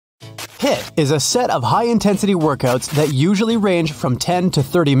HIIT is a set of high-intensity workouts that usually range from 10 to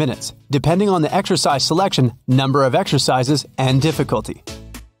 30 minutes, depending on the exercise selection, number of exercises, and difficulty.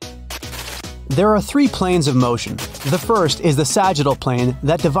 There are 3 planes of motion. The first is the sagittal plane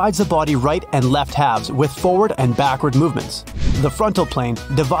that divides the body right and left halves with forward and backward movements. The frontal plane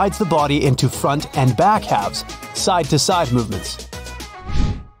divides the body into front and back halves, side-to-side movements.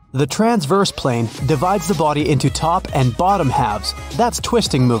 The transverse plane divides the body into top and bottom halves, that's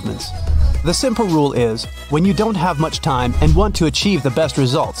twisting movements. The simple rule is, when you don't have much time and want to achieve the best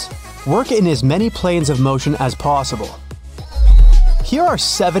results, work in as many planes of motion as possible. Here are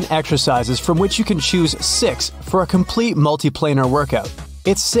 7 exercises from which you can choose 6 for a complete multiplanar workout.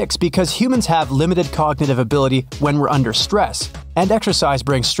 It's 6 because humans have limited cognitive ability when we're under stress, and exercise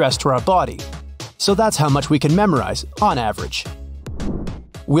brings stress to our body. So that's how much we can memorize, on average.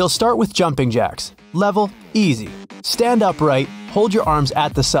 We'll start with jumping jacks. Level, easy. Stand upright, hold your arms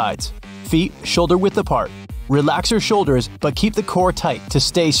at the sides. Feet shoulder width apart. Relax your shoulders, but keep the core tight to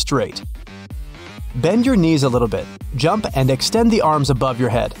stay straight. Bend your knees a little bit. Jump and extend the arms above your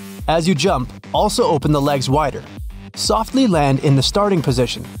head. As you jump, also open the legs wider. Softly land in the starting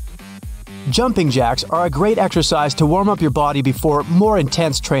position. Jumping jacks are a great exercise to warm up your body before more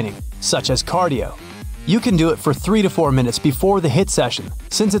intense training, such as cardio. You can do it for 3 to 4 minutes before the HIIT session,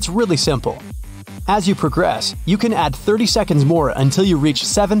 since it's really simple. As you progress, you can add 30 seconds more until you reach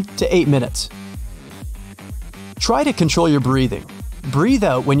 7 to 8 minutes. Try to control your breathing. Breathe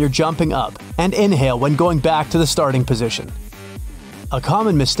out when you're jumping up and inhale when going back to the starting position. A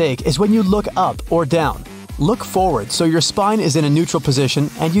common mistake is when you look up or down. Look forward so your spine is in a neutral position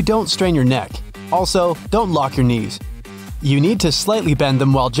and you don't strain your neck. Also, don't lock your knees. You need to slightly bend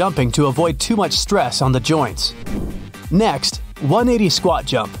them while jumping to avoid too much stress on the joints. Next, 180 squat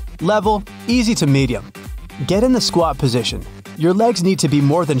jump. Level, easy to medium. Get in the squat position. Your legs need to be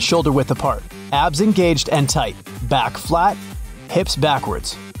more than shoulder width apart. Abs engaged and tight. Back flat, hips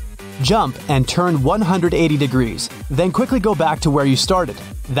backwards. Jump and turn 180 degrees, then quickly go back to where you started.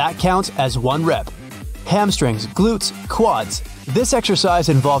 That counts as 1 rep. Hamstrings, glutes, quads. This exercise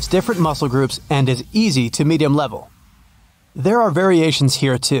involves different muscle groups and is easy to medium level. There are variations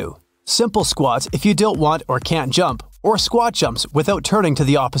here too. Simple squats if you don't want or can't jump, or squat jumps without turning to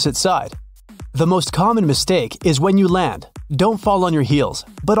the opposite side. The most common mistake is when you land. Don't fall on your heels,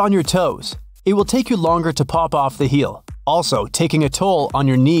 but on your toes. It will take you longer to pop off the heel, also taking a toll on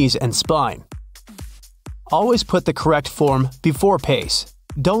your knees and spine. Always put the correct form before pace.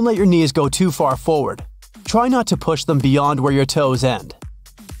 Don't let your knees go too far forward. Try not to push them beyond where your toes end.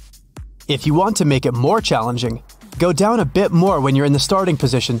 If you want to make it more challenging, go down a bit more when you're in the starting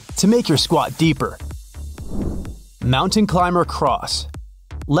position to make your squat deeper. Mountain climber cross.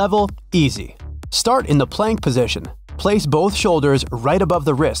 Level, easy. Start in the plank position. Place both shoulders right above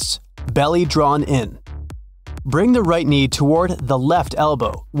the wrists, belly drawn in. Bring the right knee toward the left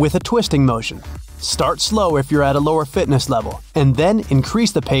elbow with a twisting motion. Start slow if you're at a lower fitness level, and then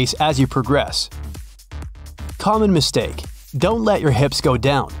increase the pace as you progress. Common mistake. Don't let your hips go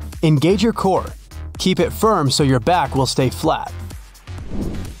down. Engage your core. Keep it firm so your back will stay flat.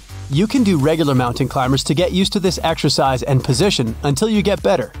 You can do regular mountain climbers to get used to this exercise and position until you get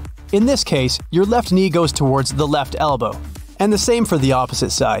better. In this case, your left knee goes towards the left elbow, and the same for the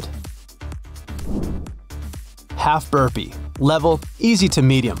opposite side. Half burpee. Level, easy to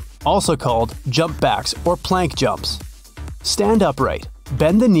medium, also called jump backs or plank jumps. Stand upright.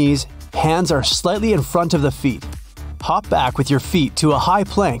 Bend the knees, hands are slightly in front of the feet. Hop back with your feet to a high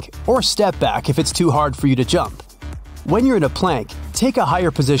plank or step back if it's too hard for you to jump. When you're in a plank, take a higher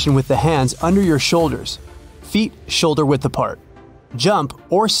position with the hands under your shoulders. Feet shoulder width apart. Jump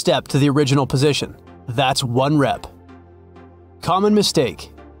or step to the original position. That's 1 rep. Common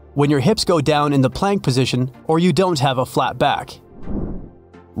mistake. When your hips go down in the plank position or you don't have a flat back.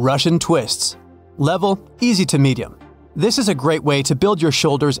 Russian twists. Level, easy to medium. This is a great way to build your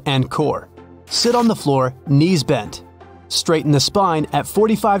shoulders and core. Sit on the floor, knees bent. Straighten the spine at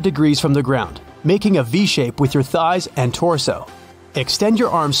 45 degrees from the ground, making a V shape with your thighs and torso. Extend your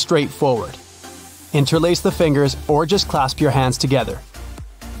arms straight forward. Interlace the fingers or just clasp your hands together.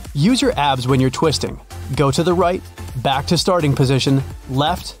 Use your abs when you're twisting. Go to the right, back to starting position,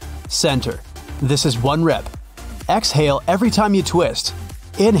 left, center. This is 1 rep. Exhale every time you twist.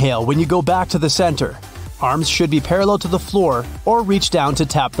 Inhale when you go back to the center. Arms should be parallel to the floor or reach down to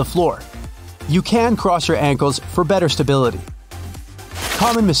tap the floor. You can cross your ankles for better stability.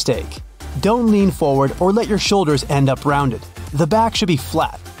 Common mistake. Don't lean forward or let your shoulders end up rounded. The back should be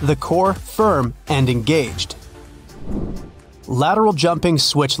flat, the core firm and engaged. Lateral jumping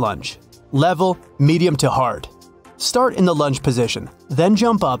switch lunge. Level, medium to hard. Start in the lunge position, then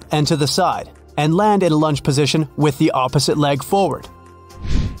jump up and to the side, and land in a lunge position with the opposite leg forward.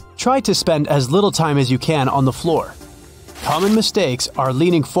 Try to spend as little time as you can on the floor. Common mistakes are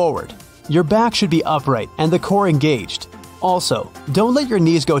leaning forward. Your back should be upright and the core engaged. Also, don't let your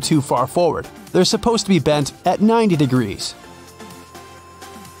knees go too far forward. They're supposed to be bent at 90 degrees.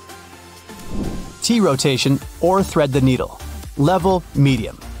 T-rotation or thread the needle. Level,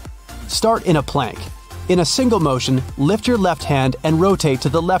 medium. Start in a plank. In a single motion, lift your left hand and rotate to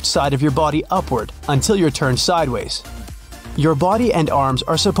the left side of your body upward until you're turned sideways. Your body and arms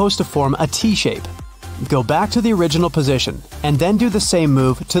are supposed to form a T shape. Go back to the original position and then do the same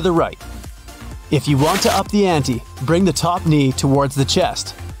move to the right. If you want to up the ante, bring the top knee towards the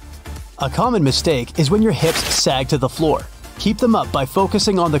chest. A common mistake is when your hips sag to the floor. Keep them up by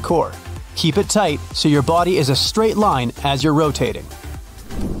focusing on the core. Keep it tight so your body is a straight line as you're rotating.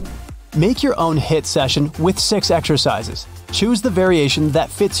 Make your own HIIT session with 6 exercises. Choose the variation that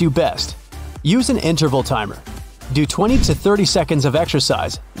fits you best. Use an interval timer. Do 20 to 30 seconds of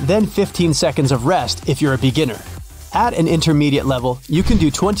exercise, then 15 seconds of rest if you're a beginner. At an intermediate level, you can do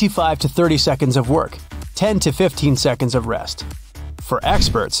 25 to 30 seconds of work, 10 to 15 seconds of rest. For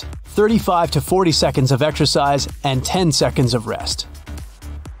experts, 35 to 40 seconds of exercise and 10 seconds of rest.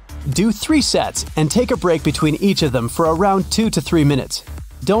 Do 3 sets and take a break between each of them for around 2 to 3 minutes.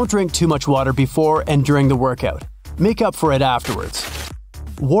 Don't drink too much water before and during the workout. Make up for it afterwards.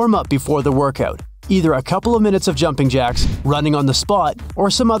 Warm up before the workout. Either a couple of minutes of jumping jacks, running on the spot,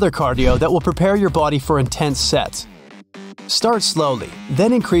 or some other cardio that will prepare your body for intense sets. Start slowly,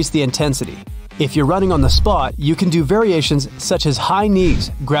 then increase the intensity. If you're running on the spot, you can do variations such as high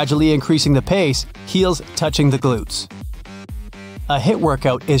knees, gradually increasing the pace, heels touching the glutes. A HIIT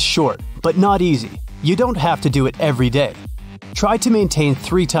workout is short, but not easy. You don't have to do it every day. Try to maintain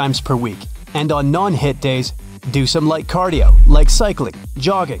 3 times per week, and on non-HIIT days, do some light cardio like cycling,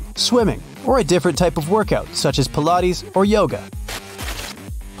 jogging, swimming, or a different type of workout such as Pilates or yoga.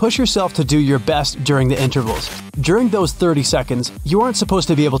 Push yourself to do your best during the intervals. During those 30 seconds, you aren't supposed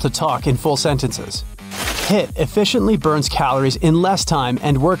to be able to talk in full sentences. HIIT efficiently burns calories in less time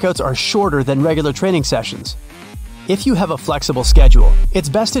and workouts are shorter than regular training sessions. If you have a flexible schedule, it's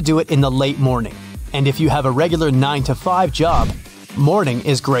best to do it in the late morning. And if you have a regular 9 to 5 job, morning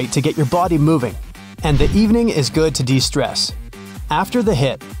is great to get your body moving, and the evening is good to de-stress. After the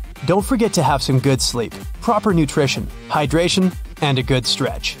HIIT, don't forget to have some good sleep, proper nutrition, hydration, and a good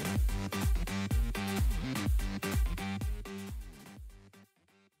stretch.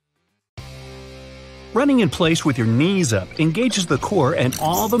 Running in place with your knees up engages the core and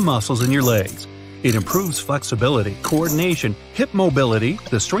all the muscles in your legs. It improves flexibility, coordination, hip mobility,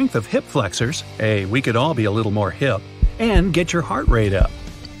 the strength of hip flexors – hey, we could all be a little more hip – and get your heart rate up.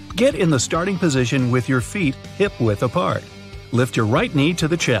 Get in the starting position with your feet hip-width apart. Lift your right knee to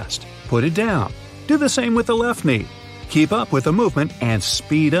the chest. Put it down. Do the same with the left knee. Keep up with the movement and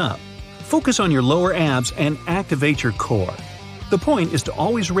speed up. Focus on your lower abs and activate your core. The point is to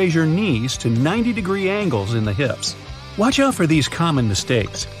always raise your knees to 90-degree angles in the hips. Watch out for these common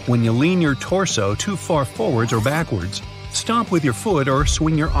mistakes. When you lean your torso too far forwards or backwards, stomp with your foot or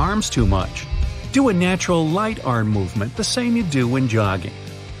swing your arms too much. Do a natural light arm movement the same you do when jogging.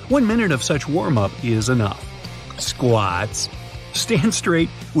 1 minute of such warm-up is enough. Squats. Stand straight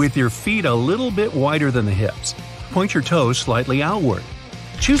with your feet a little bit wider than the hips. Point your toes slightly outward.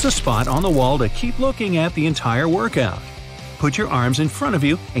 Choose a spot on the wall to keep looking at the entire workout. Put your arms in front of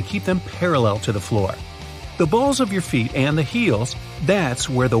you and keep them parallel to the floor. The balls of your feet and the heels, that's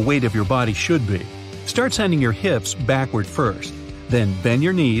where the weight of your body should be. Start sending your hips backward first. Then bend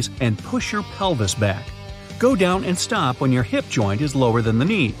your knees and push your pelvis back. Go down and stop when your hip joint is lower than the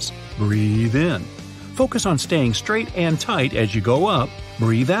knees. Breathe in. Focus on staying straight and tight as you go up.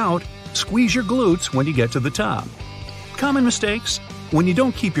 Breathe out. Squeeze your glutes when you get to the top. Common mistakes? When you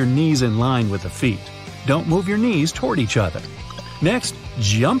don't keep your knees in line with the feet. Don't move your knees toward each other. Next,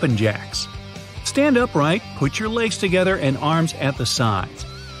 jumping jacks. Stand upright, put your legs together and arms at the sides.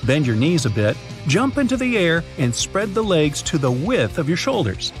 Bend your knees a bit, jump into the air, and spread the legs to the width of your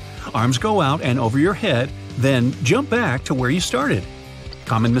shoulders. Arms go out and over your head, then jump back to where you started.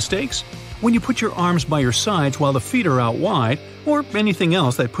 Common mistakes? When you put your arms by your sides while the feet are out wide, or anything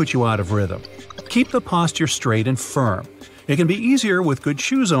else that puts you out of rhythm. Keep the posture straight and firm. It can be easier with good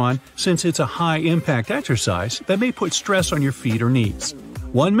shoes on since it's a high-impact exercise that may put stress on your feet or knees.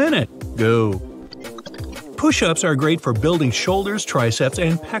 1 minute. Go. Push-ups are great for building shoulders, triceps,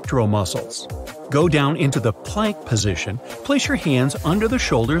 and pectoral muscles. Go down into the plank position, place your hands under the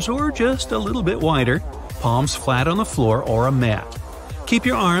shoulders or just a little bit wider, palms flat on the floor or a mat. Keep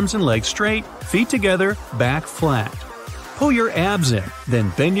your arms and legs straight, feet together, back flat. Pull your abs in,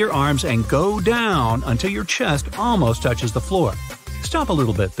 then bend your arms and go down until your chest almost touches the floor. Stop a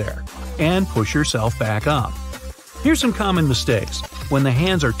little bit there, and push yourself back up. Here's some common mistakes. When the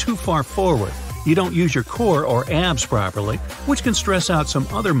hands are too far forward, you don't use your core or abs properly, which can stress out some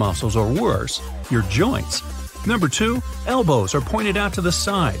other muscles or worse, your joints. Number 2, elbows are pointed out to the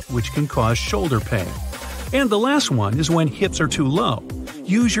side, which can cause shoulder pain. And the last one is when hips are too low.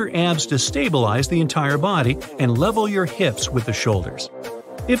 Use your abs to stabilize the entire body and level your hips with the shoulders.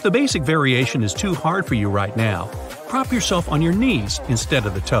 If the basic variation is too hard for you right now, prop yourself on your knees instead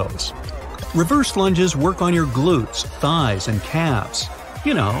of the toes. Reverse lunges work on your glutes, thighs, and calves.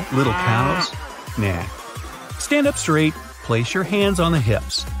 You know, little cows? Nah. Stand up straight, place your hands on the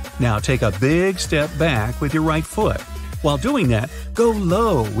hips. Now take a big step back with your right foot. While doing that, go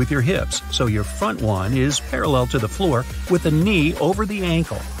low with your hips so your front one is parallel to the floor with the knee over the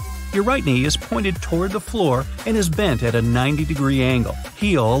ankle. Your right knee is pointed toward the floor and is bent at a 90-degree angle,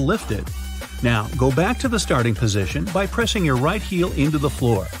 heel lifted. Now go back to the starting position by pressing your right heel into the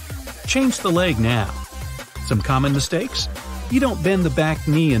floor. Change the leg now. Some common mistakes? You don't bend the back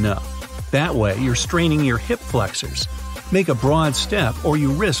knee enough. That way you're straining your hip flexors. Make a broad step or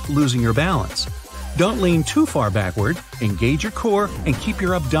you risk losing your balance. Don't lean too far backward, engage your core, and keep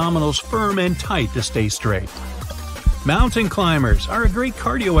your abdominals firm and tight to stay straight. Mountain climbers are a great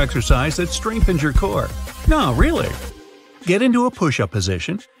cardio exercise that strengthens your core. No, really. Get into a push-up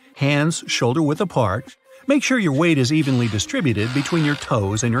position, hands shoulder-width apart. Make sure your weight is evenly distributed between your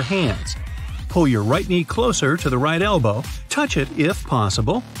toes and your hands. Pull your right knee closer to the right elbow, touch it if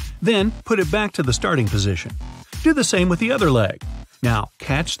possible, then put it back to the starting position. Do the same with the other leg. Now,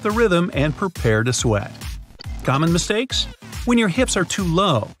 catch the rhythm and prepare to sweat. Common mistakes? When your hips are too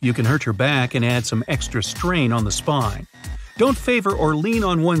low, you can hurt your back and add some extra strain on the spine. Don't favor or lean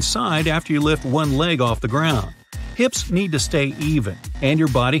on one side after you lift one leg off the ground. Hips need to stay even, and your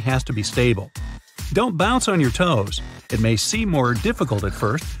body has to be stable. Don't bounce on your toes. It may seem more difficult at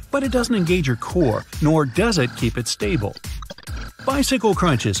first, but it doesn't engage your core, nor does it keep it stable. Bicycle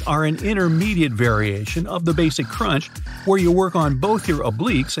crunches are an intermediate variation of the basic crunch where you work on both your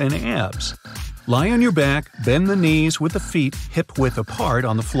obliques and abs. Lie on your back, bend the knees with the feet hip-width apart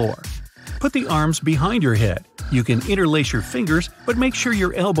on the floor. Put the arms behind your head. You can interlace your fingers, but make sure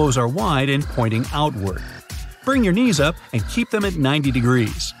your elbows are wide and pointing outward. Bring your knees up and keep them at 90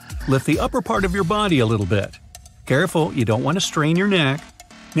 degrees. Lift the upper part of your body a little bit. Careful, you don't want to strain your neck.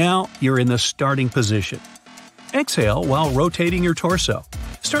 Now you're in the starting position. Exhale while rotating your torso.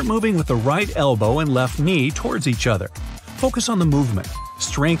 Start moving with the right elbow and left knee towards each other. Focus on the movement.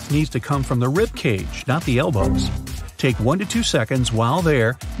 Strength needs to come from the rib cage, not the elbows. Take 1 to 2 seconds while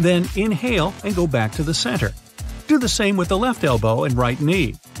there, then inhale and go back to the center. Do the same with the left elbow and right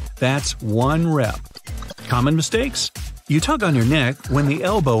knee. That's 1 rep. Common mistakes? You tug on your neck when the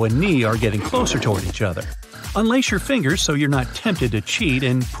elbow and knee are getting closer toward each other. Unlace your fingers so you're not tempted to cheat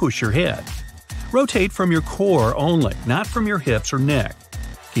and push your head. Rotate from your core only, not from your hips or neck.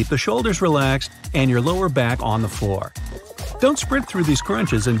 Keep the shoulders relaxed and your lower back on the floor. Don't sprint through these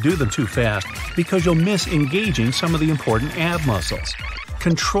crunches and do them too fast because you'll miss engaging some of the important ab muscles.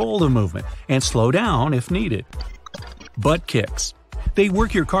 Control the movement and slow down if needed. Butt kicks. They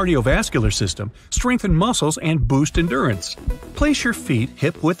work your cardiovascular system, strengthen muscles, and boost endurance. Place your feet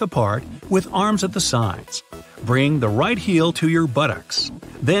hip-width apart with arms at the sides. Bring the right heel to your buttocks.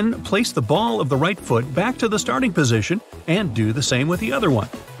 Then place the ball of the right foot back to the starting position and do the same with the other one.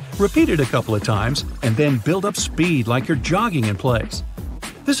 Repeat it a couple of times and then build up speed like you're jogging in place.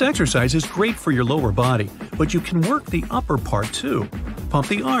 This exercise is great for your lower body, but you can work the upper part too. Pump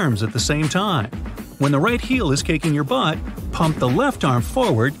the arms at the same time. When the right heel is kicking your butt, pump the left arm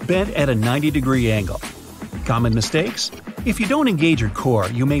forward bent at a 90-degree angle. Common mistakes? If you don't engage your core,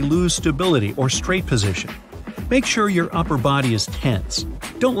 you may lose stability or straight position. Make sure your upper body is tense.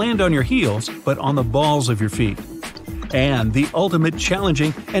 Don't land on your heels, but on the balls of your feet. And the ultimate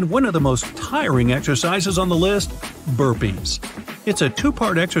challenging and one of the most tiring exercises on the list, burpees. It's a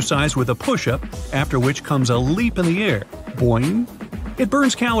 2-part exercise with a push-up, after which comes a leap in the air. Boing! It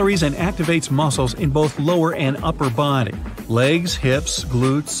burns calories and activates muscles in both lower and upper body. Legs, hips,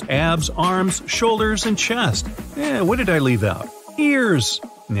 glutes, abs, arms, shoulders, and chest. What did I leave out? Ears!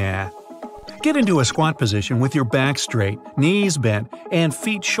 Nah. Get into a squat position with your back straight, knees bent, and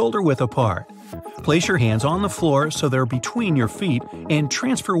feet shoulder-width apart. Place your hands on the floor so they're between your feet and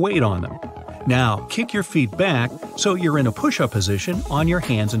transfer weight on them. Now, kick your feet back so you're in a push-up position on your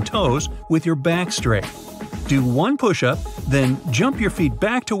hands and toes with your back straight. Do 1 push-up, then jump your feet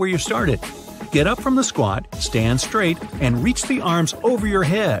back to where you started. Get up from the squat, stand straight, and reach the arms over your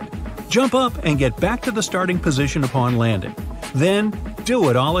head. Jump up and get back to the starting position upon landing. Then, do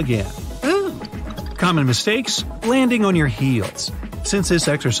it all again. Common mistakes: landing on your heels. Since this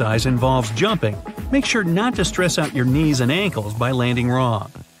exercise involves jumping, make sure not to stress out your knees and ankles by landing wrong.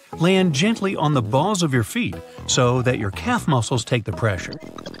 Land gently on the balls of your feet so that your calf muscles take the pressure.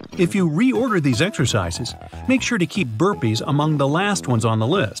 If you reorder these exercises, make sure to keep burpees among the last ones on the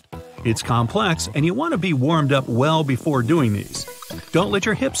list. It's complex and you want to be warmed up well before doing these. Don't let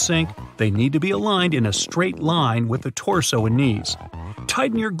your hips sink, they need to be aligned in a straight line with the torso and knees.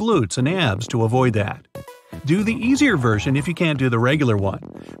 Tighten your glutes and abs to avoid that. Do the easier version if you can't do the regular one.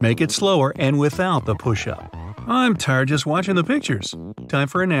 Make it slower and without the push-up. I'm tired just watching the pictures. Time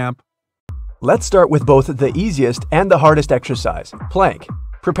for a nap. Let's start with both the easiest and the hardest exercise, plank.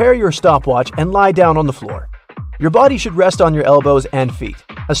 Prepare your stopwatch and lie down on the floor. Your body should rest on your elbows and feet,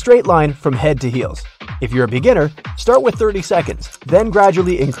 a straight line from head to heels. If you're a beginner, start with 30 seconds, then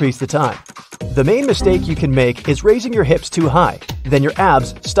gradually increase the time. The main mistake you can make is raising your hips too high, then your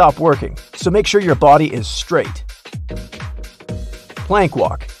abs stop working, so make sure your body is straight. Plank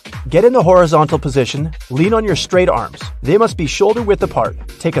walk. Get in the horizontal position, lean on your straight arms. They must be shoulder width apart.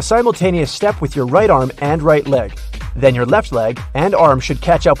 Take a simultaneous step with your right arm and right leg. Then your left leg and arm should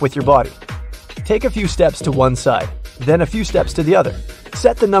catch up with your body. Take a few steps to one side, then a few steps to the other.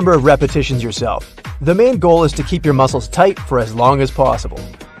 Set the number of repetitions yourself. The main goal is to keep your muscles tight for as long as possible.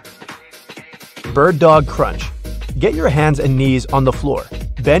 Bird dog crunch. Get your hands and knees on the floor.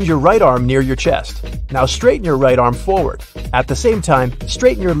 Bend your right arm near your chest. Now straighten your right arm forward. At the same time,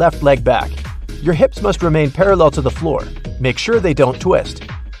 straighten your left leg back. Your hips must remain parallel to the floor. Make sure they don't twist.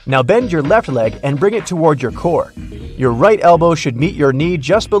 Now bend your left leg and bring it toward your core. Your right elbow should meet your knee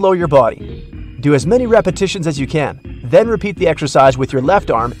just below your body. Do as many repetitions as you can, then repeat the exercise with your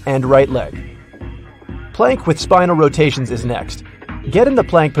left arm and right leg. Plank with spinal rotations is next. Get in the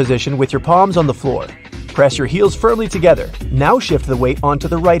plank position with your palms on the floor. Press your heels firmly together. Now shift the weight onto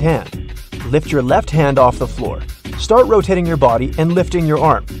the right hand. Lift your left hand off the floor. Start rotating your body and lifting your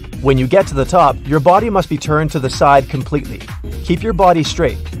arm. When you get to the top, your body must be turned to the side completely. Keep your body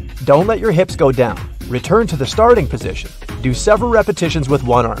straight. Don't let your hips go down. Return to the starting position. Do several repetitions with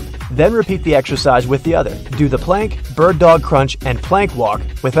one arm, then repeat the exercise with the other. Do the plank, bird dog crunch, and plank walk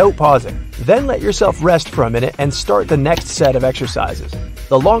without pausing. Then let yourself rest for a minute and start the next set of exercises.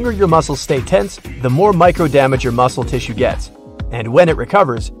 The longer your muscles stay tense, the more micro damage your muscle tissue gets. And when it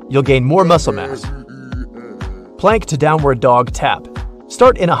recovers, you'll gain more muscle mass. Plank to downward dog tap.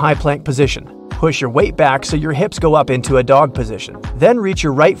 Start in a high plank position. Push your weight back so your hips go up into a dog position. Then reach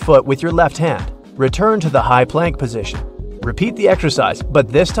your right foot with your left hand. Return to the high plank position. Repeat the exercise, but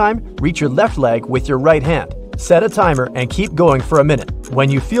this time, reach your left leg with your right hand. Set a timer and keep going for a minute.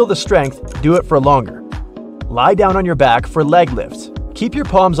 When you feel the strength, do it for longer. Lie down on your back for leg lifts. Keep your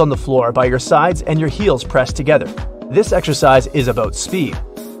palms on the floor by your sides and your heels pressed together. This exercise is about speed.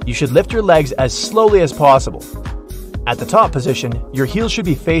 You should lift your legs as slowly as possible. At the top position, your heels should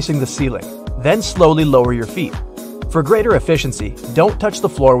be facing the ceiling. Then slowly lower your feet. For greater efficiency, don't touch the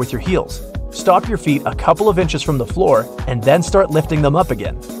floor with your heels. Stop your feet a couple of inches from the floor and then start lifting them up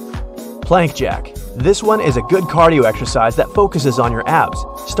again. Plank jack. This one is a good cardio exercise that focuses on your abs.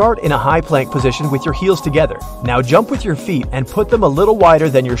 Start in a high plank position with your heels together. Now jump with your feet and put them a little wider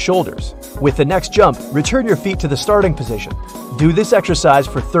than your shoulders. With the next jump, return your feet to the starting position. Do this exercise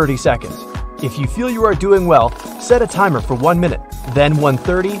for 30 seconds. If you feel you are doing well, set a timer for 1 minute, then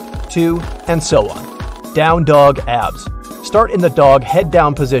 1:30, 2, and so on. Down dog abs. Start in the dog head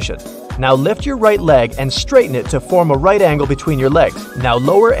down position. Now lift your right leg and straighten it to form a right angle between your legs. Now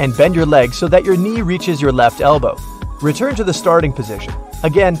lower and bend your leg so that your knee reaches your left elbow. Return to the starting position.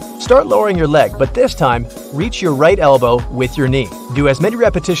 Again, start lowering your leg, but this time, reach your right elbow with your knee. Do as many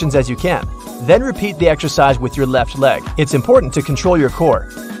repetitions as you can. Then repeat the exercise with your left leg. It's important to control your core.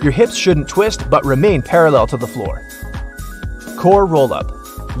 Your hips shouldn't twist but remain parallel to the floor. Core roll-up.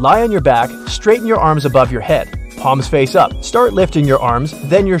 Lie on your back, straighten your arms above your head. Palms face up. Start lifting your arms,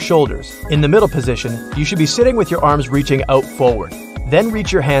 then your shoulders. In the middle position, you should be sitting with your arms reaching out forward. Then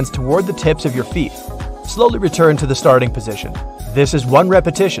reach your hands toward the tips of your feet. Slowly return to the starting position. This is 1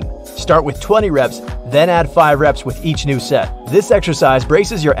 repetition. Start with 20 reps, then add 5 reps with each new set. This exercise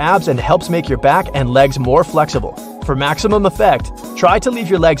braces your abs and helps make your back and legs more flexible. For maximum effect, try to leave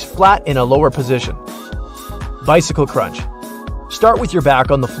your legs flat in a lower position. Bicycle crunch. Start with your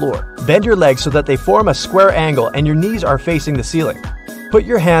back on the floor. Bend your legs so that they form a square angle and your knees are facing the ceiling. Put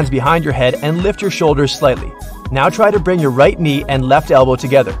your hands behind your head and lift your shoulders slightly. Now try to bring your right knee and left elbow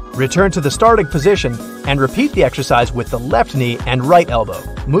together. Return to the starting position and repeat the exercise with the left knee and right elbow.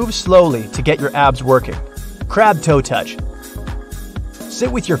 Move slowly to get your abs working. Crab toe touch. Sit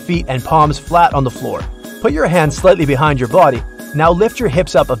with your feet and palms flat on the floor. Put your hands slightly behind your body. Now lift your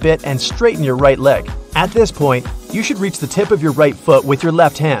hips up a bit and straighten your right leg. At this point, you should reach the tip of your right foot with your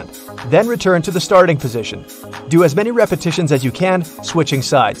left hand. Then return to the starting position. Do as many repetitions as you can, switching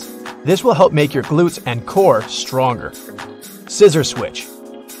sides. This will help make your glutes and core stronger. Scissor switch.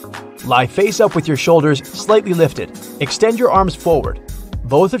 Lie face up with your shoulders slightly lifted. Extend your arms forward.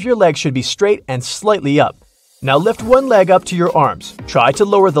 Both of your legs should be straight and slightly up. Now lift one leg up to your arms. Try to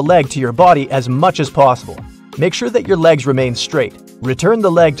lower the leg to your body as much as possible. Make sure that your legs remain straight. Return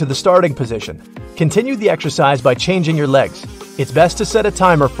the leg to the starting position. Continue the exercise by changing your legs. It's best to set a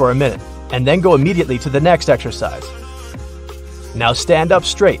timer for a minute, and then go immediately to the next exercise. Now stand up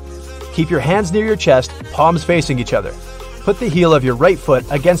straight. Keep your hands near your chest, palms facing each other. Put the heel of your right foot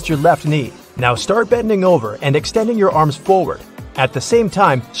against your left knee. Now start bending over and extending your arms forward. At the same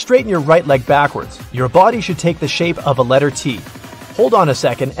time, straighten your right leg backwards. Your body should take the shape of a letter T. Hold on a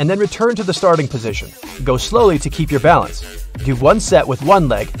second and then return to the starting position. Go slowly to keep your balance. Do one set with one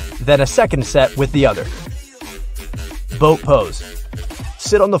leg, then a second set with the other. Boat pose.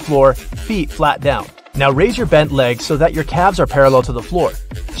 Sit on the floor, feet flat down. Now raise your bent legs so that your calves are parallel to the floor.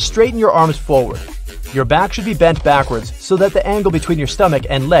 Straighten your arms forward. Your back should be bent backwards so that the angle between your stomach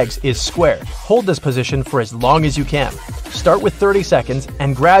and legs is square. Hold this position for as long as you can. Start with 30 seconds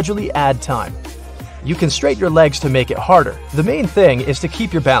and gradually add time. You can straighten your legs to make it harder. The main thing is to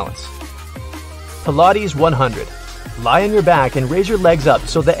keep your balance. Pilates 100. Lie on your back and raise your legs up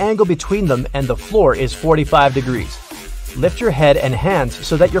so the angle between them and the floor is 45 degrees. Lift your head and hands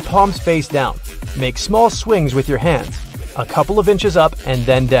so that your palms face down. Make small swings with your hands, a couple of inches up and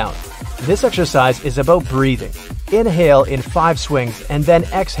then down. This exercise is about breathing. Inhale in 5 swings and then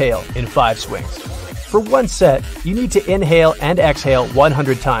exhale in 5 swings. For one set, you need to inhale and exhale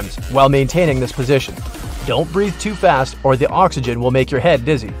 100 times while maintaining this position. Don't breathe too fast or the oxygen will make your head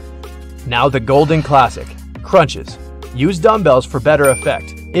dizzy. Now the golden classic, crunches. Use dumbbells for better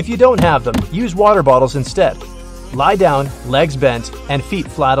effect. If you don't have them, use water bottles instead. Lie down, legs bent, and feet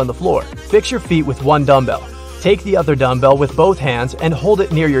flat on the floor. Fix your feet with one dumbbell. Take the other dumbbell with both hands and hold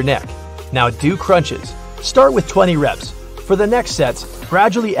it near your neck. Now do crunches. Start with 20 reps. For the next sets,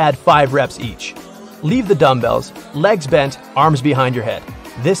 gradually add 5 reps each. Leave the dumbbells, legs bent, arms behind your head.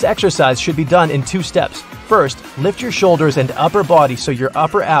 This exercise should be done in 2 steps. First, lift your shoulders and upper body so your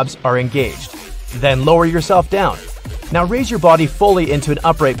upper abs are engaged. Then lower yourself down. Now raise your body fully into an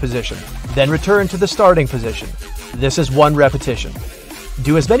upright position. Then return to the starting position. This is 1 repetition.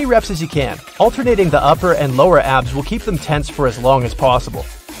 Do as many reps as you can. Alternating the upper and lower abs will keep them tense for as long as possible.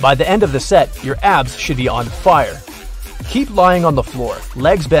 By the end of the set, your abs should be on fire. Keep lying on the floor,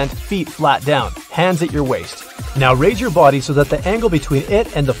 legs bent, feet flat down, hands at your waist. Now raise your body so that the angle between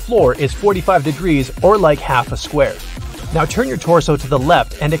it and the floor is 45 degrees or like half a square. Now turn your torso to the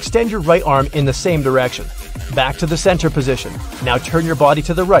left and extend your right arm in the same direction. Back to the center position. Now turn your body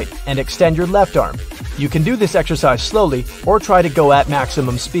to the right and extend your left arm. You can do this exercise slowly or try to go at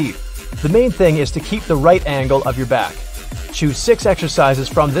maximum speed. The main thing is to keep the right angle of your back. Choose 6 exercises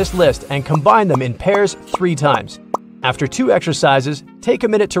from this list and combine them in pairs 3 times. After 2 exercises, take a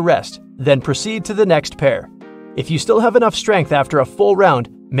minute to rest, then proceed to the next pair. If you still have enough strength after a full round,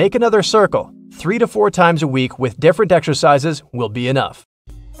 make another circle. 3 to 4 times a week with different exercises will be enough.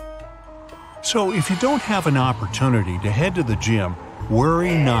 So if you don't have an opportunity to head to the gym,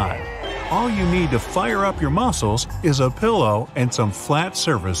 worry not. All you need to fire up your muscles is a pillow and some flat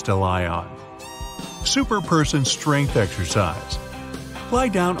surface to lie on. Super Person Strength Exercise. Lie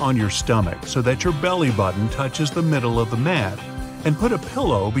down on your stomach so that your belly button touches the middle of the mat and put a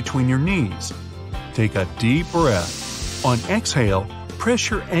pillow between your knees. Take a deep breath. On exhale, press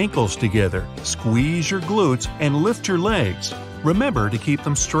your ankles together, squeeze your glutes, and lift your legs. Remember to keep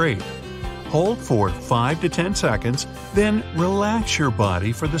them straight. Hold for 5 to 10 seconds, then relax your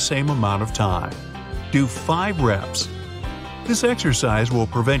body for the same amount of time. Do 5 reps. This exercise will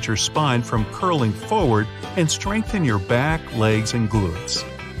prevent your spine from curling forward and strengthen your back, legs, and glutes.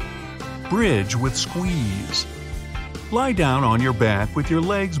 Bridge with squeeze. Lie down on your back with your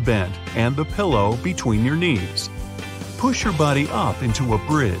legs bent and the pillow between your knees. Push your body up into a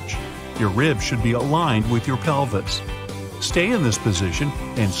bridge. Your ribs should be aligned with your pelvis. Stay in this position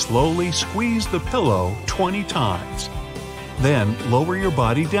and slowly squeeze the pillow 20 times. Then lower your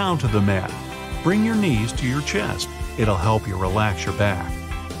body down to the mat. Bring your knees to your chest. It'll help you relax your back.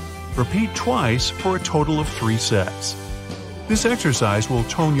 Repeat twice for a total of 3 sets. This exercise will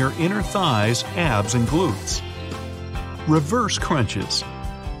tone your inner thighs, abs, and glutes. Reverse crunches.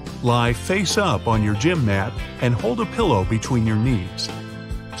 Lie face up on your gym mat and hold a pillow between your knees.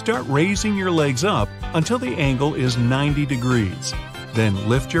 Start raising your legs up until the angle is 90 degrees. Then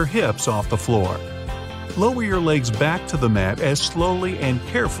lift your hips off the floor. Lower your legs back to the mat as slowly and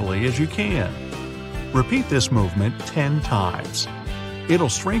carefully as you can. Repeat this movement 10 times. It'll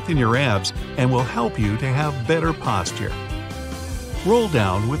strengthen your abs and will help you to have better posture. Roll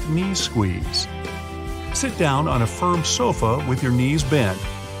down with knee squeeze. Sit down on a firm sofa with your knees bent,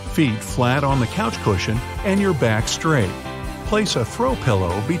 feet flat on the couch cushion, and your back straight. Place a throw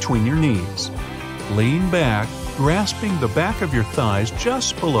pillow between your knees. Lean back, grasping the back of your thighs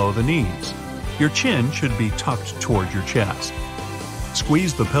just below the knees. Your chin should be tucked toward your chest.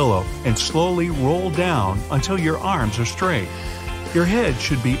 Squeeze the pillow and slowly roll down until your arms are straight. Your head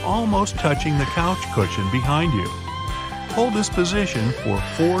should be almost touching the couch cushion behind you. Hold this position for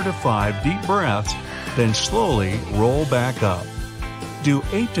 4 to 5 deep breaths, then slowly roll back up. Do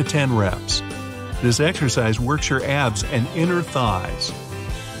 8 to 10 reps. This exercise works your abs and inner thighs.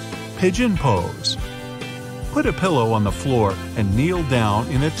 Pigeon pose. Put a pillow on the floor and kneel down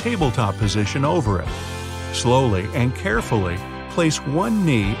in a tabletop position over it. Slowly and carefully, place one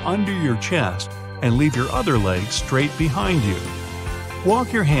knee under your chest and leave your other leg straight behind you.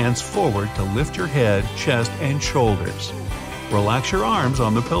 Walk your hands forward to lift your head, chest, and shoulders. Relax your arms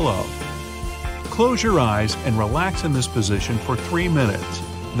on the pillow. Close your eyes and relax in this position for 3 minutes.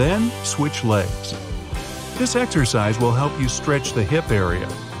 Then switch legs. This exercise will help you stretch the hip area,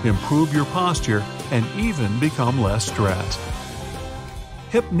 improve your posture, and even become less stressed.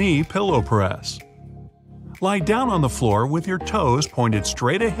 Hip-knee pillow press. Lie down on the floor with your toes pointed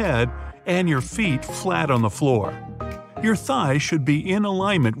straight ahead and your feet flat on the floor. Your thighs should be in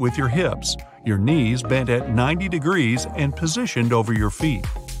alignment with your hips, your knees bent at 90 degrees and positioned over your feet.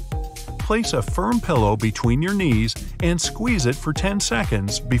 Place a firm pillow between your knees and squeeze it for 10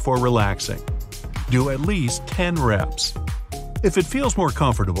 seconds before relaxing. Do at least 10 reps. If it feels more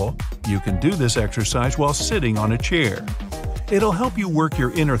comfortable, you can do this exercise while sitting on a chair. It'll help you work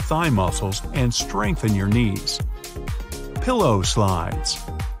your inner thigh muscles and strengthen your knees. Pillow slides.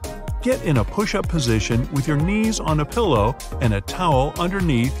 Get in a push-up position with your knees on a pillow and a towel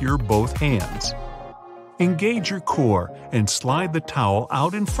underneath your both hands. Engage your core and slide the towel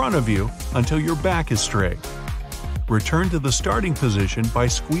out in front of you until your back is straight. Return to the starting position by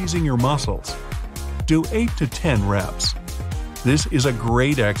squeezing your muscles. Do 8 to 10 reps. This is a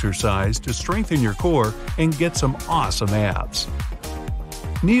great exercise to strengthen your core and get some awesome abs.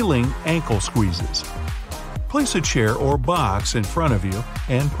 Kneeling ankle squeezes. Place a chair or box in front of you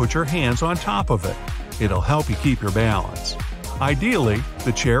and put your hands on top of it. It'll help you keep your balance. Ideally,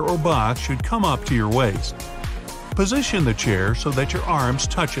 the chair or box should come up to your waist. Position the chair so that your arms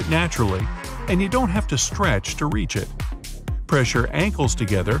touch it naturally, and you don't have to stretch to reach it. Press your ankles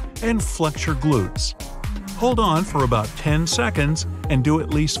together and flex your glutes. Hold on for about 10 seconds and do at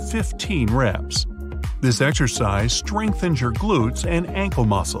least 15 reps. This exercise strengthens your glutes and ankle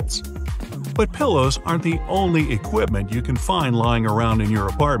muscles. But pillows aren't the only equipment you can find lying around in your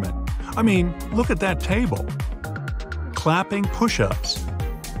apartment. I mean, look at that table. Clapping push-ups.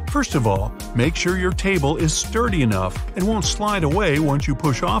 First of all, make sure your table is sturdy enough and won't slide away once you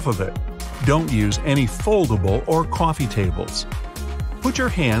push off of it. Don't use any foldable or coffee tables. Put your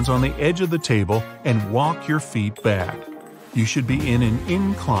hands on the edge of the table and walk your feet back. You should be in an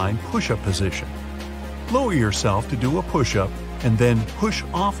inclined push-up position. Lower yourself to do a push-up and then push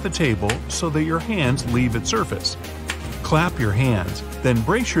off the table so that your hands leave its surface. Clap your hands, then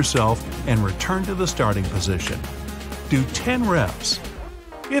brace yourself and return to the starting position. Do 10 reps.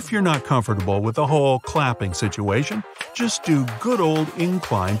 If you're not comfortable with the whole clapping situation, just do good old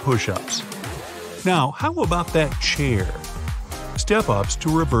incline push-ups. Now, how about that chair? Step-ups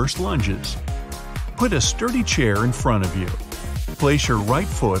to reverse lunges. Put a sturdy chair in front of you. Place your right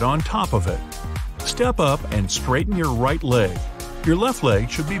foot on top of it. Step up and straighten your right leg. Your left leg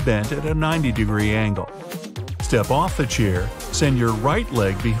should be bent at a 90-degree angle. Step off the chair, send your right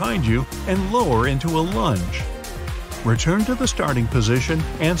leg behind you, and lower into a lunge. Return to the starting position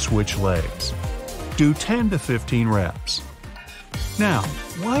and switch legs. Do 10 to 15 reps. Now,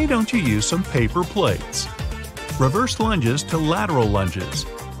 why don't you use some paper plates? Reverse lunges to lateral lunges.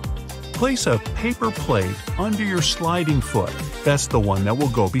 Place a paper plate under your sliding foot. That's the one that will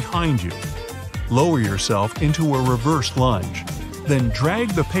go behind you. Lower yourself into a reverse lunge. Then drag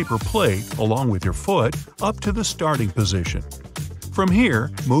the paper plate, along with your foot, up to the starting position. From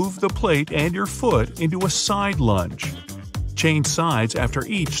here, move the plate and your foot into a side lunge. Change sides after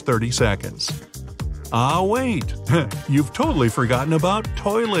each 30 seconds. Ah, wait! You've totally forgotten about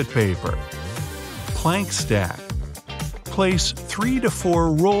toilet paper. Plank stack. Place 3 to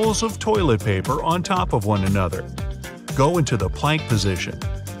 4 rolls of toilet paper on top of one another. Go into the plank position.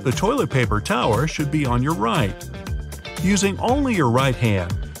 The toilet paper tower should be on your right. Using only your right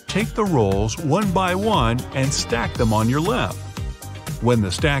hand, take the rolls one by one and stack them on your left. When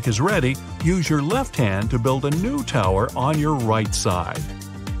the stack is ready, use your left hand to build a new tower on your right side.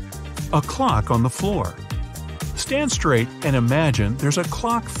 A clock on the floor. Stand straight and imagine there's a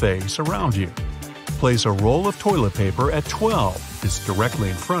clock face around you. Place a roll of toilet paper at 12, it's directly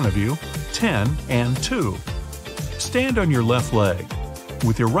in front of you, 10, and 2. Stand on your left leg.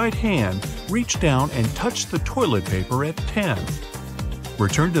 With your right hand, reach down and touch the toilet paper at 10.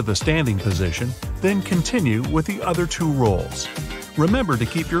 Return to the standing position, then continue with the other 2 rolls. Remember to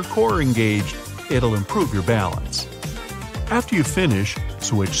keep your core engaged, it'll improve your balance. After you finish,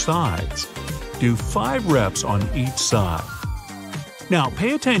 switch sides. Do 5 reps on each side. Now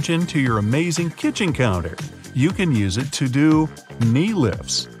pay attention to your amazing kitchen counter. You can use it to do knee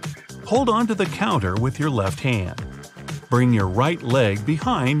lifts. Hold on to the counter with your left hand. Bring your right leg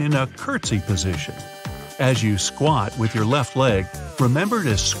behind in a curtsy position. As you squat with your left leg, remember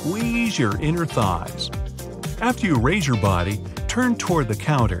to squeeze your inner thighs. After you raise your body, turn toward the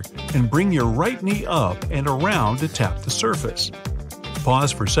counter and bring your right knee up and around to tap the surface.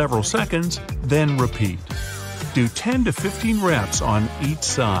 Pause for several seconds, then repeat. Do 10 to 15 reps on each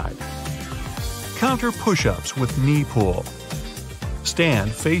side. Counter push-ups with knee pull.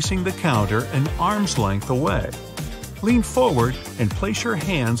 Stand facing the counter an arm's length away. Lean forward and place your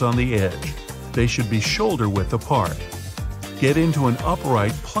hands on the edge. They should be shoulder width apart. Get into an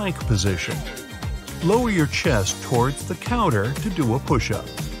upright plank position. Lower your chest towards the counter to do a push-up.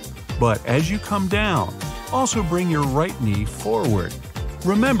 But as you come down, also bring your right knee forward.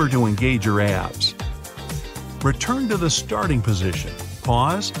 Remember to engage your abs. Return to the starting position,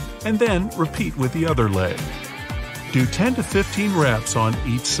 pause, and then repeat with the other leg. Do 10 to 15 reps on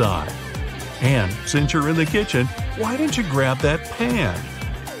each side. And since you're in the kitchen, why don't you grab that pan?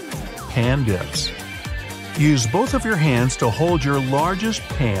 Pan dips. Use both of your hands to hold your largest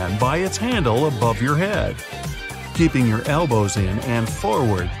pan by its handle above your head. Keeping your elbows in and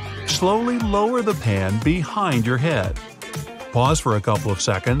forward, slowly lower the pan behind your head. Pause for a couple of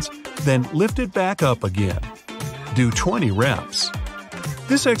seconds, then lift it back up again. Do 20 reps.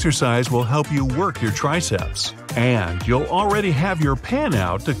 This exercise will help you work your triceps, and you'll already have your pan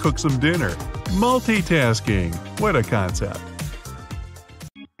out to cook some dinner. Multitasking, what a concept.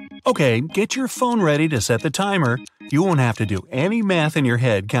 Okay, get your phone ready to set the timer. You won't have to do any math in your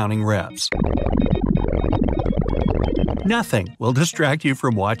head counting reps. Nothing will distract you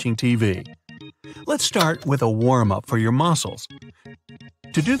from watching TV. Let's start with a warm-up for your muscles.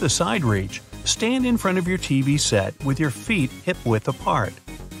 To do the side reach, stand in front of your TV set with your feet hip-width apart.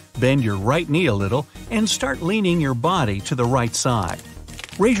 Bend your right knee a little and start leaning your body to the right side.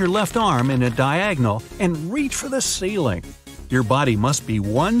 Raise your left arm in a diagonal and reach for the ceiling. Your body must be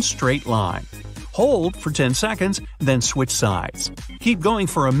one straight line. Hold for 10 seconds, then switch sides. Keep going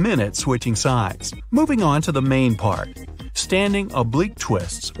for a minute switching sides. Moving on to the main part. Standing oblique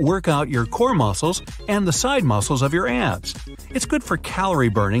twists work out your core muscles and the side muscles of your abs. It's good for calorie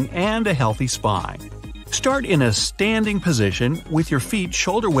burning and a healthy spine. Start in a standing position with your feet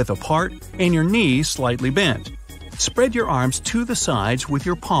shoulder width apart and your knees slightly bent. Spread your arms to the sides with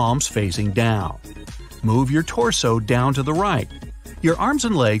your palms facing down. Move your torso down to the right. Your arms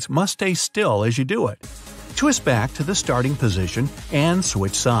and legs must stay still as you do it. Twist back to the starting position and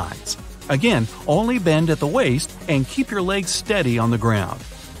switch sides. Again, only bend at the waist and keep your legs steady on the ground.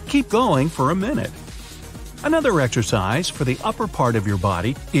 Keep going for a minute. Another exercise for the upper part of your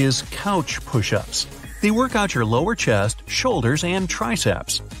body is couch push-ups. They work out your lower chest, shoulders, and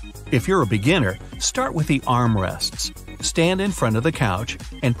triceps. If you're a beginner, start with the arm rests. Stand in front of the couch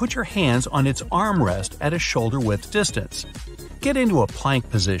and put your hands on its armrest at a shoulder-width distance. Get into a plank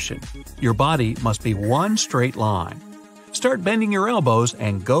position. Your body must be one straight line. Start bending your elbows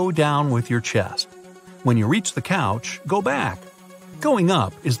and go down with your chest. When you reach the couch, go back. Going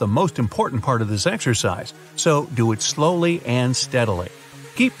up is the most important part of this exercise, so do it slowly and steadily.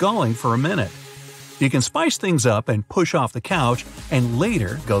 Keep going for a minute. You can spice things up and push off the couch and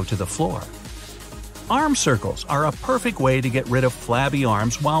later go to the floor. Arm circles are a perfect way to get rid of flabby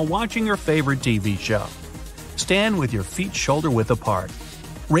arms while watching your favorite TV show. Stand with your feet shoulder-width apart.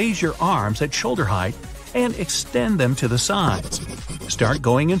 Raise your arms at shoulder height and extend them to the sides. Start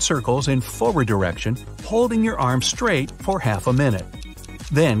going in circles in forward direction, holding your arms straight for half a minute.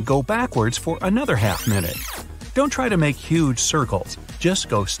 Then go backwards for another half minute. Don't try to make huge circles. Just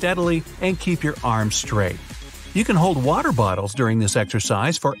go steadily and keep your arms straight. You can hold water bottles during this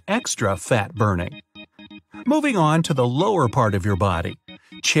exercise for extra fat burning. Moving on to the lower part of your body.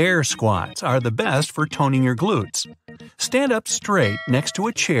 Chair squats are the best for toning your glutes. Stand up straight next to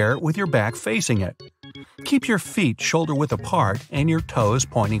a chair with your back facing it. Keep your feet shoulder-width apart and your toes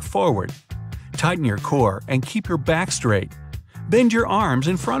pointing forward. Tighten your core and keep your back straight. Bend your arms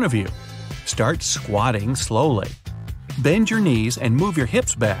in front of you. Start squatting slowly. Bend your knees and move your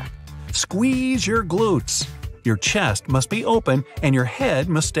hips back. Squeeze your glutes. Your chest must be open and your head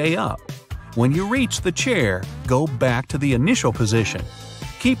must stay up. When you reach the chair, go back to the initial position.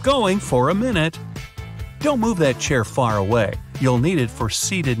 Keep going for a minute. Don't move that chair far away. You'll need it for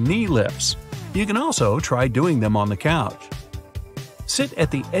seated knee lifts. You can also try doing them on the couch. Sit at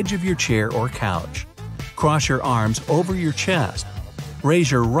the edge of your chair or couch. Cross your arms over your chest.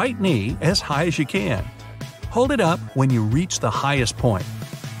 Raise your right knee as high as you can. Hold it up when you reach the highest point.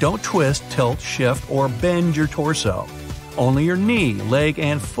 Don't twist, tilt, shift, or bend your torso. Only your knee, leg,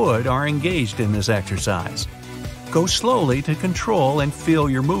 and foot are engaged in this exercise. Go slowly to control and feel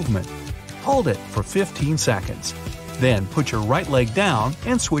your movement. Hold it for 15 seconds. Then put your right leg down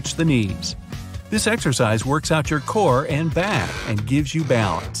and switch the knees. This exercise works out your core and back and gives you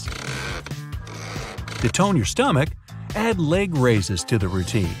balance. To tone your stomach, add leg raises to the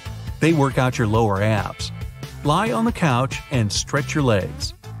routine. They work out your lower abs. Lie on the couch and stretch your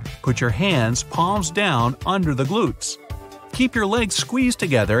legs. Put your hands palms down under the glutes. Keep your legs squeezed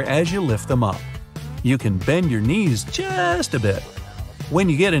together as you lift them up. You can bend your knees just a bit. When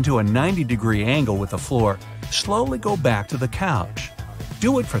you get into a 90-degree angle with the floor, slowly go back to the couch.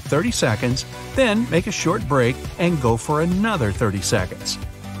 Do it for 30 seconds, then make a short break and go for another 30 seconds.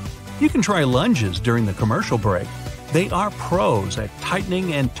 You can try lunges during the commercial break. They are pros at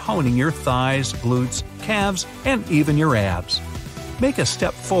tightening and toning your thighs, glutes, calves, and even your abs. Make a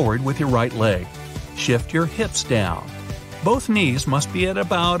step forward with your right leg. Shift your hips down. Both knees must be at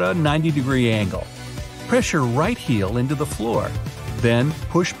about a 90-degree angle. Press your right heel into the floor. Then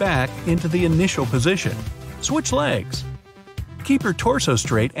push back into the initial position. Switch legs. Keep your torso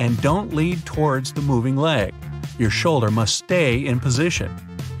straight and don't lead towards the moving leg. Your shoulder must stay in position.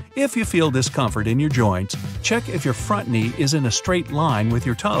 If you feel discomfort in your joints, check if your front knee is in a straight line with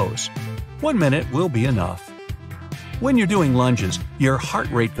your toes. 1 minute will be enough. When you're doing lunges, your heart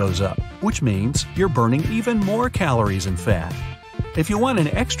rate goes up, which means you're burning even more calories and fat. If you want an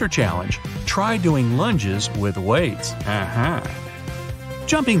extra challenge, try doing lunges with weights.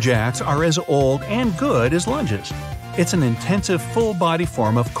 Jumping jacks are as old and good as lunges. It's an intensive full-body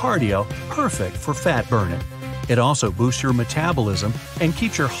form of cardio perfect for fat burning. It also boosts your metabolism and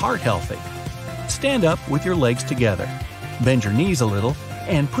keeps your heart healthy. Stand up with your legs together. Bend your knees a little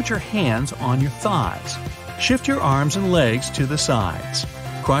and put your hands on your thighs. Shift your arms and legs to the sides.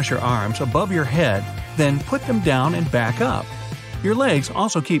 Cross your arms above your head, then put them down and back up. Your legs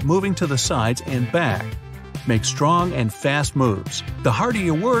also keep moving to the sides and back. Make strong and fast moves. The harder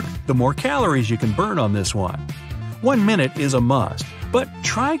you work, the more calories you can burn on this one. 1 minute is a must, but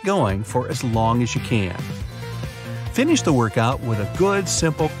try going for as long as you can. Finish the workout with a good,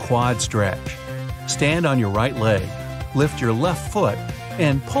 simple quad stretch. Stand on your right leg, lift your left foot,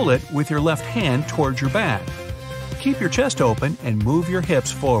 and pull it with your left hand towards your back. Keep your chest open and move your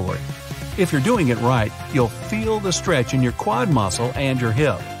hips forward. If you're doing it right, you'll feel the stretch in your quad muscle and your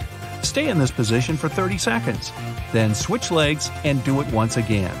hip. Stay in this position for 30 seconds. Then switch legs and do it once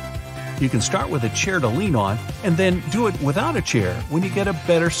again. You can start with a chair to lean on and then do it without a chair when you get a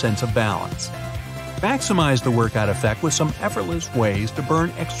better sense of balance. Maximize the workout effect with some effortless ways to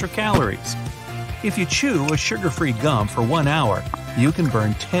burn extra calories. If you chew a sugar-free gum for 1 hour, you can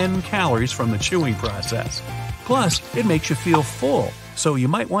burn 10 calories from the chewing process. Plus, it makes you feel full, so you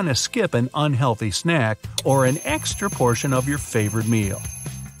might want to skip an unhealthy snack or an extra portion of your favorite meal.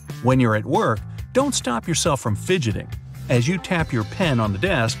 When you're at work, don't stop yourself from fidgeting. As you tap your pen on the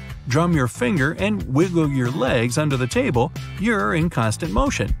desk, drum your finger, and wiggle your legs under the table, you're in constant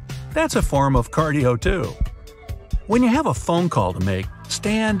motion. That's a form of cardio too. When you have a phone call to make,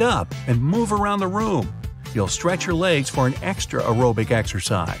 stand up and move around the room. You'll stretch your legs for an extra aerobic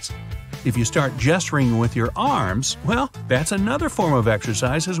exercise. If you start gesturing with your arms, well, that's another form of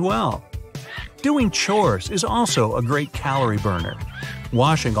exercise as well. Doing chores is also a great calorie burner.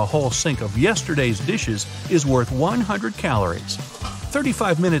 Washing a whole sink of yesterday's dishes is worth 100 calories.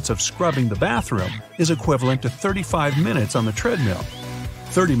 35 minutes of scrubbing the bathroom is equivalent to 35 minutes on the treadmill.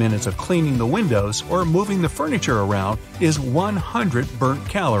 30 minutes of cleaning the windows or moving the furniture around is 100 burnt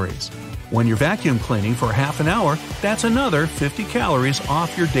calories. When you're vacuum cleaning for half an hour, that's another 50 calories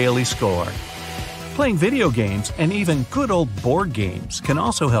off your daily score. Playing video games and even good old board games can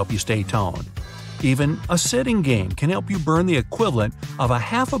also help you stay toned. Even a sitting game can help you burn the equivalent of a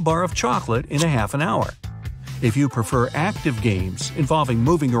half a bar of chocolate in a half an hour. If you prefer active games involving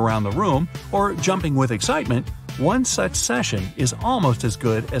moving around the room or jumping with excitement, one such session is almost as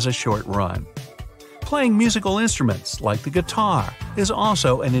good as a short run. Playing musical instruments like the guitar is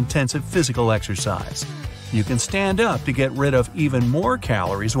also an intensive physical exercise. You can stand up to get rid of even more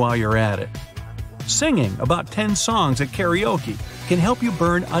calories while you're at it. Singing about 10 songs at karaoke can help you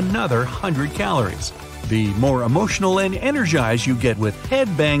burn another 100 calories. The more emotional and energized you get with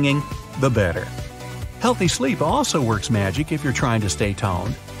head banging, the better. Healthy sleep also works magic if you're trying to stay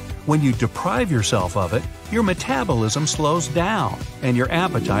toned. When you deprive yourself of it, your metabolism slows down and your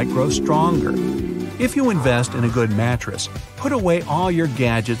appetite grows stronger. If you invest in a good mattress, put away all your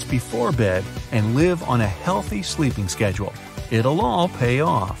gadgets before bed, and live on a healthy sleeping schedule, it'll all pay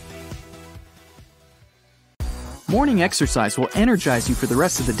off. Morning exercise will energize you for the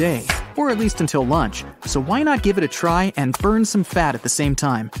rest of the day, or at least until lunch, so why not give it a try and burn some fat at the same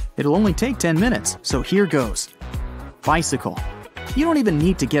time? It'll only take 10 minutes, so here goes. Bicycle. You don't even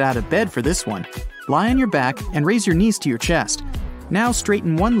need to get out of bed for this one. Lie on your back and raise your knees to your chest. Now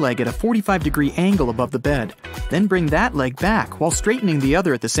straighten one leg at a 45-degree angle above the bed. Then bring that leg back while straightening the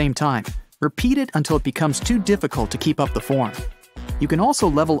other at the same time. Repeat it until it becomes too difficult to keep up the form. You can also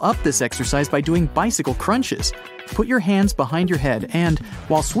level up this exercise by doing bicycle crunches. Put your hands behind your head and,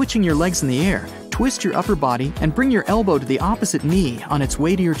 while switching your legs in the air, twist your upper body and bring your elbow to the opposite knee on its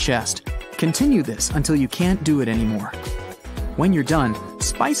way to your chest. Continue this until you can't do it anymore. When you're done,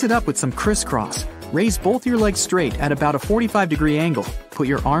 spice it up with some crisscross. Raise both your legs straight at about a 45-degree angle. Put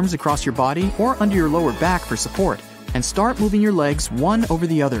your arms across your body or under your lower back for support, and start moving your legs one over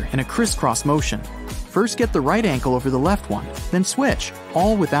the other in a crisscross motion. First get the right ankle over the left one, then switch,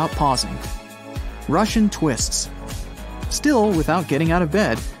 all without pausing. Russian twists. Still, without getting out of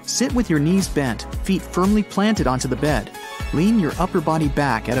bed, sit with your knees bent, feet firmly planted onto the bed. Lean your upper body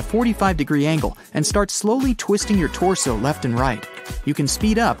back at a 45-degree angle and start slowly twisting your torso left and right. You can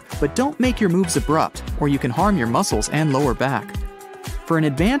speed up, but don't make your moves abrupt, or you can harm your muscles and lower back. For an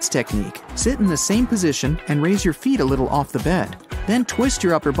advanced technique, sit in the same position and raise your feet a little off the bed. Then twist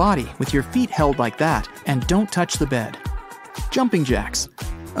your upper body with your feet held like that, and don't touch the bed. Jumping jacks.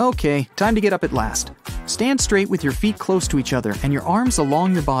 Okay, time to get up at last. Stand straight with your feet close to each other and your arms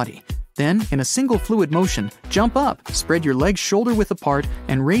along your body. Then, in a single fluid motion, jump up, spread your legs shoulder-width apart,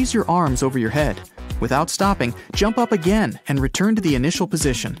 and raise your arms over your head. Without stopping, jump up again and return to the initial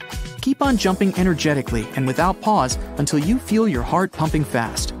position. Keep on jumping energetically and without pause until you feel your heart pumping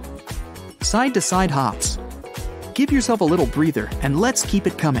fast. Side-to-side hops. Give yourself a little breather and let's keep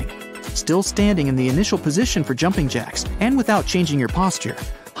it coming. Still standing in the initial position for jumping jacks and without changing your posture,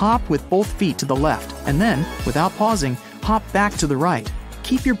 hop with both feet to the left and then, without pausing, hop back to the right.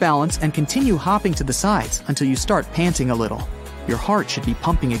 Keep your balance and continue hopping to the sides until you start panting a little. Your heart should be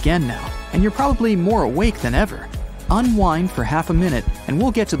pumping again now, and you're probably more awake than ever. Unwind for half a minute and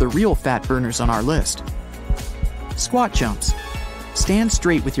we'll get to the real fat burners on our list. Squat jumps. Stand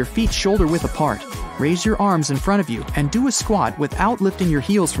straight with your feet shoulder-width apart. Raise your arms in front of you and do a squat without lifting your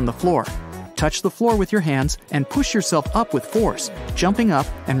heels from the floor. Touch the floor with your hands and push yourself up with force, jumping up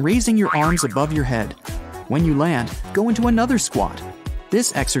and raising your arms above your head. When you land, go into another squat.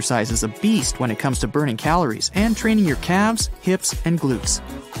 This exercise is a beast when it comes to burning calories and training your calves, hips, and glutes.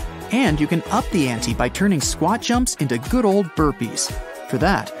 And you can up the ante by turning squat jumps into good old burpees. For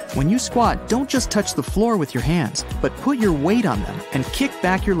that, when you squat, don't just touch the floor with your hands, but put your weight on them and kick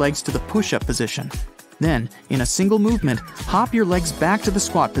back your legs to the push-up position. Then, in a single movement, hop your legs back to the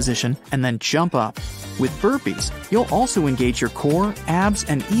squat position and then jump up. With burpees, you'll also engage your core, abs,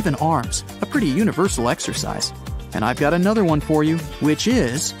 and even arms, a pretty universal exercise. And I've got another one for you, which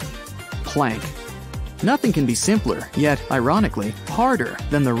is plank. Nothing can be simpler, yet, ironically, harder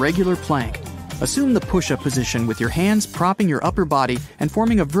than the regular plank. Assume the push-up position with your hands propping your upper body and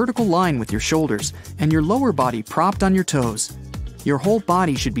forming a vertical line with your shoulders, and your lower body propped on your toes. Your whole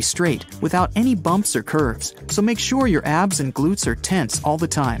body should be straight, without any bumps or curves, so make sure your abs and glutes are tense all the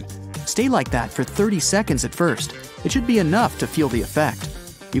time. Stay like that for 30 seconds at first. It should be enough to feel the effect.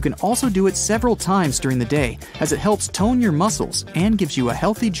 You can also do it several times during the day, as it helps tone your muscles and gives you a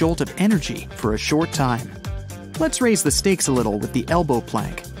healthy jolt of energy for a short time. Let's raise the stakes a little with the elbow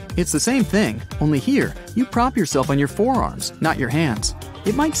plank. It's the same thing, only here, you prop yourself on your forearms, not your hands.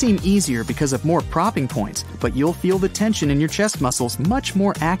 It might seem easier because of more propping points, but you'll feel the tension in your chest muscles much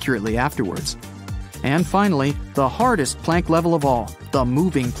more accurately afterwards. And finally, the hardest plank level of all, the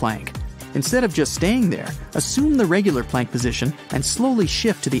moving plank. Instead of just staying there, assume the regular plank position and slowly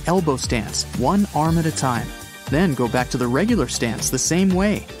shift to the elbow stance, one arm at a time. Then go back to the regular stance the same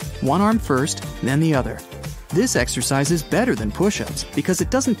way. One arm first, then the other. This exercise is better than push-ups because it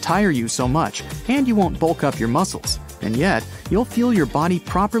doesn't tire you so much and you won't bulk up your muscles. And yet, you'll feel your body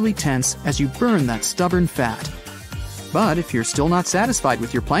properly tense as you burn that stubborn fat. But if you're still not satisfied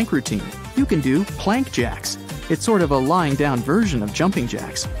with your plank routine, you can do plank jacks. It's sort of a lying down version of jumping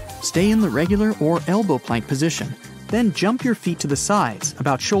jacks. Stay in the regular or elbow plank position. Then jump your feet to the sides,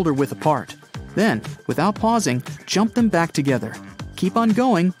 about shoulder width apart. Then, without pausing, jump them back together. Keep on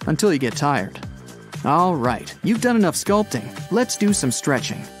going until you get tired. All right, you've done enough sculpting. Let's do some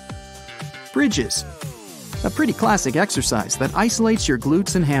stretching. Bridges. A pretty classic exercise that isolates your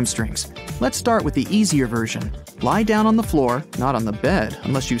glutes and hamstrings. Let's start with the easier version. Lie down on the floor, not on the bed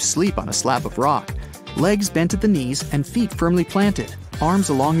unless you sleep on a slab of rock. Legs bent at the knees and feet firmly planted, arms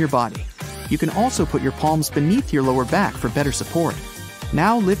along your body. You can also put your palms beneath your lower back for better support.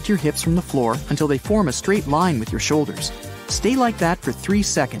 Now lift your hips from the floor until they form a straight line with your shoulders. Stay like that for 3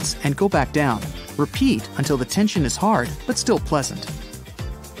 seconds and go back down. Repeat until the tension is hard but still pleasant.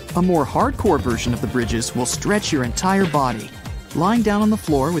 A more hardcore version of the bridges will stretch your entire body. Lying down on the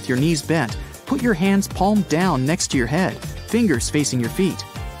floor with your knees bent, put your hands palm down next to your head, fingers facing your feet.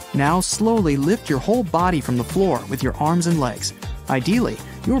 Now slowly lift your whole body from the floor with your arms and legs. Ideally,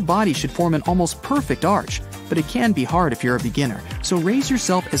 your body should form an almost perfect arch, but it can be hard if you're a beginner, so raise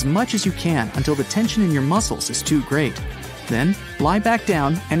yourself as much as you can until the tension in your muscles is too great. Then, lie back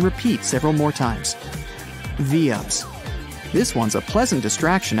down and repeat several more times. V-ups. This one's a pleasant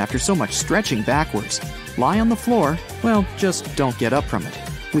distraction after so much stretching backwards. Lie on the floor, well, just don't get up from it,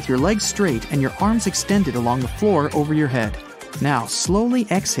 with your legs straight and your arms extended along the floor over your head. Now, slowly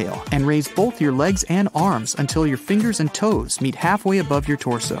exhale and raise both your legs and arms until your fingers and toes meet halfway above your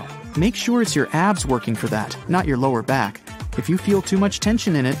torso. Make sure it's your abs working for that, not your lower back. If you feel too much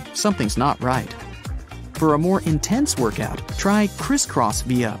tension in it, something's not right. For a more intense workout, try crisscross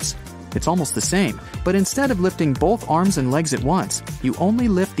V-ups. It's almost the same, but instead of lifting both arms and legs at once, you only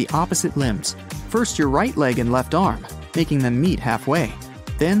lift the opposite limbs. First your right leg and left arm, making them meet halfway.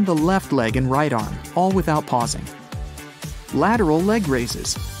 Then the left leg and right arm, all without pausing. Lateral leg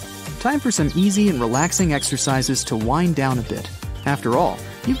raises. Time for some easy and relaxing exercises to wind down a bit. After all,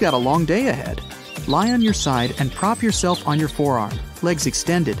 you've got a long day ahead. Lie on your side and prop yourself on your forearm, legs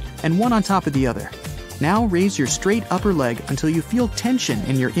extended and one on top of the other. Now raise your straight upper leg until you feel tension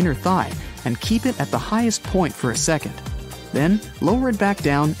in your inner thigh and keep it at the highest point for a second. Then lower it back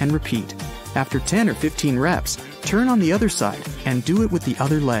down and repeat. After 10 or 15 reps, turn on the other side and do it with the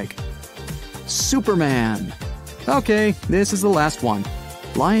other leg. Superman! Okay, this is the last one.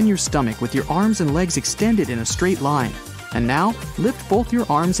 Lie on your stomach with your arms and legs extended in a straight line. And now, lift both your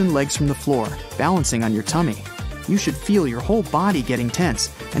arms and legs from the floor, balancing on your tummy. You should feel your whole body getting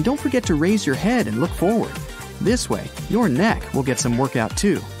tense, and don't forget to raise your head and look forward. This way, your neck will get some workout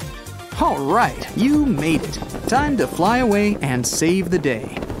too. Alright, you made it. Time to fly away and save the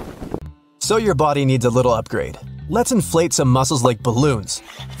day. So your body needs a little upgrade. Let's inflate some muscles like balloons.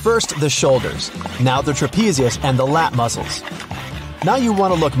 First, the shoulders, now the trapezius and the lat muscles. Now you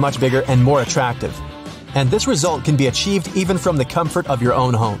want to look much bigger and more attractive. And this result can be achieved even from the comfort of your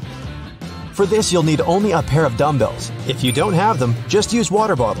own home. For this, you'll need only a pair of dumbbells. If you don't have them, just use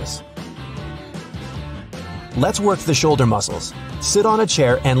water bottles. Let's work the shoulder muscles. Sit on a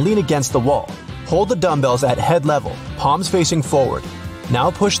chair and lean against the wall. Hold the dumbbells at head level, palms facing forward. Now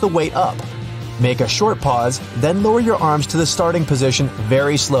push the weight up. Make a short pause, then lower your arms to the starting position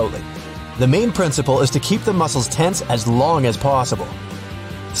very slowly. The main principle is to keep the muscles tense as long as possible.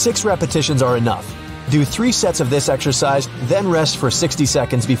 6 repetitions are enough. Do 3 sets of this exercise, then rest for 60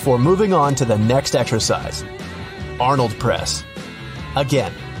 seconds before moving on to the next exercise. Arnold press.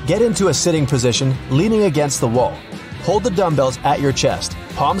 Again, get into a sitting position, leaning against the wall. Hold the dumbbells at your chest,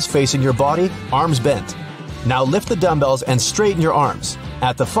 palms facing your body, arms bent. Now lift the dumbbells and straighten your arms.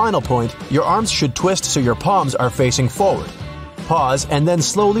 At the final point, your arms should twist so your palms are facing forward. Pause and then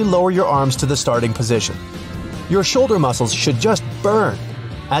slowly lower your arms to the starting position. Your shoulder muscles should just burn.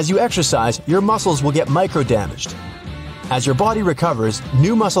 As you exercise, your muscles will get micro-damaged. As your body recovers,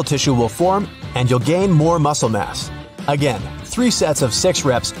 new muscle tissue will form and you'll gain more muscle mass. Again, 3 sets of 6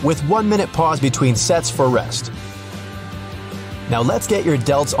 reps with 1 minute pause between sets for rest. Now let's get your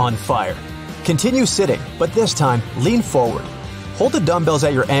delts on fire. Continue sitting, but this time, lean forward. Hold the dumbbells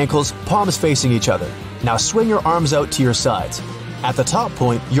at your ankles, palms facing each other. Now swing your arms out to your sides. At the top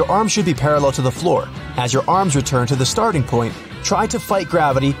point, your arms should be parallel to the floor. As your arms return to the starting point, try to fight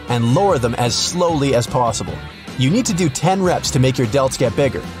gravity and lower them as slowly as possible. You need to do 10 reps to make your delts get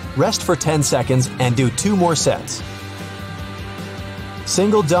bigger. Rest for 10 seconds and do 2 more sets.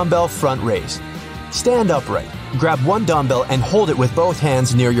 Single dumbbell front raise. Stand upright. Grab one dumbbell and hold it with both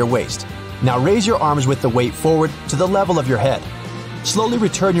hands near your waist. Now raise your arms with the weight forward to the level of your head. Slowly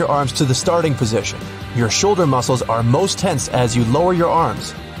return your arms to the starting position. Your shoulder muscles are most tense as you lower your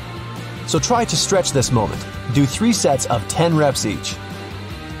arms. So try to stretch this moment. Do 3 sets of 10 reps each.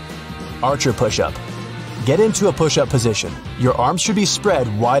 Archer push-up. Get into a push-up position. Your arms should be spread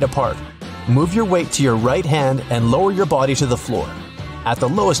wide apart. Move your weight to your right hand and lower your body to the floor. At the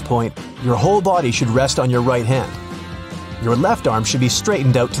lowest point, your whole body should rest on your right hand. Your left arm should be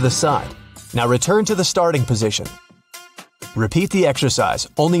straightened out to the side. Now return to the starting position. Repeat the exercise,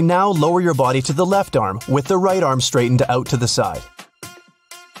 only now lower your body to the left arm with the right arm straightened out to the side.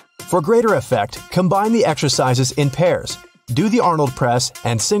 For greater effect, combine the exercises in pairs. Do the Arnold press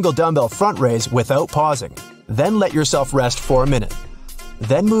and single dumbbell front raise without pausing. Then let yourself rest for a minute.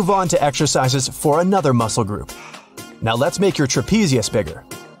 Then move on to exercises for another muscle group. Now let's make your trapezius bigger.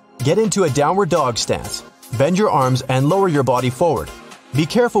 Get into a downward dog stance. Bend your arms and lower your body forward. Be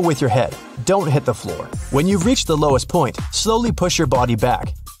careful with your head. Don't hit the floor. When you've reached the lowest point, slowly push your body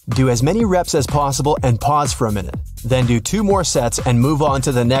back. Do as many reps as possible and pause for a minute. Then do 2 more sets and move on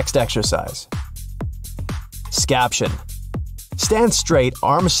to the next exercise. Scaption. Stand straight,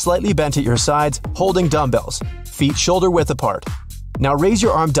 arms slightly bent at your sides, holding dumbbells, feet shoulder width apart. Now raise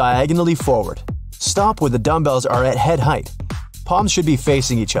your arm diagonally forward. Stop when the dumbbells are at head height. Palms should be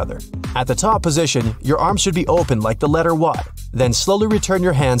facing each other. At the top position, your arms should be open like the letter Y. Then slowly return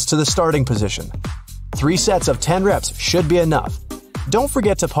your hands to the starting position. 3 sets of 10 reps should be enough. Don't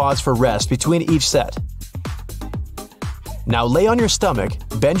forget to pause for rest between each set. Now lay on your stomach,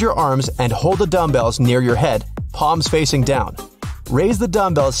 bend your arms and hold the dumbbells near your head, palms facing down. Raise the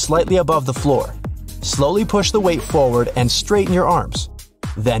dumbbells slightly above the floor. Slowly push the weight forward and straighten your arms.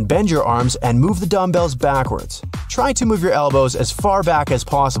 Then bend your arms and move the dumbbells backwards. Try to move your elbows as far back as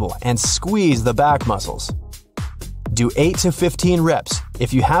possible and squeeze the back muscles. Do 8 to 15 reps.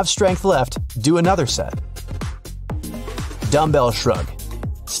 If you have strength left, do another set. Dumbbell shrug.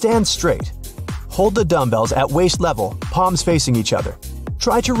 Stand straight. Hold the dumbbells at waist level, palms facing each other.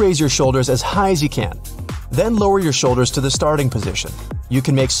 Try to raise your shoulders as high as you can. Then lower your shoulders to the starting position. You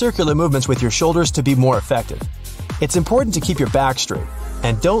can make circular movements with your shoulders to be more effective. It's important to keep your back straight,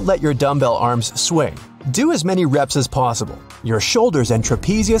 and don't let your dumbbell arms swing. Do as many reps as possible. Your shoulders and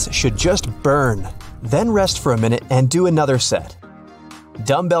trapezius should just burn. Then rest for a minute and do another set.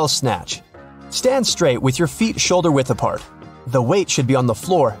 Dumbbell snatch. Stand straight with your feet shoulder width apart. The weight should be on the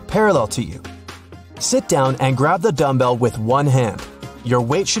floor, parallel to you. Sit down and grab the dumbbell with one hand. Your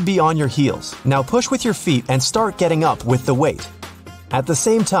weight should be on your heels. Now push with your feet and start getting up with the weight. At the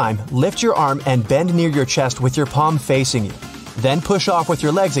same time, lift your arm and bend near your chest with your palm facing you. Then push off with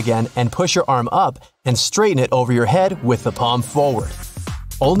your legs again and push your arm up and straighten it over your head with the palm forward.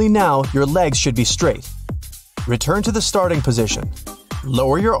 Only now your legs should be straight. Return to the starting position.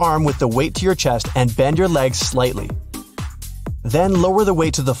 Lower your arm with the weight to your chest and bend your legs slightly. Then lower the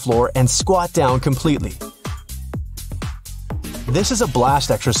weight to the floor and squat down completely. This is a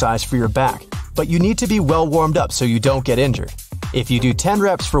blast exercise for your back, but you need to be well warmed up so you don't get injured. If you do 10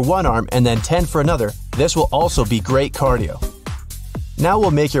 reps for one arm and then 10 for another, this will also be great cardio. Now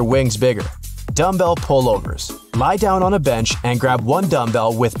we'll make your wings bigger. Dumbbell pullovers. Lie down on a bench and grab one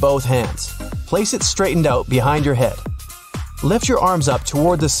dumbbell with both hands. Place it straightened out behind your head. Lift your arms up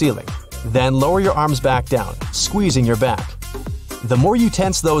toward the ceiling. Then lower your arms back down, squeezing your back. The more you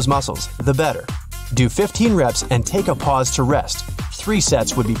tense those muscles, the better. Do 15 reps and take a pause to rest. 3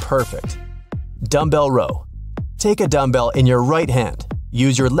 sets would be perfect. Dumbbell row. Take a dumbbell in your right hand.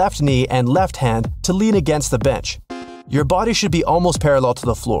 Use your left knee and left hand to lean against the bench. Your body should be almost parallel to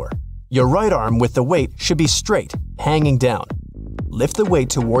the floor. Your right arm with the weight should be straight, hanging down. Lift the weight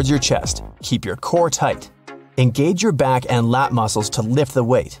towards your chest. Keep your core tight. Engage your back and lat muscles to lift the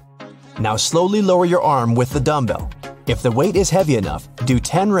weight. Now slowly lower your arm with the dumbbell. If the weight is heavy enough, do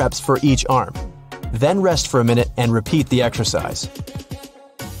 10 reps for each arm. Then rest for a minute and repeat the exercise.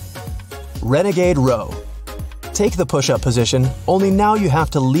 Renegade row. Take the push-up position, only now you have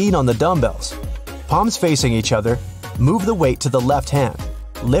to lean on the dumbbells. Palms facing each other, move the weight to the left hand.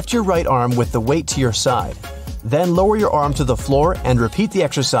 Lift your right arm with the weight to your side. Then lower your arm to the floor and repeat the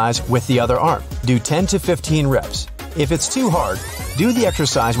exercise with the other arm. Do 10 to 15 reps. If it's too hard, do the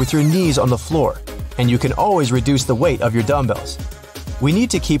exercise with your knees on the floor, and you can always reduce the weight of your dumbbells. We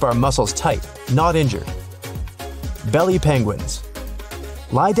need to keep our muscles tight, not injured. Belly penguins.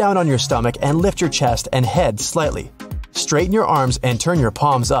 Lie down on your stomach and lift your chest and head slightly. Straighten your arms and turn your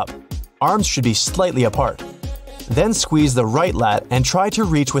palms up. Arms should be slightly apart. Then squeeze the right lat and try to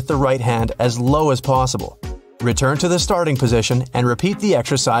reach with the right hand as low as possible. Return to the starting position and repeat the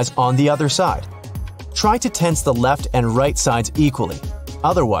exercise on the other side. Try to tense the left and right sides equally.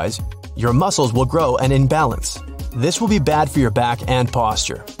 Otherwise, Your muscles will grow an imbalance. This will be bad for your back and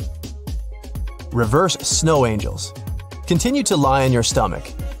posture. Reverse snow angels. Continue to lie on your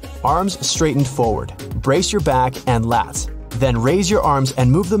stomach. Arms straightened forward. Brace your back and lats. Then raise your arms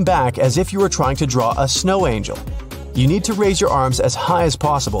and move them back as if you were trying to draw a snow angel. You need to raise your arms as high as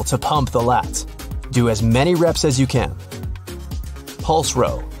possible to pump the lats. Do as many reps as you can. Pulse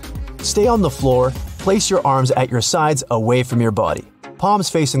row. Stay on the floor, place your arms at your sides away from your body,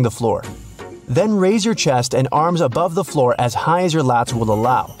 palms facing the floor. Then raise your chest and arms above the floor as high as your lats will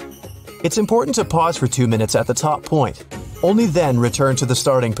allow. It's important to pause for 2 minutes at the top point. Only then return to the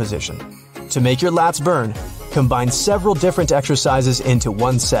starting position. To make your lats burn, combine several different exercises into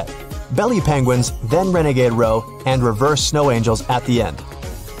one set. Belly penguins, then renegade row, and reverse snow angels at the end.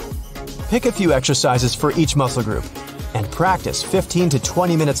 Pick a few exercises for each muscle group and practice 15 to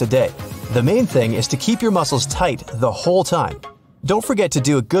 20 minutes a day. The main thing is to keep your muscles tight the whole time. Don't forget to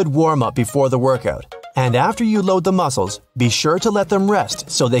do a good warm-up before the workout. And after you load the muscles, be sure to let them rest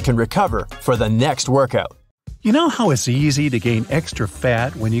so they can recover for the next workout. You know how it's easy to gain extra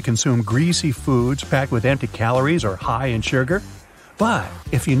fat when you consume greasy foods packed with empty calories or high in sugar? But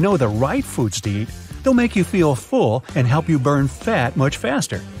if you know the right foods to eat, they'll make you feel full and help you burn fat much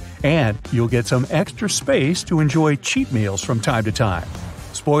faster. And you'll get some extra space to enjoy cheat meals from time to time.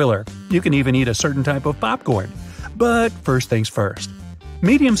 Spoiler, you can even eat a certain type of popcorn. But first things first.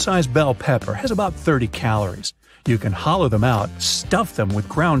 Medium-sized bell pepper has about 30 calories. You can hollow them out, stuff them with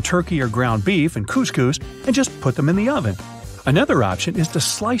ground turkey or ground beef and couscous, and just put them in the oven. Another option is to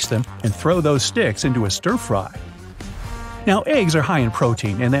slice them and throw those sticks into a stir-fry. Now, eggs are high in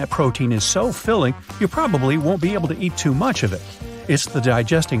protein, and that protein is so filling you probably won't be able to eat too much of it. It's the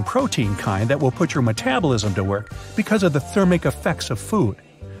digesting protein kind that will put your metabolism to work because of the thermic effects of food.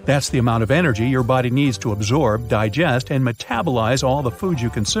 That's the amount of energy your body needs to absorb, digest, and metabolize all the foods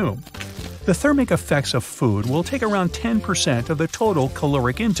you consume. The thermic effects of food will take around 10% of the total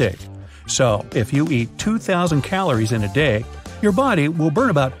caloric intake. So, if you eat 2,000 calories in a day, your body will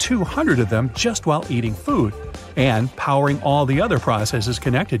burn about 200 of them just while eating food, and powering all the other processes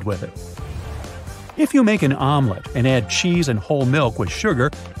connected with it. If you make an omelet and add cheese and whole milk with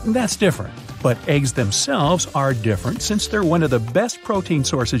sugar, that's different. But eggs themselves are different since they're one of the best protein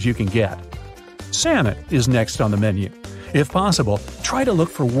sources you can get. Salmon is next on the menu. If possible, try to look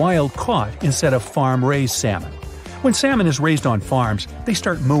for wild-caught instead of farm-raised salmon. When salmon is raised on farms, they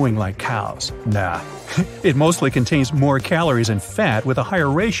start mooing like cows. Nah, it mostly contains more calories and fat with a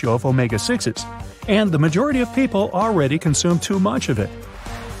higher ratio of omega-6s, and the majority of people already consume too much of it.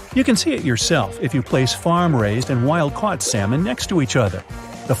 You can see it yourself if you place farm-raised and wild-caught salmon next to each other.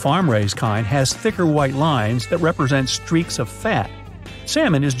 The farm-raised kind has thicker white lines that represent streaks of fat.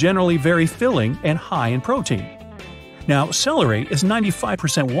 Salmon is generally very filling and high in protein. Now, celery is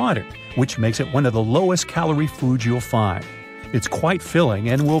 95% water, which makes it one of the lowest calorie foods you'll find. It's quite filling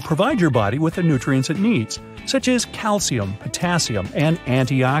and will provide your body with the nutrients it needs, such as calcium, potassium, and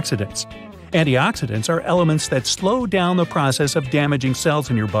antioxidants. Antioxidants are elements that slow down the process of damaging cells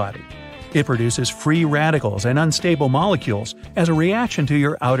in your body. It produces free radicals and unstable molecules as a reaction to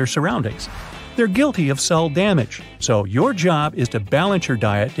your outer surroundings. They're guilty of cell damage, so your job is to balance your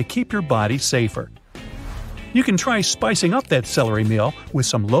diet to keep your body safer. You can try spicing up that celery meal with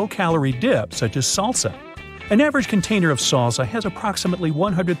some low-calorie dip such as salsa. An average container of salsa has approximately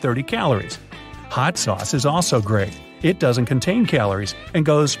 130 calories. Hot sauce is also great. It doesn't contain calories and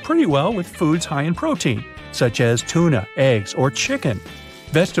goes pretty well with foods high in protein, such as tuna, eggs, or chicken.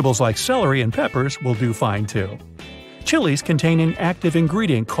 Vegetables like celery and peppers will do fine too. Chilies contain an active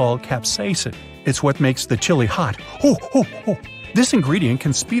ingredient called capsaicin. It's what makes the chili hot. This ingredient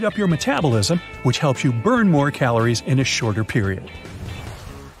can speed up your metabolism, which helps you burn more calories in a shorter period.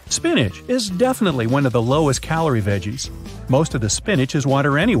 Spinach is definitely one of the lowest calorie veggies. Most of the spinach is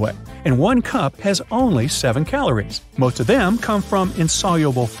water anyway, and 1 cup has only 7 calories. Most of them come from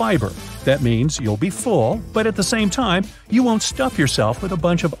insoluble fiber. That means you'll be full, but at the same time, you won't stuff yourself with a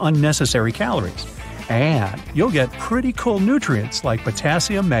bunch of unnecessary calories. And you'll get pretty cool nutrients like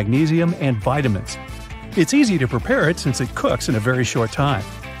potassium, magnesium, and vitamins. It's easy to prepare it since it cooks in a very short time.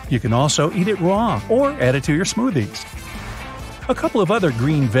 You can also eat it raw or add it to your smoothies. A couple of other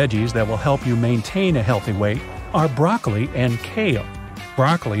green veggies that will help you maintain a healthy weight are broccoli and kale.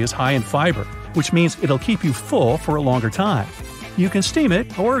 Broccoli is high in fiber, which means it'll keep you full for a longer time. You can steam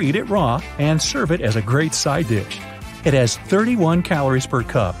it or eat it raw and serve it as a great side dish. It has 31 calories per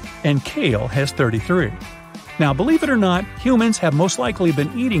cup, and kale has 33. Now, believe it or not, humans have most likely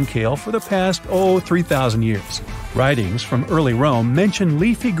been eating kale for the past, 3,000 years. Writings from early Rome mention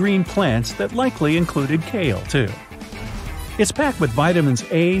leafy green plants that likely included kale, too. It's packed with vitamins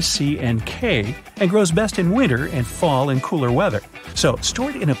A, C, and K and grows best in winter and fall in cooler weather, so store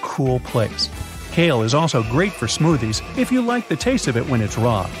it in a cool place. Kale is also great for smoothies if you like the taste of it when it's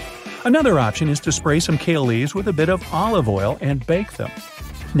raw. Another option is to spray some kale leaves with a bit of olive oil and bake them.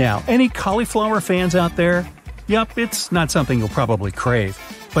 Now, any cauliflower fans out there? Yup, it's not something you'll probably crave,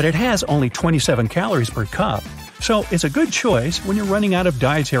 but it has only 27 calories per cup, so it's a good choice when you're running out of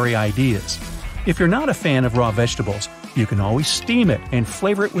dietary ideas. If you're not a fan of raw vegetables, you can always steam it and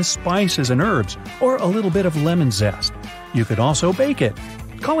flavor it with spices and herbs, or a little bit of lemon zest. You could also bake it.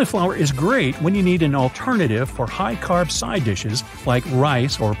 Cauliflower is great when you need an alternative for high-carb side dishes like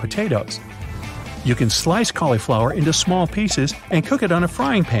rice or potatoes. You can slice cauliflower into small pieces and cook it on a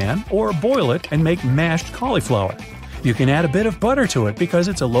frying pan or boil it and make mashed cauliflower. You can add a bit of butter to it because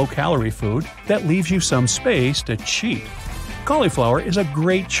it's a low-calorie food that leaves you some space to cheat. Cauliflower is a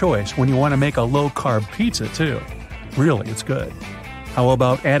great choice when you want to make a low-carb pizza too. Really, it's good. How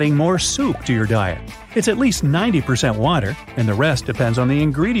about adding more soup to your diet? It's at least 90% water, and the rest depends on the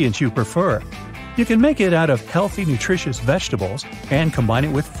ingredients you prefer. You can make it out of healthy, nutritious vegetables and combine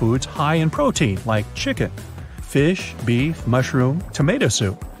it with foods high in protein like chicken, fish, beef, mushroom, tomato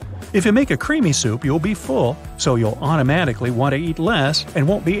soup. If you make a creamy soup, you'll be full, so you'll automatically want to eat less and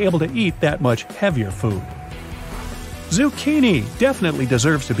won't be able to eat that much heavier food. Zucchini definitely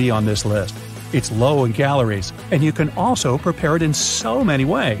deserves to be on this list. It's low in calories, and you can also prepare it in so many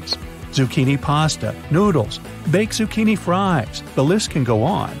ways. Zucchini pasta, noodles, baked zucchini fries, the list can go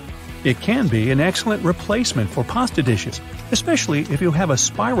on. It can be an excellent replacement for pasta dishes, especially if you have a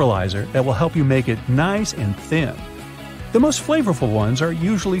spiralizer that will help you make it nice and thin. The most flavorful ones are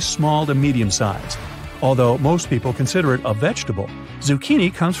usually small to medium-sized. Although most people consider it a vegetable,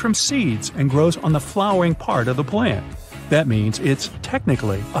 zucchini comes from seeds and grows on the flowering part of the plant. That means it's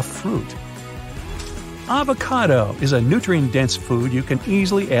technically a fruit. Avocado is a nutrient-dense food you can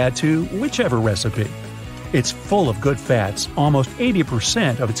easily add to whichever recipe. It's full of good fats, almost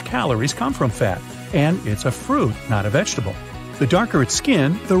 80% of its calories come from fat, and it's a fruit, not a vegetable. The darker its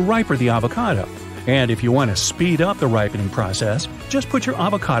skin, the riper the avocado. And if you want to speed up the ripening process, just put your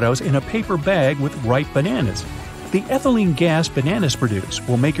avocados in a paper bag with ripe bananas. The ethylene gas bananas produce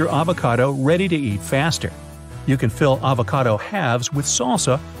will make your avocado ready to eat faster. You can fill avocado halves with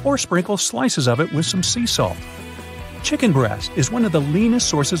salsa or sprinkle slices of it with some sea salt. Chicken breast is one of the leanest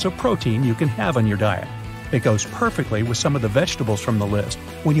sources of protein you can have on your diet. It goes perfectly with some of the vegetables from the list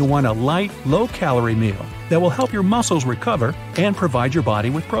when you want a light, low-calorie meal that will help your muscles recover and provide your body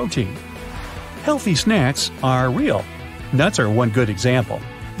with protein. Healthy snacks are real. Nuts are one good example.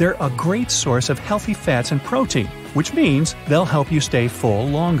 They're a great source of healthy fats and protein, which means they'll help you stay full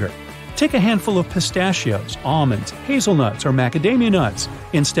longer. Take a handful of pistachios, almonds, hazelnuts, or macadamia nuts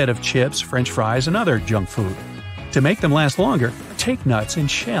instead of chips, French fries, and other junk food. To make them last longer, take nuts in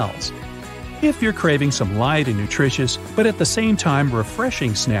shells. If you're craving some light and nutritious, but at the same time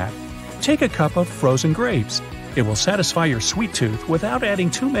refreshing snack, take a cup of frozen grapes. It will satisfy your sweet tooth without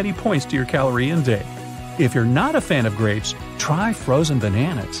adding too many points to your calorie intake. If you're not a fan of grapes, try frozen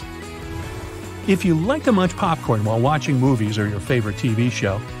bananas. If you like to munch popcorn while watching movies or your favorite TV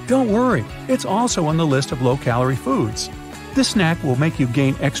show, don't worry, it's also on the list of low-calorie foods. This snack will make you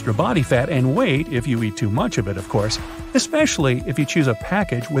gain extra body fat and weight if you eat too much of it, of course, especially if you choose a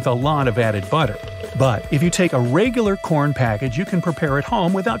package with a lot of added butter. But if you take a regular corn package you can prepare at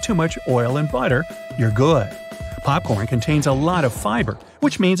home without too much oil and butter, you're good. Popcorn contains a lot of fiber,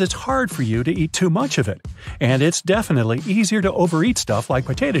 which means it's hard for you to eat too much of it. And it's definitely easier to overeat stuff like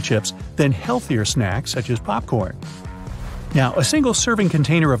potato chips than healthier snacks such as popcorn. Now, a single serving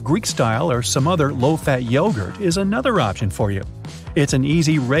container of Greek-style or some other low-fat yogurt is another option for you. It's an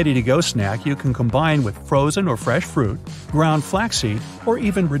easy, ready-to-go snack you can combine with frozen or fresh fruit, ground flaxseed, or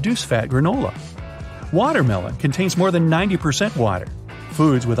even reduced-fat granola. Watermelon contains more than 90% water.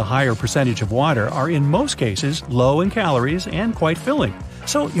 Foods with a higher percentage of water are in most cases low in calories and quite filling,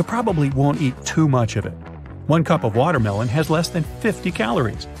 so you probably won't eat too much of it. 1 cup of watermelon has less than 50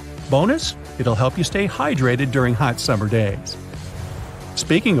 calories. Bonus, it'll help you stay hydrated during hot summer days.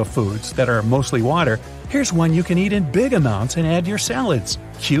 Speaking of foods that are mostly water, here's one you can eat in big amounts and add to your salads: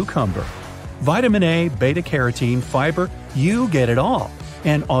 cucumber. Vitamin A, beta-carotene, fiber, you get it all.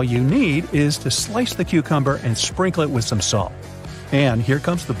 And all you need is to slice the cucumber and sprinkle it with some salt. And here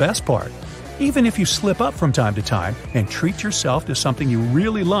comes the best part. Even if you slip up from time to time and treat yourself to something you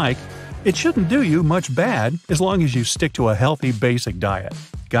really like, it shouldn't do you much bad as long as you stick to a healthy basic diet.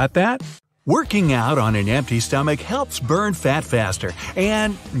 Got that? Working out on an empty stomach helps burn fat faster.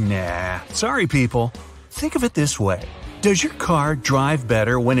 And sorry people. Think of it this way. Does your car drive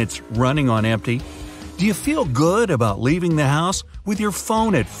better when it's running on empty? Do you feel good about leaving the house with your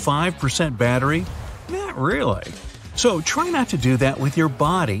phone at 5% battery? Not really. So try not to do that with your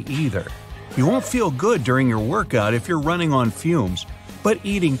body either. You won't feel good during your workout if you're running on fumes, but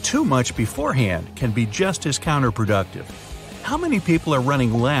eating too much beforehand can be just as counterproductive. How many people are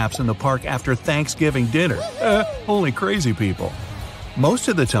running laps in the park after Thanksgiving dinner? Only crazy people. Most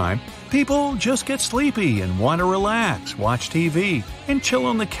of the time, people just get sleepy and want to relax, watch TV, and chill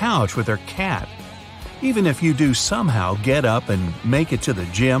on the couch with their cat. Even if you do somehow get up and make it to the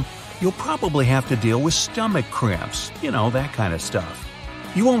gym, you'll probably have to deal with stomach cramps, that kind of stuff.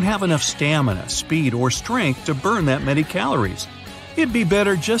 You won't have enough stamina, speed, or strength to burn that many calories. It'd be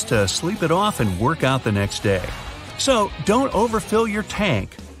better just to sleep it off and work out the next day. So don't overfill your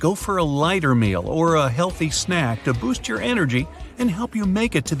tank. Go for a lighter meal or a healthy snack to boost your energy and help you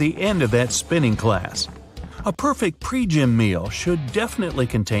make it to the end of that spinning class. A perfect pre-gym meal should definitely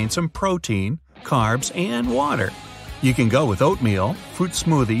contain some protein, carbs, and water. You can go with oatmeal, fruit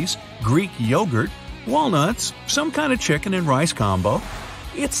smoothies, Greek yogurt, walnuts, some kind of chicken and rice combo.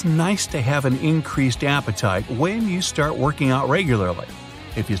 It's nice to have an increased appetite when you start working out regularly.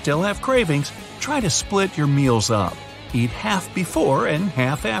 If you still have cravings, try to split your meals up. Eat half before and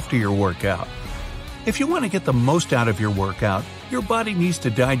half after your workout. If you want to get the most out of your workout, your body needs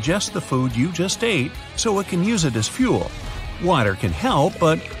to digest the food you just ate so it can use it as fuel. Water can help,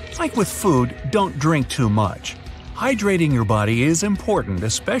 but like with food, don't drink too much. Hydrating your body is important,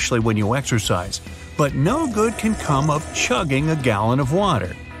 especially when you exercise, but no good can come of chugging a gallon of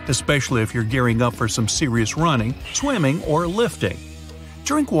water, especially if you're gearing up for some serious running, swimming, or lifting.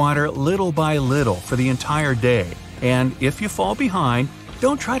 Drink water little by little for the entire day, and if you fall behind,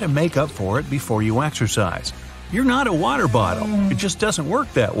 don't try to make up for it before you exercise. You're not a water bottle, it just doesn't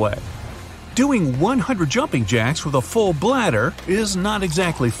work that way. Doing 100 jumping jacks with a full bladder is not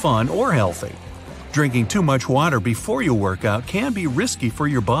exactly fun or healthy. Drinking too much water before you work out can be risky for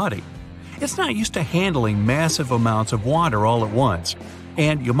your body. It's not used to handling massive amounts of water all at once,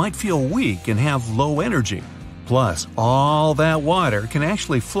 and you might feel weak and have low energy. Plus, all that water can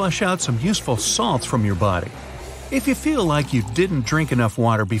actually flush out some useful salts from your body. If you feel like you didn't drink enough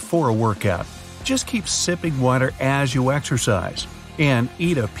water before a workout, just keep sipping water as you exercise. And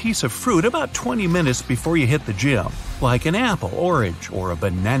eat a piece of fruit about 20 minutes before you hit the gym, like an apple, orange, or a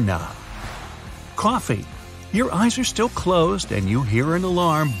banana. Coffee. Your eyes are still closed and you hear an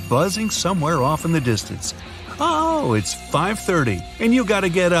alarm buzzing somewhere off in the distance. Oh, it's 5:30 and you gotta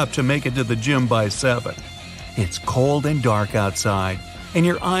get up to make it to the gym by 7. It's cold and dark outside and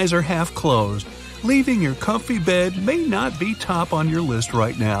your eyes are half closed. Leaving your comfy bed may not be top on your list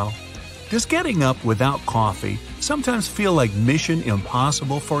right now. Does getting up without coffee sometimes feel like mission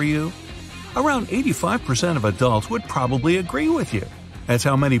impossible for you? Around 85% of adults would probably agree with you. That's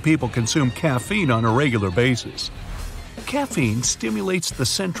how many people consume caffeine on a regular basis. Caffeine stimulates the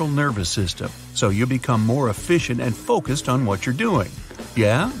central nervous system, so you become more efficient and focused on what you're doing.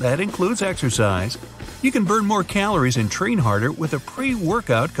 Yeah, that includes exercise. You can burn more calories and train harder with a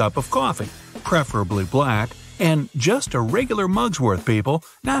pre-workout cup of coffee, preferably black, and just a regular mug's worth, people,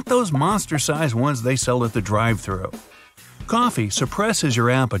 not those monster-sized ones they sell at the drive-thru. Coffee suppresses your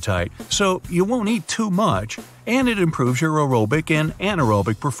appetite, so you won't eat too much, and it improves your aerobic and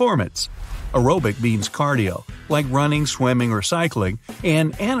anaerobic performance. Aerobic means cardio, like running, swimming, or cycling,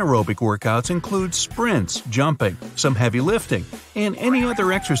 and anaerobic workouts include sprints, jumping, some heavy lifting, and any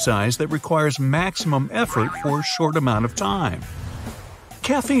other exercise that requires maximum effort for a short amount of time.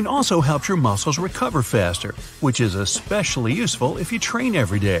 Caffeine also helps your muscles recover faster, which is especially useful if you train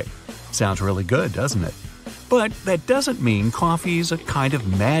every day. Sounds really good, doesn't it? But that doesn't mean coffee is a kind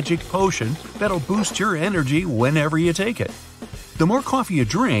of magic potion that'll boost your energy whenever you take it. The more coffee you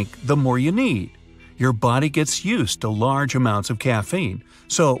drink, the more you need. Your body gets used to large amounts of caffeine,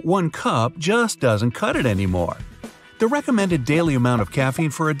 so 1 cup just doesn't cut it anymore. The recommended daily amount of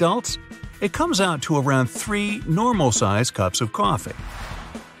caffeine for adults? It comes out to around 3 normal-sized cups of coffee.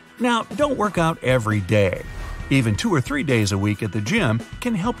 Now, don't work out every day. Even 2 or 3 days a week at the gym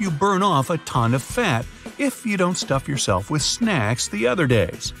can help you burn off a ton of fat if you don't stuff yourself with snacks the other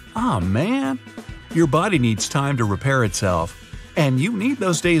days. Oh man! Your body needs time to repair itself, and you need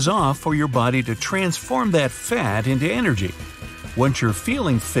those days off for your body to transform that fat into energy. Once you're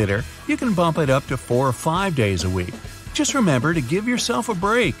feeling fitter, you can bump it up to 4 or 5 days a week. Just remember to give yourself a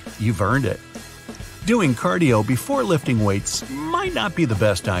break. You've earned it. Doing cardio before lifting weights might not be the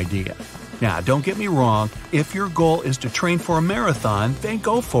best idea. Now, don't get me wrong, if your goal is to train for a marathon, then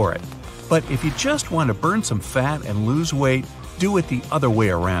go for it. But if you just want to burn some fat and lose weight, do it the other way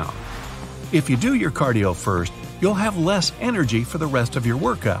around. If you do your cardio first, you'll have less energy for the rest of your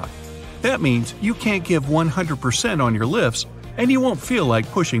workout. That means you can't give 100% on your lifts, and you won't feel like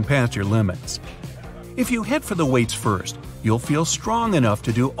pushing past your limits. If you head for the weights first, you'll feel strong enough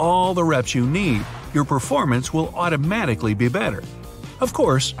to do all the reps you need. Your performance will automatically be better. Of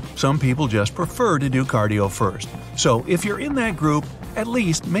course, some people just prefer to do cardio first, so if you're in that group, at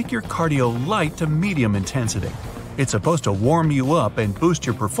least make your cardio light to medium intensity. It's supposed to warm you up and boost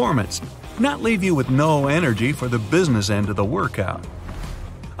your performance, not leave you with no energy for the business end of the workout.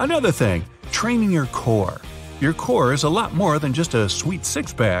 Another thing, training your core. Your core is a lot more than just a sweet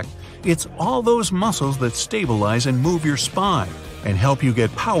six-pack. It's all those muscles that stabilize and move your spine and help you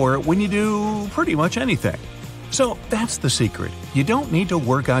get power when you do pretty much anything. So that's the secret. You don't need to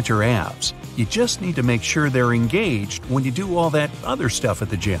work out your abs. You just need to make sure they're engaged when you do all that other stuff at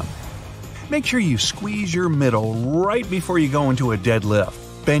the gym. Make sure you squeeze your middle right before you go into a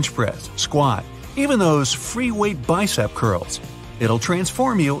deadlift, bench press, squat, even those free weight bicep curls. It'll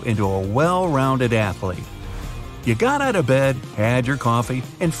transform you into a well-rounded athlete. You got out of bed, had your coffee,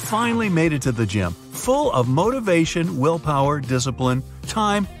 and finally made it to the gym, full of motivation, willpower, discipline,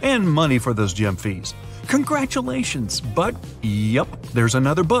 time, and money for those gym fees. Congratulations! But, yep, there's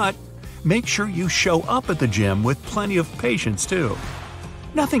another but. Make sure you show up at the gym with plenty of patience, too.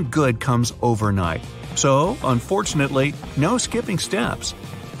 Nothing good comes overnight, so, unfortunately, no skipping steps.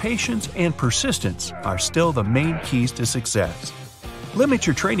 Patience and persistence are still the main keys to success. Limit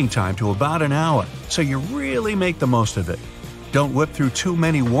your training time to about an hour, so you really make the most of it. Don't whip through too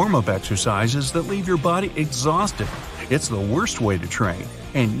many warm-up exercises that leave your body exhausted. It's the worst way to train,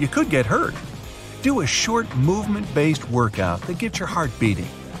 and you could get hurt. Do a short movement-based workout that gets your heart beating.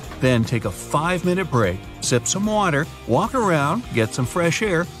 Then take a 5-minute break, sip some water, walk around, get some fresh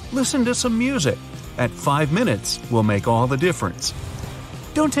air, listen to some music. At 5 minutes will make all the difference.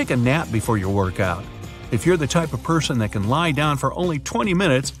 Don't take a nap before your workout. If you're the type of person that can lie down for only 20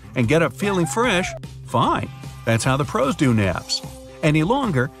 minutes and get up feeling fresh, fine. That's how the pros do naps. Any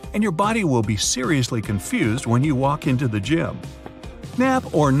longer, and your body will be seriously confused when you walk into the gym.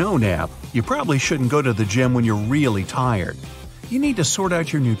 Nap or no nap, you probably shouldn't go to the gym when you're really tired. You need to sort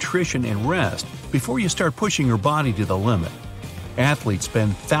out your nutrition and rest before you start pushing your body to the limit. Athletes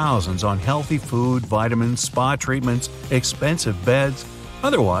spend thousands on healthy food, vitamins, spa treatments, expensive beds.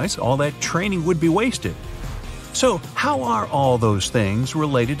 Otherwise, all that training would be wasted. So, how are all those things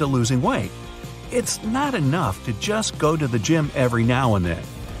related to losing weight? It's not enough to just go to the gym every now and then.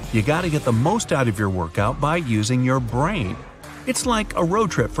 You gotta get the most out of your workout by using your brain. It's like a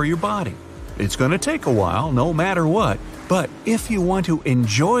road trip for your body. It's gonna take a while, no matter what, but if you want to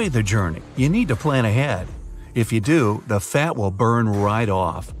enjoy the journey, you need to plan ahead. If you do, the fat will burn right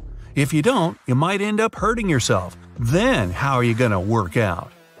off. If you don't, you might end up hurting yourself. Then how are you gonna work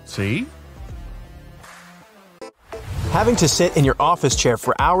out? See? Having to sit in your office chair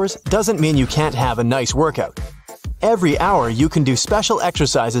for hours doesn't mean you can't have a nice workout. Every hour you can do special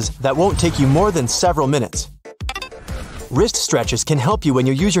exercises that won't take you more than several minutes. Wrist stretches can help you when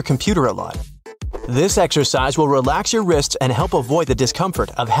you use your computer a lot. This exercise will relax your wrists and help avoid the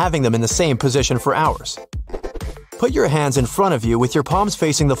discomfort of having them in the same position for hours. Put your hands in front of you with your palms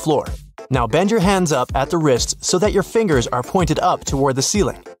facing the floor. Now bend your hands up at the wrists so that your fingers are pointed up toward the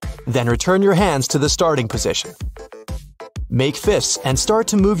ceiling. Then return your hands to the starting position. Make fists and start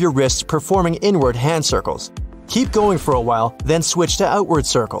to move your wrists performing inward hand circles. Keep going for a while, then switch to outward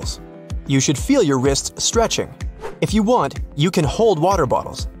circles. You should feel your wrists stretching. If you want, you can hold water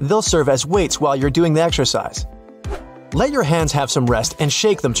bottles. They'll serve as weights while you're doing the exercise. Let your hands have some rest and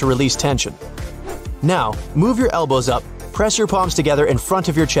shake them to release tension. Now, move your elbows up, press your palms together in front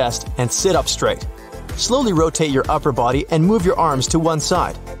of your chest, and sit up straight. Slowly rotate your upper body and move your arms to one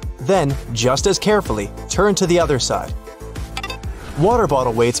side. Then, just as carefully, turn to the other side. Water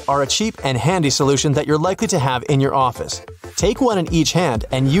bottle weights are a cheap and handy solution that you're likely to have in your office. Take one in each hand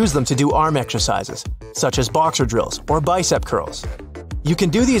and use them to do arm exercises, such as boxer drills or bicep curls. You can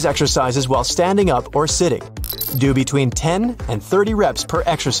do these exercises while standing up or sitting. Do between 10 and 30 reps per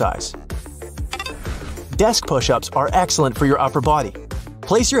exercise. Desk push-ups are excellent for your upper body.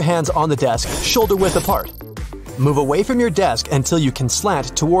 Place your hands on the desk, shoulder-width apart. Move away from your desk until you can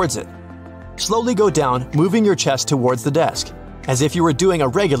slant towards it. Slowly go down, moving your chest towards the desk, as if you were doing a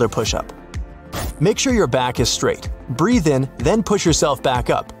regular push-up. Make sure your back is straight. Breathe in, then push yourself back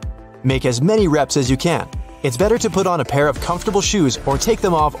up. Make as many reps as you can. It's better to put on a pair of comfortable shoes or take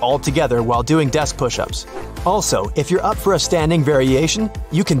them off altogether while doing desk push-ups. Also, if you're up for a standing variation,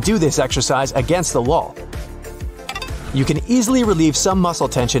 you can do this exercise against the wall. You can easily relieve some muscle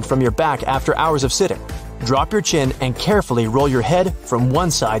tension from your back after hours of sitting. Drop your chin and carefully roll your head from one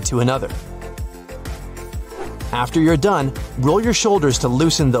side to another. After you're done, roll your shoulders to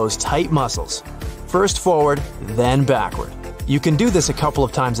loosen those tight muscles. First forward, then backward. You can do this a couple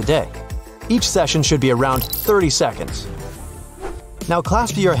of times a day. Each session should be around 30 seconds. Now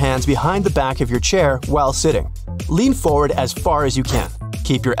clasp your hands behind the back of your chair while sitting. Lean forward as far as you can.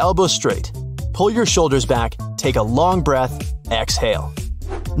 Keep your elbows straight. Pull your shoulders back, take a long breath, exhale.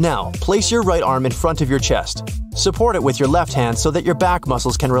 Now, place your right arm in front of your chest. Support it with your left hand so that your back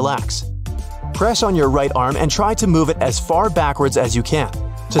muscles can relax. Press on your right arm and try to move it as far backwards as you can.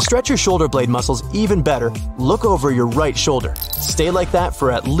 To stretch your shoulder blade muscles even better, look over your right shoulder. Stay like that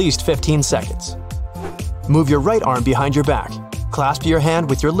for at least 15 seconds. Move your right arm behind your back. Clasp your hand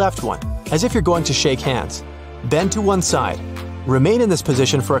with your left one, as if you're going to shake hands. Bend to one side. Remain in this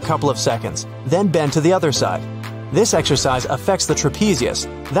position for a couple of seconds, then bend to the other side. This exercise affects the trapezius.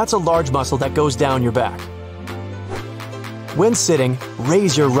 That's a large muscle that goes down your back. When sitting,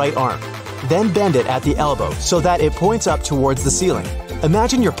 raise your right arm. Then bend it at the elbow so that it points up towards the ceiling.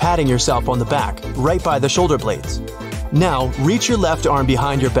 Imagine you're patting yourself on the back, right by the shoulder blades. Now, reach your left arm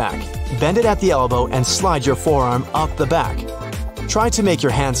behind your back. Bend it at the elbow and slide your forearm up the back. Try to make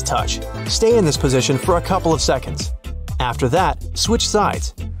your hands touch. Stay in this position for a couple of seconds. After that, switch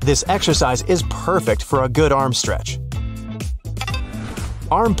sides. This exercise is perfect for a good arm stretch.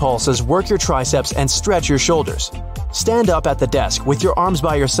 Arm pulses work your triceps and stretch your shoulders. Stand up at the desk with your arms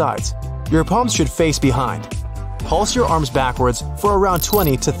by your sides. Your palms should face behind. Pulse your arms backwards for around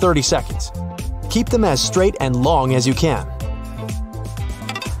 20 to 30 seconds. Keep them as straight and long as you can.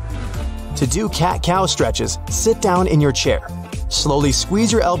 To do cat-cow stretches, sit down in your chair. Slowly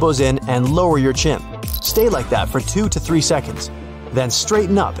squeeze your elbows in and lower your chin. Stay like that for 2 to 3 seconds. Then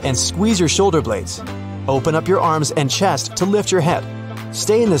straighten up and squeeze your shoulder blades. Open up your arms and chest to lift your head.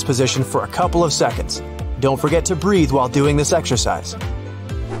 Stay in this position for a couple of seconds. Don't forget to breathe while doing this exercise.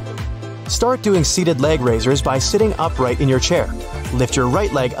 Start doing seated leg raisers by sitting upright in your chair. Lift your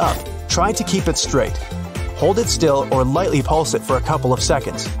right leg up. Try to keep it straight. Hold it still or lightly pulse it for a couple of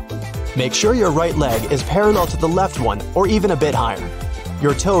seconds. Make sure your right leg is parallel to the left one or even a bit higher.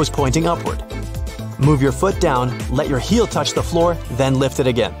 Your toes pointing upward. Move your foot down, let your heel touch the floor, then lift it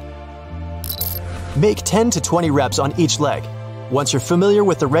again. Make 10 to 20 reps on each leg. Once you're familiar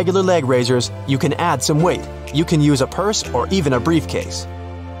with the regular leg raisers, you can add some weight. You can use a purse or even a briefcase.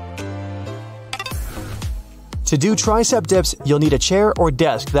 To do tricep dips, you'll need a chair or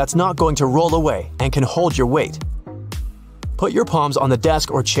desk that's not going to roll away and can hold your weight. Put your palms on the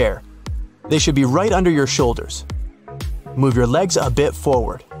desk or chair. They should be right under your shoulders. Move your legs a bit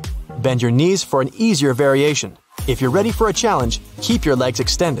forward. Bend your knees for an easier variation. If you're ready for a challenge, keep your legs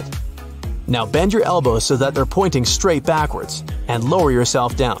extended. Now bend your elbows so that they're pointing straight backwards, and lower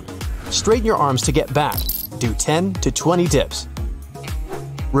yourself down. Straighten your arms to get back. Do 10 to 20 dips.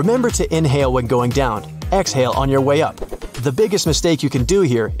 Remember to inhale when going down, exhale on your way up. The biggest mistake you can do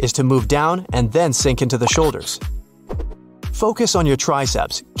here is to move down and then sink into the shoulders. Focus on your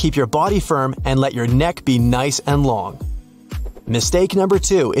triceps, keep your body firm, and let your neck be nice and long. Mistake number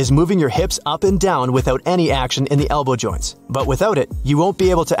 2 is moving your hips up and down without any action in the elbow joints. But without it, you won't be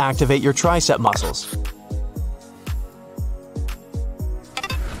able to activate your tricep muscles.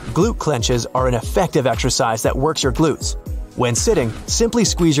 Glute clenches are an effective exercise that works your glutes. When sitting, simply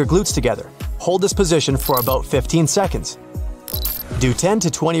squeeze your glutes together. Hold this position for about 15 seconds. Do 10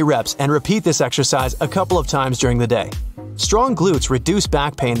 to 20 reps and repeat this exercise a couple of times during the day. Strong glutes reduce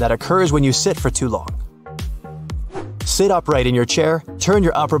back pain that occurs when you sit for too long. Sit upright in your chair, turn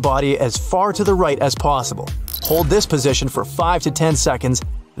your upper body as far to the right as possible. Hold this position for 5 to 10 seconds,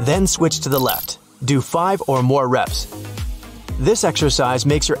 then switch to the left. Do 5 or more reps. This exercise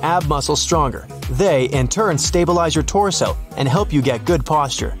makes your ab muscles stronger. They, in turn, stabilize your torso and help you get good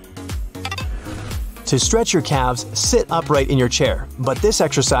posture. To stretch your calves, sit upright in your chair, but this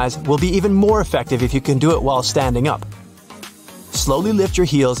exercise will be even more effective if you can do it while standing up. Slowly lift your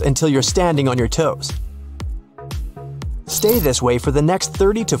heels until you're standing on your toes. Stay this way for the next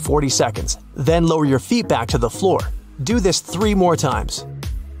 30 to 40 seconds, then lower your feet back to the floor. Do this 3 more times.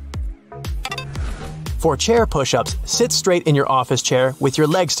 For chair push-ups, sit straight in your office chair with your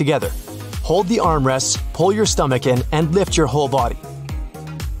legs together. Hold the armrests, pull your stomach in, and lift your whole body.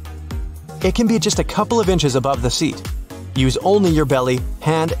 It can be just a couple of inches above the seat. Use only your belly,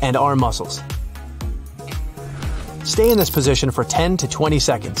 hand, and arm muscles. Stay in this position for 10 to 20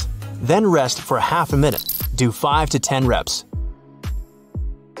 seconds, then rest for half a minute. Do 5 to 10 reps.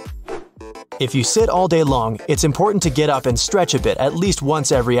 If you sit all day long, it's important to get up and stretch a bit at least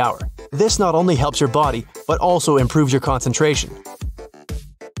once every hour. This not only helps your body, but also improves your concentration.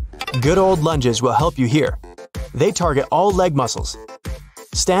 Good old lunges will help you here. They target all leg muscles.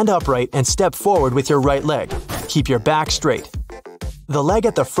 Stand upright and step forward with your right leg. keep your back straight. The leg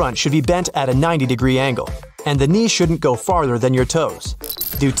at the front should be bent at a 90-degree angle, and the knee shouldn't go farther than your toes.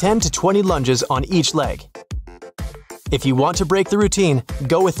 Do 10 to 20 lunges on each leg. If you want to break the routine,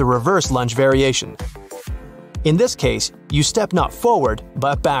 go with the reverse lunge variation. In this case, you step not forward,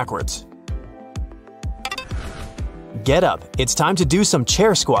 but backwards. Get up, it's time to do some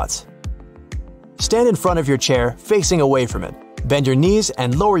chair squats. Stand in front of your chair, facing away from it. Bend your knees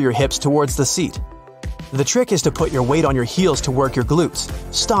and lower your hips towards the seat. The trick is to put your weight on your heels to work your glutes.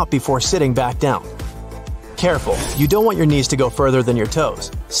 Stop before sitting back down. Careful, you don't want your knees to go further than your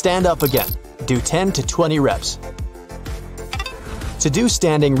toes. Stand up again. Do 10 to 20 reps. To do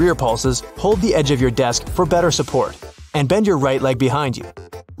standing rear pulses, hold the edge of your desk for better support, and bend your right leg behind you.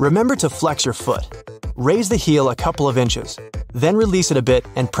 Remember to flex your foot. Raise the heel a couple of inches, then release it a bit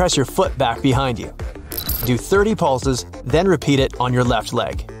and press your foot back behind you. Do 30 pulses, then repeat it on your left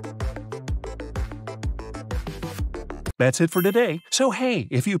leg. That's it for today. So hey,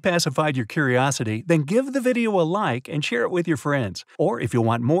 if you pacified your curiosity, then give the video a like and share it with your friends. Or if you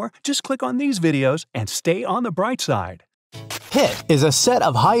want more, just click on these videos and stay on the bright side. HIIT is a set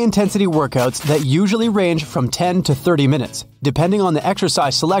of high-intensity workouts that usually range from 10 to 30 minutes, depending on the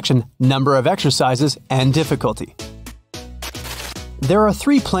exercise selection, number of exercises, and difficulty. There are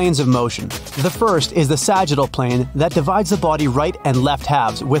 3 planes of motion. The first is the sagittal plane that divides the body right and left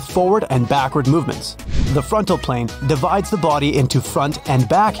halves with forward and backward movements. The frontal plane divides the body into front and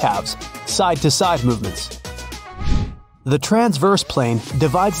back halves, side-to-side movements. The transverse plane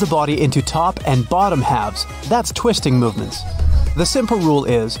divides the body into top and bottom halves, that's twisting movements. The simple rule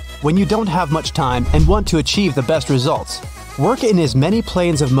is, when you don't have much time and want to achieve the best results, work in as many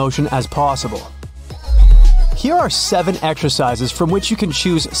planes of motion as possible. Here are 7 exercises from which you can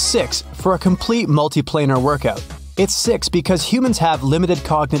choose 6 for a complete multiplanar workout. It's 6 because humans have limited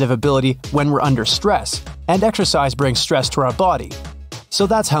cognitive ability when we're under stress, and exercise brings stress to our body. So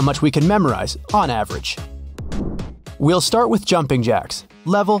that's how much we can memorize, on average. We'll start with jumping jacks.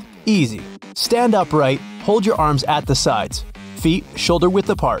 Level, easy. Stand upright, hold your arms at the sides. Feet shoulder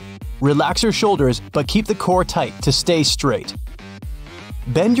width apart. Relax your shoulders, but keep the core tight to stay straight.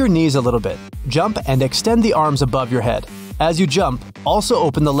 Bend your knees a little bit. Jump and extend the arms above your head. As you jump, also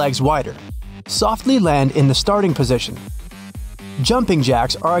open the legs wider. Softly land in the starting position. Jumping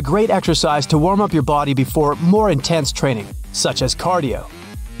jacks are a great exercise to warm up your body before more intense training, such as cardio.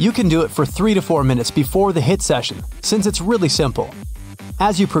 You can do it for 3 to 4 minutes before the HIIT session, since it's really simple.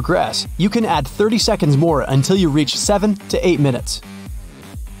 As you progress, you can add 30 seconds more until you reach 7 to 8 minutes.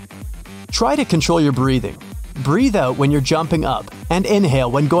 Try to control your breathing. Breathe out when you're jumping up, and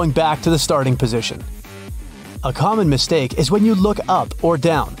inhale when going back to the starting position. A common mistake is when you look up or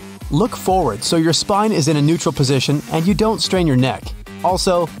down. Look forward so your spine is in a neutral position and you don't strain your neck.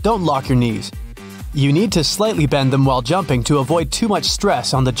 Also, don't lock your knees. You need to slightly bend them while jumping to avoid too much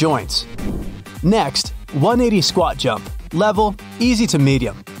stress on the joints. Next, 180 squat jump. Level, easy to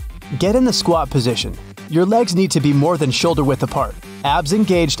medium. Get in the squat position. Your legs need to be more than shoulder width apart. Abs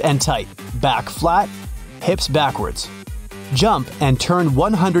engaged and tight. Back flat. Hips backwards. Jump and turn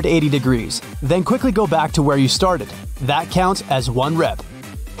 180 degrees, then quickly go back to where you started. That counts as 1 rep.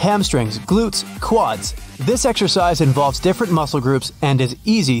 Hamstrings, glutes, quads. This exercise involves different muscle groups and is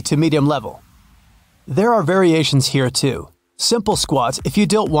easy to medium level. There are variations here too. Simple squats if you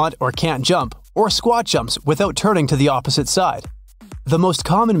don't want or can't jump, or squat jumps without turning to the opposite side. The most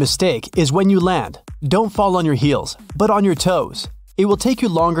common mistake is when you land. Don't fall on your heels, but on your toes. It will take you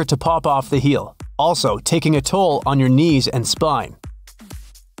longer to pop off the heel, also taking a toll on your knees and spine.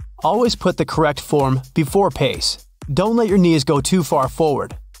 Always put the correct form before pace. Don't let your knees go too far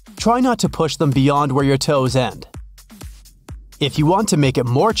forward. Try not to push them beyond where your toes end. If you want to make it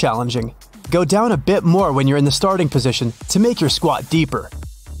more challenging, go down a bit more when you're in the starting position to make your squat deeper.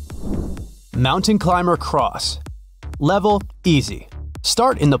 Mountain climber cross. Level, easy.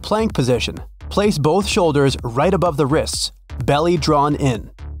 Start in the plank position. Place both shoulders right above the wrists, belly drawn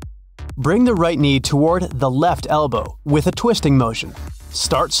in. Bring the right knee toward the left elbow with a twisting motion.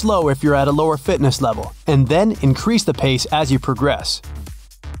 Start slow if you're at a lower fitness level, and then increase the pace as you progress.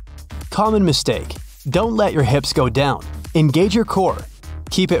 Common mistake. Don't let your hips go down. Engage your core.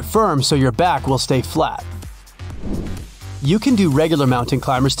 Keep it firm so your back will stay flat. You can do regular mountain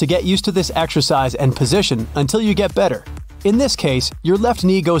climbers to get used to this exercise and position until you get better. In this case, your left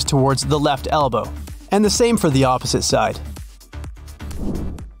knee goes towards the left elbow, and the same for the opposite side.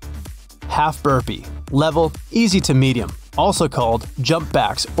 Half burpee. Level, easy to medium, also called jump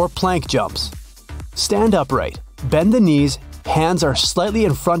backs or plank jumps. Stand upright. Bend the knees, hands are slightly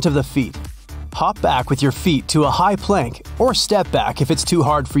in front of the feet. Hop back with your feet to a high plank or step back if it's too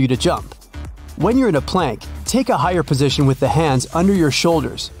hard for you to jump. When you're in a plank, Take a higher position with the hands under your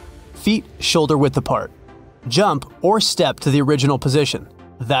shoulders, feet shoulder width apart. Jump or step to the original position.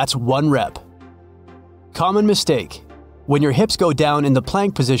 That's 1 rep. Common mistake: when your hips go down in the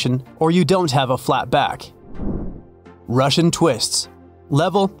plank position or you don't have a flat back. Russian twists.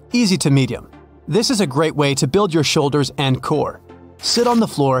 Level, easy to medium. This is a great way to build your shoulders and core. Sit on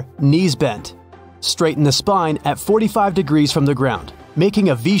the floor, knees bent. Straighten the spine at 45 degrees from the ground, making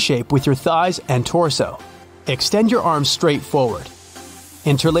a V shape with your thighs and torso. Extend your arms straight forward.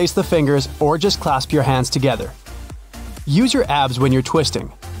 Interlace the fingers or just clasp your hands together. Use your abs when you're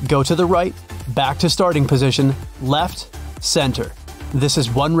twisting. Go to the right, back to starting position, left, center. This is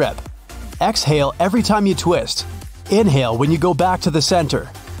 1 rep. Exhale every time you twist. Inhale when you go back to the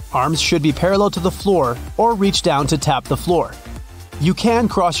center. Arms should be parallel to the floor or reach down to tap the floor. You can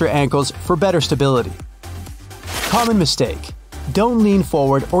cross your ankles for better stability. Common mistake: don't lean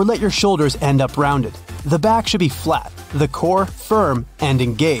forward or let your shoulders end up rounded. The back should be flat, the core firm and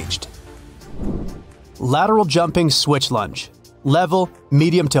engaged. Lateral jumping switch lunge. Level,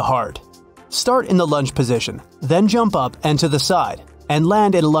 medium to hard. Start in the lunge position, then jump up and to the side, and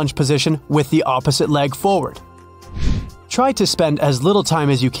land in a lunge position with the opposite leg forward. Try to spend as little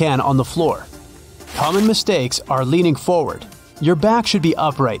time as you can on the floor. Common mistakes are leaning forward. Your back should be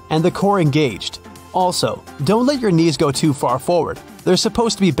upright and the core engaged. Also, don't let your knees go too far forward. They're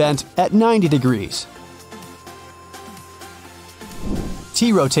supposed to be bent at 90 degrees.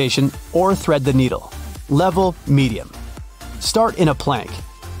 T-rotation or thread the needle. Level, medium. Start in a plank.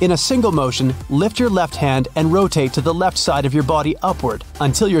 In a single motion, lift your left hand and rotate to the left side of your body upward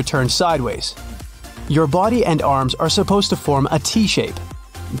until you're turned sideways. Your body and arms are supposed to form a T shape.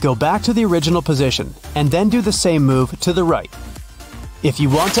 Go back to the original position and then do the same move to the right. If you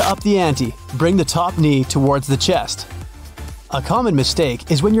want to up the ante, bring the top knee towards the chest. A common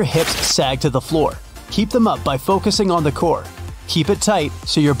mistake is when your hips sag to the floor. Keep them up by focusing on the core. Keep it tight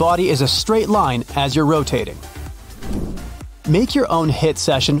so your body is a straight line as you're rotating. Make your own HIIT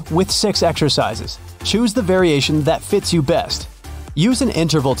session with 6 exercises. Choose the variation that fits you best. Use an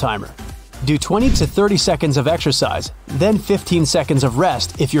interval timer. Do 20 to 30 seconds of exercise, then 15 seconds of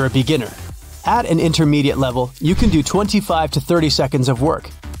rest if you're a beginner. At an intermediate level, you can do 25 to 30 seconds of work,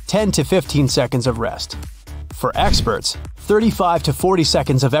 10 to 15 seconds of rest. For experts, 35 to 40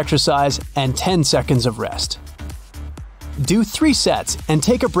 seconds of exercise and 10 seconds of rest. Do 3 sets and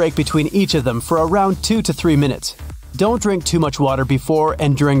take a break between each of them for around 2 to 3 minutes. Don't drink too much water before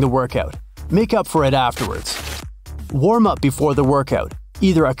and during the workout. Make up for it afterwards. Warm up before the workout.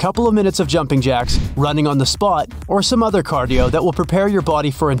 Either a couple of minutes of jumping jacks, running on the spot, or some other cardio that will prepare your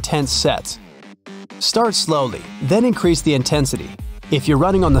body for intense sets. Start slowly, then increase the intensity. If you're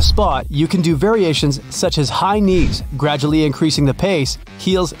running on the spot, you can do variations such as high knees, gradually increasing the pace,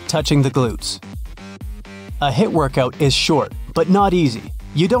 heels touching the glutes. A HIIT workout is short, but not easy.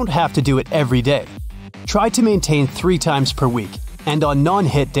 You don't have to do it every day. Try to maintain 3 times per week, and on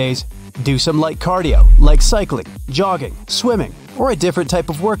non-HIIT days, do some light cardio, like cycling, jogging, swimming, or a different type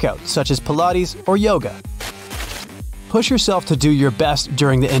of workout, such as Pilates or yoga. Push yourself to do your best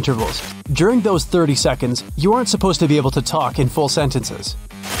during the intervals. During those 30 seconds, you aren't supposed to be able to talk in full sentences.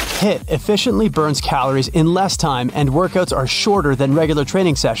 HIIT efficiently burns calories in less time and workouts are shorter than regular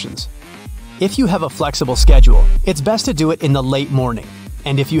training sessions. If you have a flexible schedule, it's best to do it in the late morning.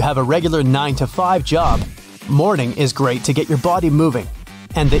 And if you have a regular 9 to 5 job, morning is great to get your body moving.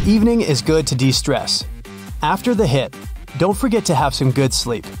 And the evening is good to de-stress. After the HIIT, don't forget to have some good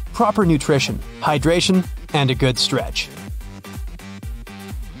sleep, proper nutrition, hydration, and a good stretch.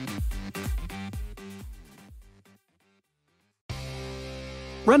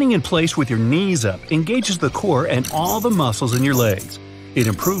 Running in place with your knees up engages the core and all the muscles in your legs. It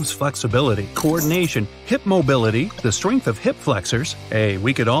improves flexibility, coordination, hip mobility, the strength of hip flexors – hey,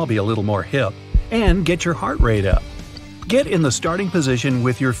 we could all be a little more hip – and get your heart rate up. Get in the starting position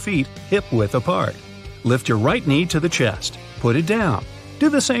with your feet hip-width apart. Lift your right knee to the chest. Put it down. Do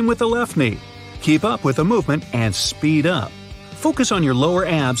the same with the left knee. Keep up with the movement and speed up. Focus on your lower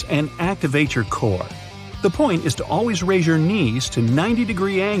abs and activate your core. The point is to always raise your knees to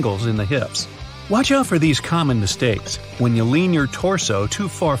 90-degree angles in the hips. Watch out for these common mistakes. When you lean your torso too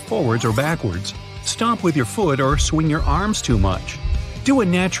far forwards or backwards, stomp with your foot or swing your arms too much. Do a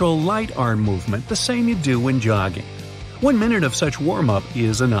natural light arm movement the same you do when jogging. 1 minute of such warm-up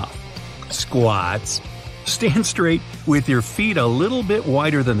is enough. Squats. Stand straight with your feet a little bit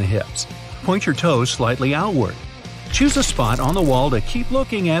wider than the hips. Point your toes slightly outward. Choose a spot on the wall to keep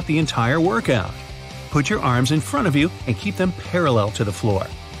looking at the entire workout. Put your arms in front of you and keep them parallel to the floor.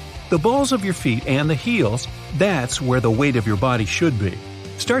 The balls of your feet and the heels, that's where the weight of your body should be.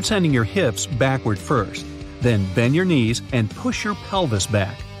 Start sending your hips backward first. Then bend your knees and push your pelvis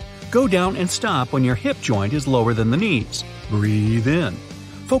back. Go down and stop when your hip joint is lower than the knees. Breathe in.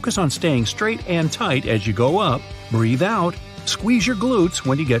 Focus on staying straight and tight as you go up. Breathe out. Squeeze your glutes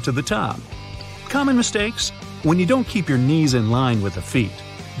when you get to the top. Common mistakes: when you don't keep your knees in line with the feet.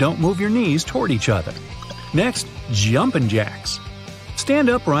 Don't move your knees toward each other. Next, jumping jacks. Stand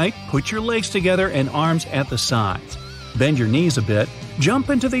upright, put your legs together and arms at the sides. Bend your knees a bit, jump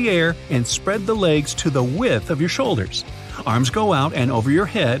into the air, and spread the legs to the width of your shoulders. Arms go out and over your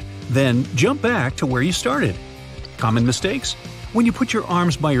head, then jump back to where you started. Common mistakes: when you put your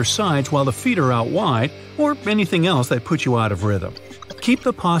arms by your sides while the feet are out wide, or anything else that puts you out of rhythm. Keep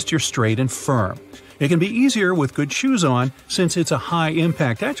the posture straight and firm. It can be easier with good shoes on since it's a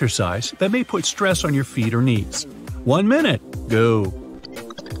high-impact exercise that may put stress on your feet or knees. 1 minute. Go.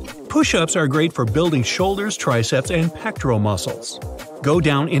 Push-ups are great for building shoulders, triceps, and pectoral muscles. Go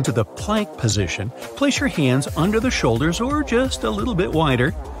down into the plank position, place your hands under the shoulders or just a little bit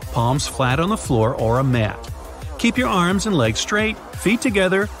wider, palms flat on the floor or a mat. Keep your arms and legs straight, feet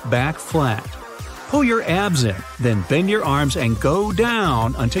together, back flat. Pull your abs in, then bend your arms and go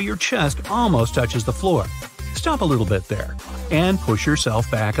down until your chest almost touches the floor. Stop a little bit there, and push yourself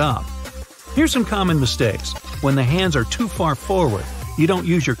back up. Here's some common mistakes. When the hands are too far forward, you don't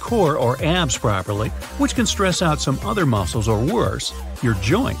use your core or abs properly, which can stress out some other muscles or worse, your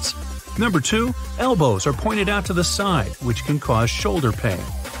joints. Number 2, elbows are pointed out to the side, which can cause shoulder pain.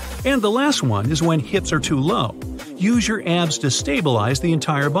 And the last one is when hips are too low. Use your abs to stabilize the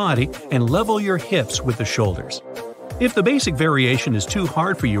entire body and level your hips with the shoulders. If the basic variation is too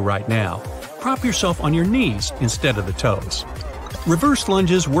hard for you right now, prop yourself on your knees instead of the toes. Reverse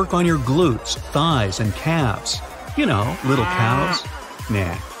lunges work on your glutes, thighs, and calves. You know, little cows?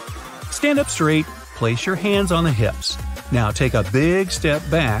 Nah. Stand up straight, place your hands on the hips. Now take a big step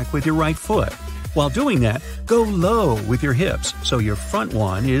back with your right foot. While doing that, go low with your hips so your front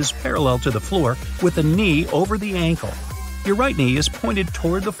one is parallel to the floor with the knee over the ankle. Your right knee is pointed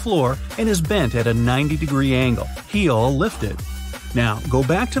toward the floor and is bent at a 90-degree angle, heel lifted. Now go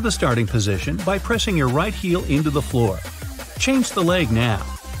back to the starting position by pressing your right heel into the floor. Change the leg now.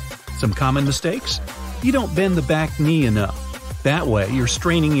 Some common mistakes? You don't bend the back knee enough. That way you're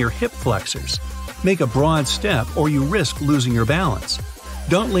straining your hip flexors. Make a broad step or you risk losing your balance.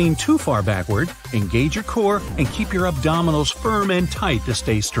 Don't lean too far backward, engage your core, and keep your abdominals firm and tight to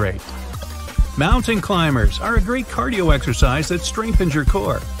stay straight. Mountain climbers are a great cardio exercise that strengthens your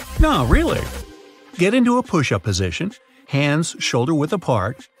core. No, really. Get into a push-up position, hands shoulder-width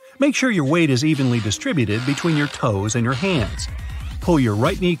apart. Make sure your weight is evenly distributed between your toes and your hands. Pull your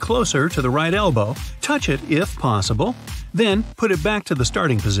right knee closer to the right elbow, touch it if possible, then put it back to the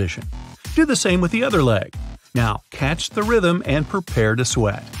starting position. Do the same with the other leg. Now, catch the rhythm and prepare to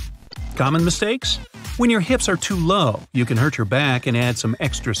sweat. Common mistakes? When your hips are too low, you can hurt your back and add some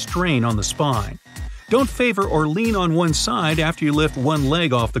extra strain on the spine. Don't favor or lean on one side after you lift one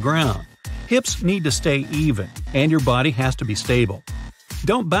leg off the ground. Hips need to stay even, and your body has to be stable.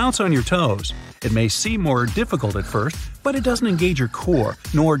 Don't bounce on your toes. It may seem more difficult at first, but it doesn't engage your core,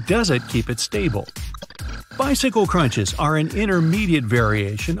 nor does it keep it stable. Bicycle crunches are an intermediate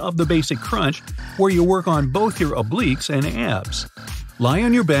variation of the basic crunch where you work on both your obliques and abs. Lie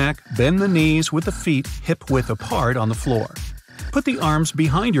on your back, bend the knees with the feet hip-width apart on the floor. Put the arms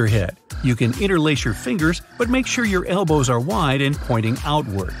behind your head. You can interlace your fingers, but make sure your elbows are wide and pointing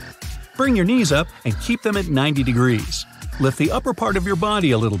outward. Bring your knees up and keep them at 90 degrees. Lift the upper part of your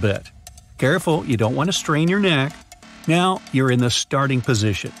body a little bit. Careful, you don't want to strain your neck. Now you're in the starting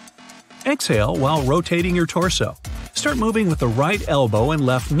position. Exhale while rotating your torso. Start moving with the right elbow and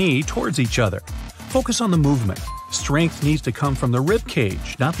left knee towards each other. Focus on the movement. Strength needs to come from the rib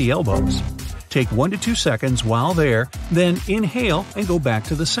cage, not the elbows. Take 1 to 2 seconds while there, then inhale and go back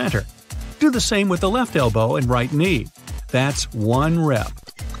to the center. Do the same with the left elbow and right knee. That's 1 rep.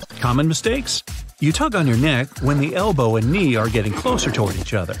 Common mistakes? You tug on your neck when the elbow and knee are getting closer toward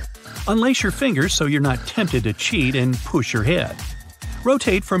each other. Unlace your fingers so you're not tempted to cheat and push your head.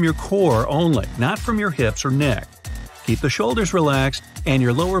 Rotate from your core only, not from your hips or neck. Keep the shoulders relaxed and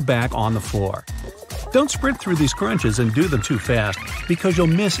your lower back on the floor. Don't sprint through these crunches and do them too fast because you'll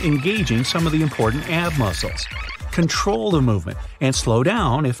miss engaging some of the important ab muscles. Control the movement and slow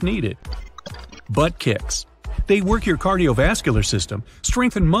down if needed. Butt kicks. They work your cardiovascular system,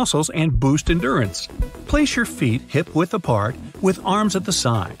 strengthen muscles, and boost endurance. Place your feet hip-width apart with arms at the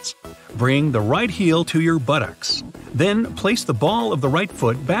sides. Bring the right heel to your buttocks. Then place the ball of the right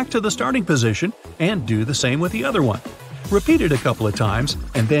foot back to the starting position and do the same with the other one. Repeat it a couple of times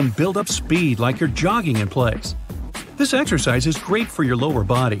and then build up speed like you're jogging in place. This exercise is great for your lower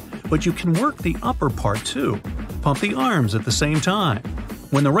body, but you can work the upper part too. Pump the arms at the same time.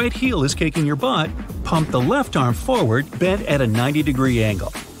 When the right heel is kicking your butt, pump the left arm forward, bent at a 90-degree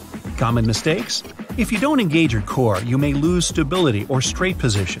angle. Common mistakes? If you don't engage your core, you may lose stability or straight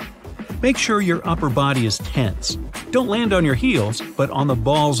position. Make sure your upper body is tense. Don't land on your heels, but on the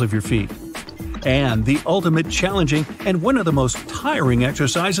balls of your feet. And the ultimate challenging and one of the most tiring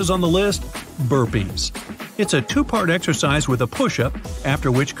exercises on the list, burpees. It's a two-part exercise with a push-up,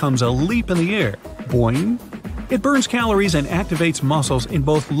 after which comes a leap in the air. Boing! It burns calories and activates muscles in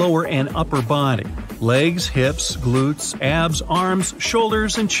both lower and upper body. Legs, hips, glutes, abs, arms,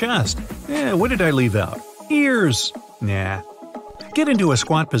 shoulders, and chest. What did I leave out? Ears! Nah. Get into a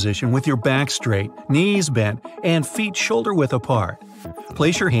squat position with your back straight, knees bent, and feet shoulder-width apart.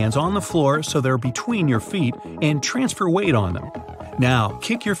 Place your hands on the floor so they're between your feet and transfer weight on them. Now,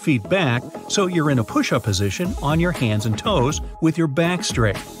 kick your feet back so you're in a push-up position on your hands and toes with your back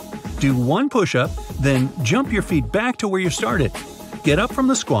straight. Do one push-up, then jump your feet back to where you started. Get up from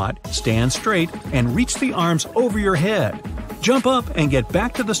the squat, stand straight, and reach the arms over your head. Jump up and get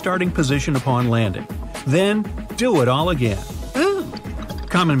back to the starting position upon landing. Then, do it all again.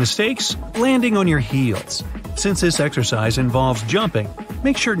 Common mistakes? Landing on your heels. Since this exercise involves jumping,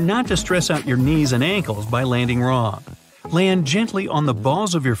 make sure not to stress out your knees and ankles by landing wrong. Land gently on the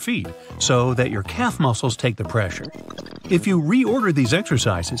balls of your feet so that your calf muscles take the pressure. If you reorder these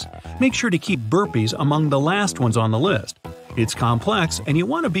exercises, make sure to keep burpees among the last ones on the list. It's complex and you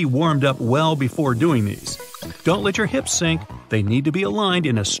want to be warmed up well before doing these. Don't let your hips sink, they need to be aligned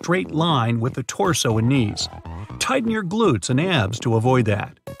in a straight line with the torso and knees. Tighten your glutes and abs to avoid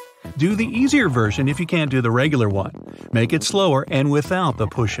that. Do the easier version if you can't do the regular one. Make it slower and without the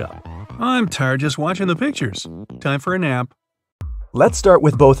push-up. I'm tired just watching the pictures. Time for a nap. Let's start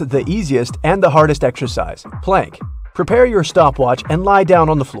with both the easiest and the hardest exercise, plank. Prepare your stopwatch and lie down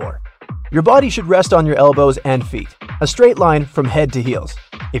on the floor. Your body should rest on your elbows and feet, a straight line from head to heels.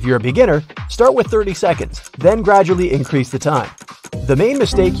 If you're a beginner, start with 30 seconds, then gradually increase the time. The main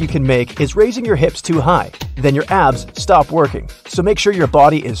mistake you can make is raising your hips too high, then your abs stop working, so make sure your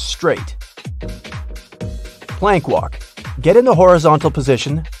body is straight. Plank walk. Get in the horizontal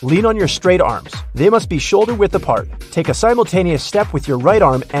position, lean on your straight arms. They must be shoulder width apart. Take a simultaneous step with your right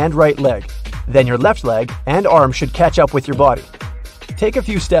arm and right leg. Then your left leg and arm should catch up with your body. Take a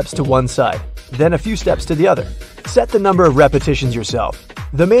few steps to one side, then a few steps to the other. Set the number of repetitions yourself.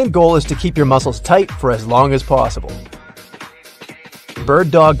 The main goal is to keep your muscles tight for as long as possible.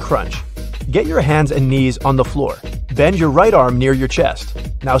 Bird dog crunch. Get your hands and knees on the floor. Bend your right arm near your chest.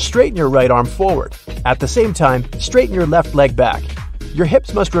 Now straighten your right arm forward. At the same time, straighten your left leg back. Your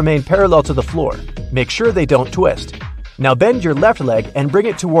hips must remain parallel to the floor. Make sure they don't twist. Now bend your left leg and bring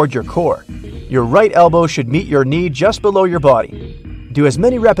it toward your core. Your right elbow should meet your knee just below your body. Do as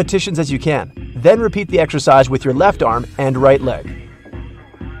many repetitions as you can, then repeat the exercise with your left arm and right leg.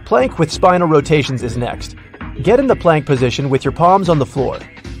 Plank with spinal rotations is next. Get in the plank position with your palms on the floor.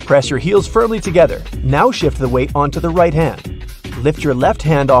 Press your heels firmly together. Now shift the weight onto the right hand. Lift your left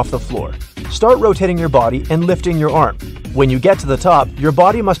hand off the floor. Start rotating your body and lifting your arm. When you get to the top, your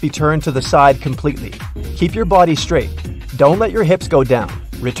body must be turned to the side completely. Keep your body straight. Don't let your hips go down.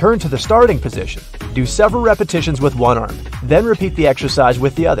 Return to the starting position. Do several repetitions with one arm, then repeat the exercise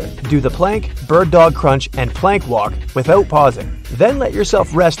with the other. Do the plank, bird dog crunch, and plank walk without pausing. Then let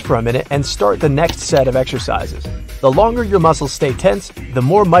yourself rest for a minute and start the next set of exercises. The longer your muscles stay tense, the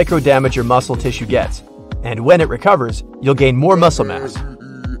more micro damage your muscle tissue gets. And when it recovers, you'll gain more muscle mass.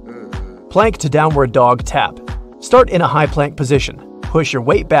 Plank to downward dog tap. Start in a high plank position. Push your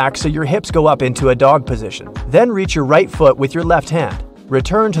weight back so your hips go up into a dog position. Then reach your right foot with your left hand.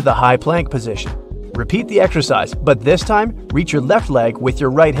 Return to the high plank position. Repeat the exercise, but this time, reach your left leg with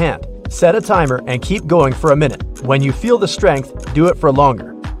your right hand. Set a timer and keep going for a minute. When you feel the strength, do it for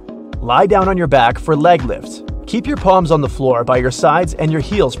longer. Lie down on your back for leg lifts. Keep your palms on the floor by your sides and your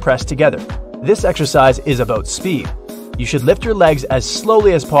heels pressed together. This exercise is about speed. You should lift your legs as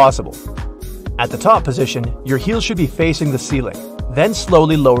slowly as possible. At the top position, your heels should be facing the ceiling. Then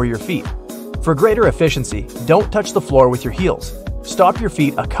slowly lower your feet. For greater efficiency, don't touch the floor with your heels. Stop your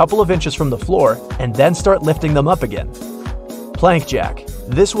feet a couple of inches from the floor and then start lifting them up again. Plank jack.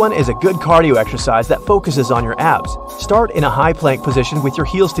 This one is a good cardio exercise that focuses on your abs. Start in a high plank position with your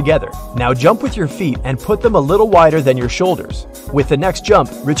heels together. Now jump with your feet and put them a little wider than your shoulders. With the next jump,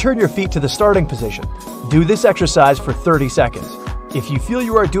 return your feet to the starting position. Do this exercise for 30 seconds. If you feel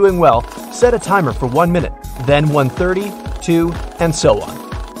you are doing well, set a timer for 1 minute, then 1:30, 2, and so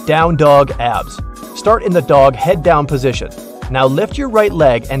on. Down dog abs. Start in the dog head down position. Now lift your right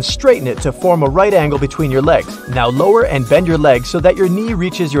leg and straighten it to form a right angle between your legs. Now lower and bend your leg so that your knee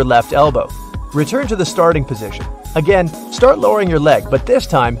reaches your left elbow. Return to the starting position. Again, start lowering your leg, but this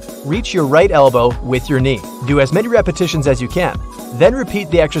time, reach your right elbow with your knee. Do as many repetitions as you can. Then repeat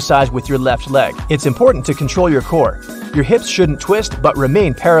the exercise with your left leg. It's important to control your core. Your hips shouldn't twist but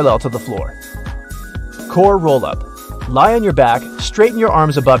remain parallel to the floor. Core roll-up. Lie on your back, straighten your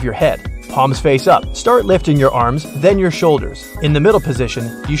arms above your head. Palms face up. Start lifting your arms, then your shoulders. In the middle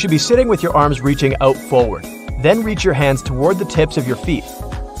position, you should be sitting with your arms reaching out forward. Then reach your hands toward the tips of your feet.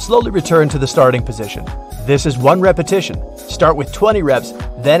 Slowly return to the starting position. This is 1 repetition. Start with 20 reps,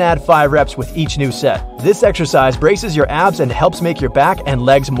 then add 5 reps with each new set. This exercise braces your abs and helps make your back and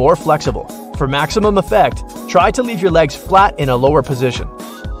legs more flexible. For maximum effect, try to leave your legs flat in a lower position.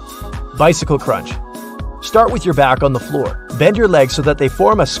 Bicycle crunch. Start with your back on the floor. Bend your legs so that they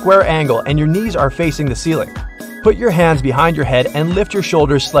form a square angle and your knees are facing the ceiling. Put your hands behind your head and lift your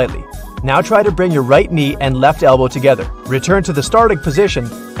shoulders slightly. Now try to bring your right knee and left elbow together. Return to the starting position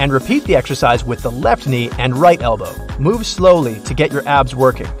and repeat the exercise with the left knee and right elbow. Move slowly to get your abs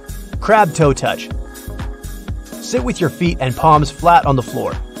working. Crab toe touch. Sit with your feet and palms flat on the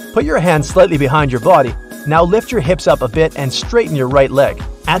floor. Put your hands slightly behind your body. Now lift your hips up a bit and straighten your right leg.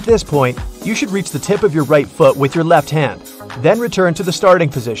 At this point, you should reach the tip of your right foot with your left hand. Then return to the starting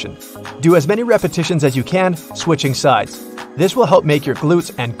position. Do as many repetitions as you can, switching sides. This will help make your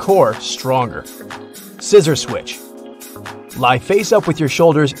glutes and core stronger. Scissor switch. Lie face up with your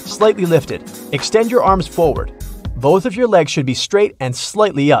shoulders slightly lifted. Extend your arms forward. Both of your legs should be straight and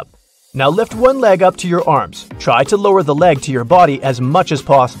slightly up. Now lift one leg up to your arms. Try to lower the leg to your body as much as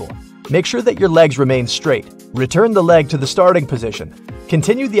possible. Make sure that your legs remain straight. Return the leg to the starting position.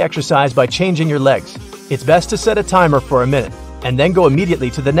 Continue the exercise by changing your legs. It's best to set a timer for a minute, and then go immediately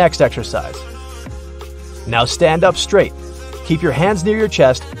to the next exercise. Now stand up straight. Keep your hands near your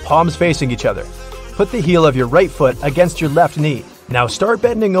chest, palms facing each other. Put the heel of your right foot against your left knee. Now start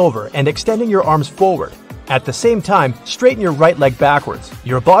bending over and extending your arms forward. At the same time, straighten your right leg backwards.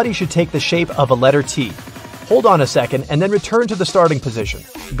 Your body should take the shape of a letter T. Hold on a second and then return to the starting position.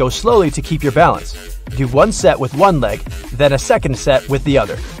 Go slowly to keep your balance. Do 1 set with one leg, then a second set with the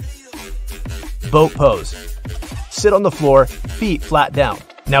other. Boat pose. Sit on the floor, feet flat down.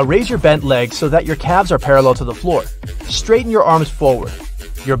 Now raise your bent legs so that your calves are parallel to the floor. Straighten your arms forward.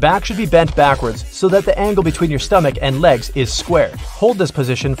 Your back should be bent backwards so that the angle between your stomach and legs is square. Hold this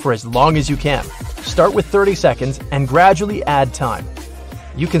position for as long as you can. Start with 30 seconds and gradually add time.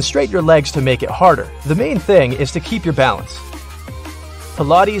 You can straighten your legs to make it harder. The main thing is to keep your balance.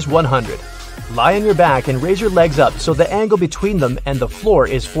 Pilates 100. Lie on your back and raise your legs up so the angle between them and the floor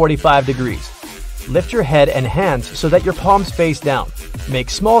is 45 degrees. Lift your head and hands so that your palms face down. Make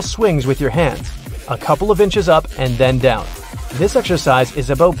small swings with your hands, a couple of inches up and then down. This exercise is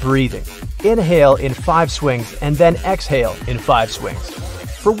about breathing. Inhale in 5 swings and then exhale in 5 swings.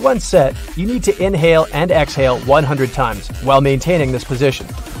 For 1 set, you need to inhale and exhale 100 times while maintaining this position.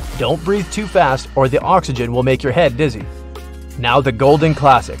 Don't breathe too fast or the oxygen will make your head dizzy. Now the golden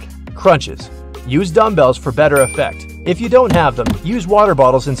classic, crunches. Use dumbbells for better effect. If you don't have them, use water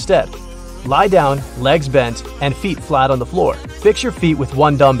bottles instead. Lie down, legs bent, and feet flat on the floor. Fix your feet with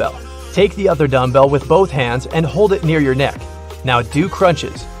 1 dumbbell. Take the other dumbbell with both hands and hold it near your neck. Now do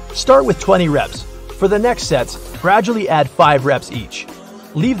crunches. Start with 20 reps. For the next sets, gradually add 5 reps each.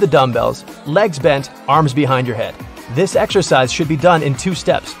 Leave the dumbbells, legs bent, arms behind your head. This exercise should be done in 2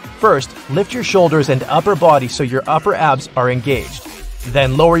 steps. First, lift your shoulders and upper body so your upper abs are engaged.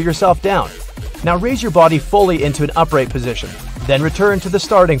 Then lower yourself down. Now raise your body fully into an upright position. Then return to the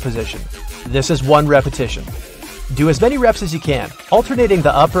starting position. This is 1 repetition. Do as many reps as you can. Alternating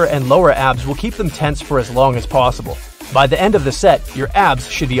the upper and lower abs will keep them tense for as long as possible. By the end of the set, your abs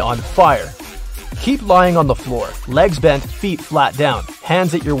should be on fire. Keep lying on the floor, legs bent, feet flat down,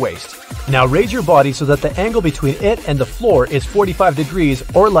 hands at your waist. Now raise your body so that the angle between it and the floor is 45 degrees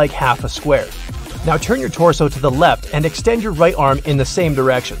or like half a square. Now turn your torso to the left and extend your right arm in the same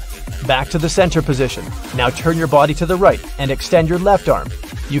direction. Back to the center position. Now turn your body to the right and extend your left arm.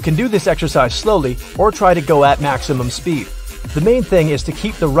 You can do this exercise slowly or try to go at maximum speed. The main thing is to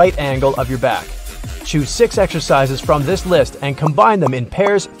keep the right angle of your back. Choose 6 exercises from this list and combine them in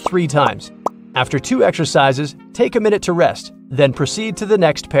pairs 3 times. After 2 exercises, take a minute to rest, then proceed to the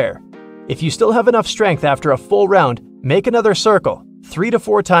next pair. If you still have enough strength after a full round, make another circle. 3 to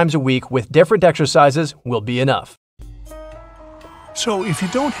 4 times a week with different exercises will be enough. So if you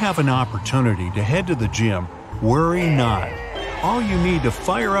don't have an opportunity to head to the gym, worry not. All you need to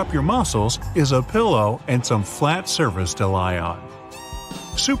fire up your muscles is a pillow and some flat surface to lie on.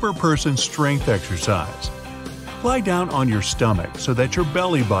 Super Person Strength Exercise. Lie down on your stomach so that your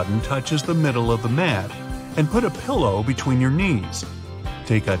belly button touches the middle of the mat, and put a pillow between your knees.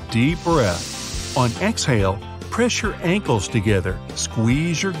 Take a deep breath. On exhale, press your ankles together,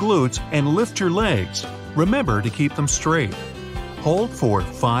 squeeze your glutes, and lift your legs. Remember to keep them straight. Hold for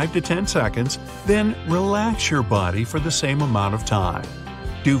 5 to 10 seconds, then relax your body for the same amount of time.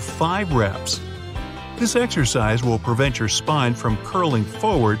 Do 5 reps. This exercise will prevent your spine from curling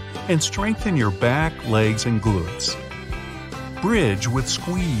forward and strengthen your back, legs, and glutes. Bridge with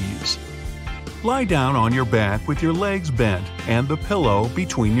squeeze. Lie down on your back with your legs bent and the pillow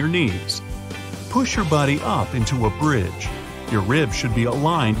between your knees. Push your body up into a bridge. Your ribs should be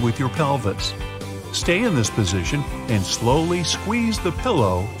aligned with your pelvis. Stay in this position and slowly squeeze the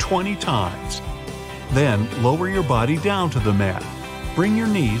pillow 20 times. Then lower your body down to the mat. Bring your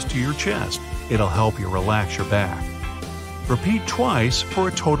knees to your chest. It'll help you relax your back. Repeat twice for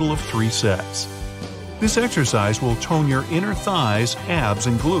a total of 3 sets. This exercise will tone your inner thighs, abs,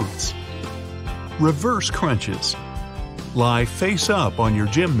 and glutes. Reverse crunches. Lie face up on your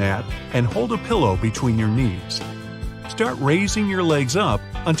gym mat and hold a pillow between your knees. Start raising your legs up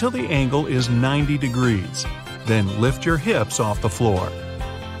until the angle is 90 degrees. Then lift your hips off the floor.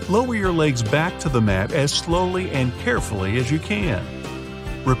 Lower your legs back to the mat as slowly and carefully as you can.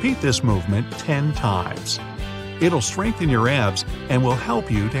 Repeat this movement 10 times. It'll strengthen your abs and will help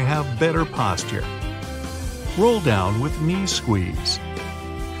you to have better posture. Roll down with knee squeeze.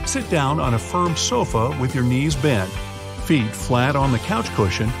 Sit down on a firm sofa with your knees bent, feet flat on the couch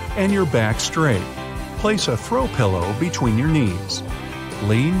cushion, and your back straight. Place a throw pillow between your knees.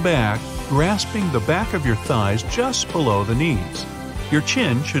 Lean back, grasping the back of your thighs just below the knees. Your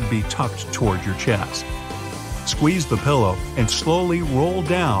chin should be tucked toward your chest. Squeeze the pillow and slowly roll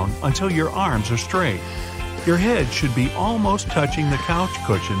down until your arms are straight. Your head should be almost touching the couch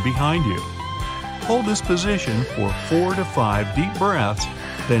cushion behind you. Hold this position for 4 to 5 deep breaths,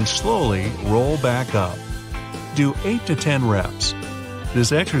 then slowly roll back up. Do 8 to 10 reps.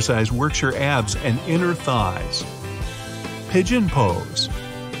 This exercise works your abs and inner thighs. Pigeon pose.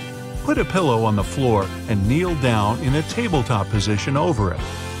 Put a pillow on the floor and kneel down in a tabletop position over it.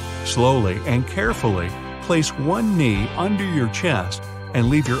 Slowly and carefully, place one knee under your chest and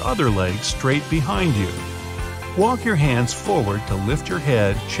leave your other leg straight behind you. Walk your hands forward to lift your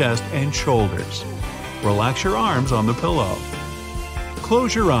head, chest, and shoulders. Relax your arms on the pillow.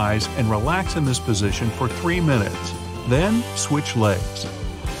 Close your eyes and relax in this position for 3 minutes. Then switch legs.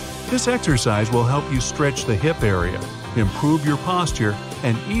 This exercise will help you stretch the hip area, improve your posture,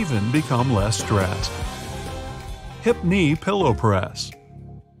 and even become less stressed. Hip knee pillow press.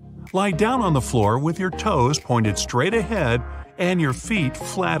 Lie down on the floor with your toes pointed straight ahead and your feet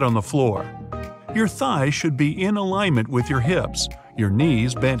flat on the floor. Your thighs should be in alignment with your hips, your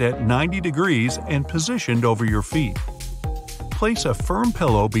knees bent at 90 degrees and positioned over your feet. Place a firm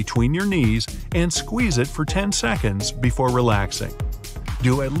pillow between your knees and squeeze it for 10 seconds before relaxing.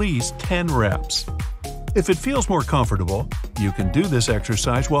 Do at least 10 reps. If it feels more comfortable, you can do this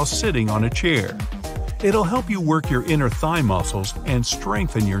exercise while sitting on a chair. It'll help you work your inner thigh muscles and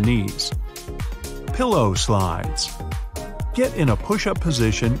strengthen your knees. Pillow slides. Get in a push-up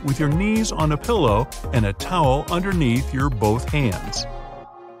position with your knees on a pillow and a towel underneath your both hands.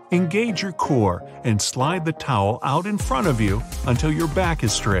 Engage your core and slide the towel out in front of you until your back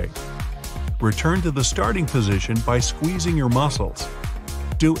is straight. Return to the starting position by squeezing your muscles.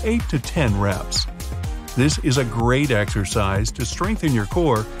 Do 8 to 10 reps. This is a great exercise to strengthen your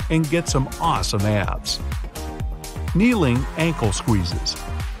core and get some awesome abs. Kneeling ankle squeezes.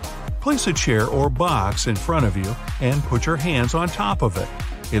 Place a chair or box in front of you and put your hands on top of it.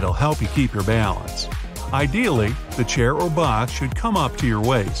 It'll help you keep your balance. Ideally, the chair or box should come up to your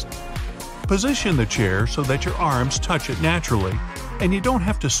waist. Position the chair so that your arms touch it naturally, and you don't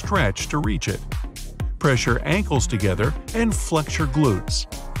have to stretch to reach it. Press your ankles together and flex your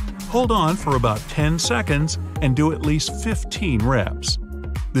glutes. Hold on for about 10 seconds and do at least 15 reps.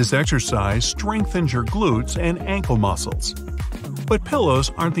 This exercise strengthens your glutes and ankle muscles. But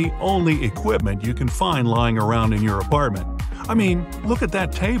pillows aren't the only equipment you can find lying around in your apartment. I mean, look at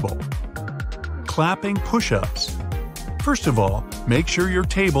that table. Clapping push-ups. First of all, make sure your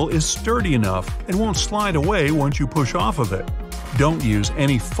table is sturdy enough and won't slide away once you push off of it. Don't use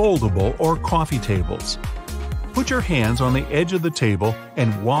any foldable or coffee tables. Put your hands on the edge of the table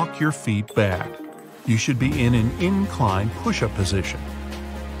and walk your feet back. You should be in an inclined push-up position.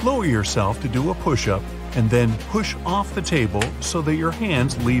 Lower yourself to do a push-up and then push off the table so that your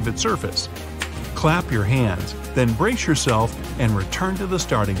hands leave its surface. Clap your hands, then brace yourself and return to the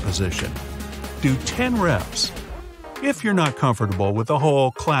starting position. Do 10 reps. If you're not comfortable with the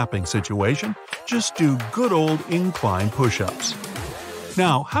whole clapping situation, just do good old incline push-ups.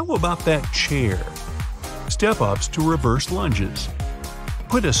 Now, how about that chair? Step-ups to reverse lunges.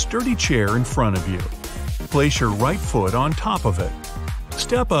 Put a sturdy chair in front of you. Place your right foot on top of it.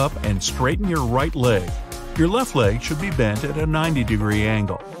 Step up and straighten your right leg. Your left leg should be bent at a 90-degree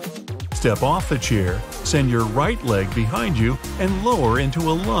angle. Step off the chair, send your right leg behind you, and lower into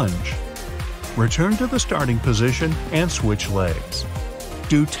a lunge. Return to the starting position and switch legs.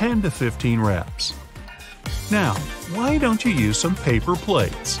 Do 10 to 15 reps. Now, why don't you use some paper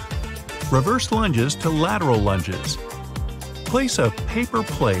plates? Reverse lunges to lateral lunges. Place a paper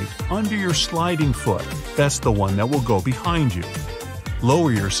plate under your sliding foot. That's the one that will go behind you.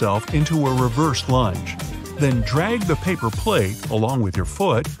 Lower yourself into a reverse lunge. Then drag the paper plate, along with your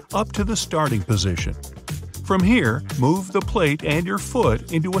foot, up to the starting position. From here, move the plate and your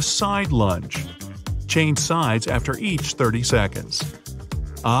foot into a side lunge. Change sides after each 30 seconds.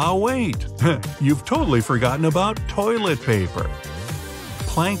 Ah, wait! You've totally forgotten about toilet paper.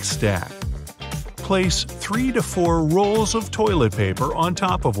 Plank stack. Place 3 to 4 rolls of toilet paper on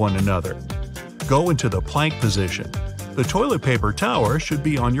top of one another. Go into the plank position. The toilet paper tower should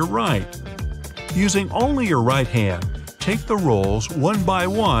be on your right. Using only your right hand, take the rolls one by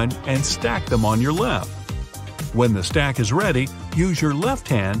one and stack them on your left. When the stack is ready, use your left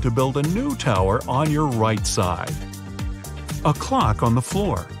hand to build a new tower on your right side. A clock on the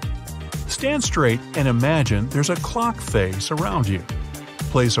floor. Stand straight and imagine there's a clock face around you.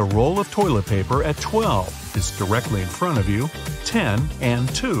 Place a roll of toilet paper at 12, it's directly in front of you, 10, and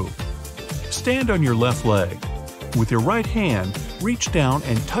 2. Stand on your left leg. With your right hand, reach down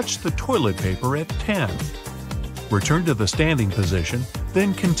and touch the toilet paper at 10. Return to the standing position,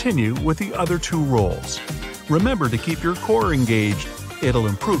 then continue with the other 2 rolls. Remember to keep your core engaged, it'll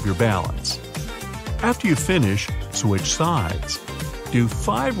improve your balance. After you finish, switch sides. Do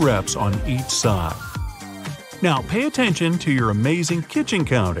 5 reps on each side. Now pay attention to your amazing kitchen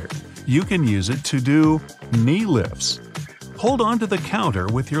counter. You can use it to do knee lifts. Hold on to the counter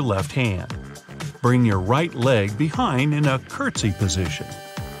with your left hand. Bring your right leg behind in a curtsy position.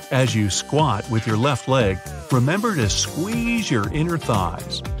 As you squat with your left leg, remember to squeeze your inner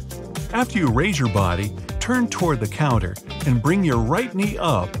thighs. After you raise your body, turn toward the counter and bring your right knee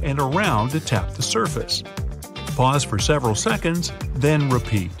up and around to tap the surface. Pause for several seconds, then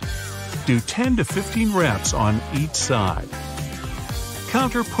repeat. Do 10 to 15 reps on each side.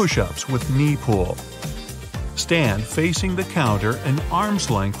 Counter push-ups with knee pull. Stand facing the counter an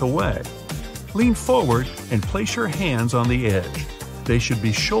arm's length away. Lean forward and place your hands on the edge. They should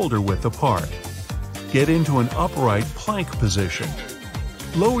be shoulder-width apart. Get into an upright plank position.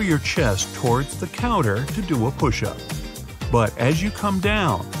 Lower your chest towards the counter to do a push-up. But as you come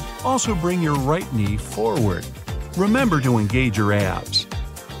down, also bring your right knee forward. Remember to engage your abs.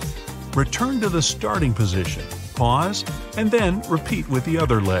 Return to the starting position, pause, and then repeat with the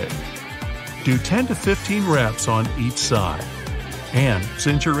other leg. Do 10 to 15 reps on each side. And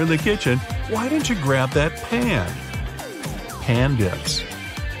since you're in the kitchen, why don't you grab that pan? Pan dips.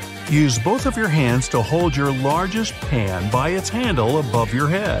 Use both of your hands to hold your largest pan by its handle above your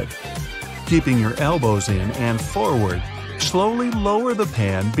head. Keeping your elbows in and forward, slowly lower the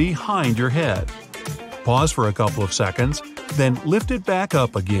pan behind your head. Pause for a couple of seconds, then lift it back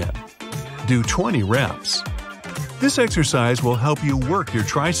up again. Do 20 reps. This exercise will help you work your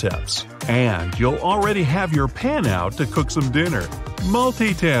triceps, and you'll already have your pan out to cook some dinner.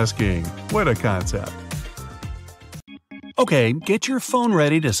 Multitasking! What a concept! Okay, get your phone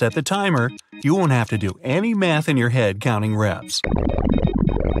ready to set the timer. You won't have to do any math in your head counting reps.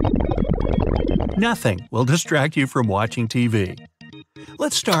 Nothing will distract you from watching TV.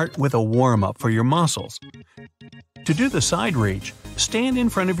 Let's start with a warm-up for your muscles. To do the side reach, stand in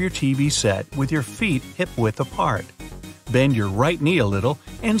front of your TV set with your feet hip-width apart. Bend your right knee a little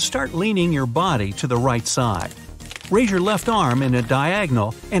and start leaning your body to the right side. Raise your left arm in a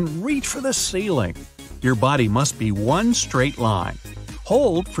diagonal and reach for the ceiling. Your body must be one straight line.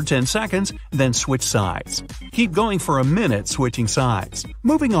 Hold for 10 seconds, then switch sides. Keep going for a minute switching sides.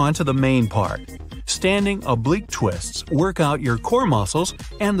 Moving on to the main part. Standing oblique twists work out your core muscles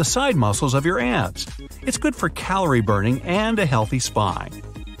and the side muscles of your abs. It's good for calorie burning and a healthy spine.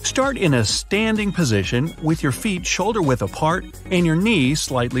 Start in a standing position with your feet shoulder-width apart and your knees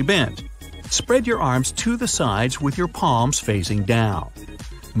slightly bent. Spread your arms to the sides with your palms facing down.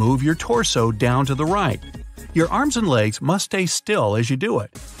 Move your torso down to the right. Your arms and legs must stay still as you do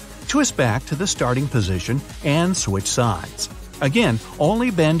it. Twist back to the starting position and switch sides. Again, only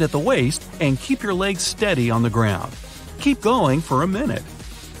bend at the waist and keep your legs steady on the ground. Keep going for a minute.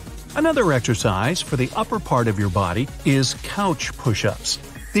 Another exercise for the upper part of your body is couch push-ups.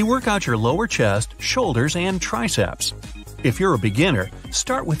 They work out your lower chest, shoulders, and triceps. If you're a beginner,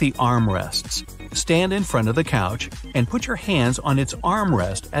 start with the armrests. Stand in front of the couch and put your hands on its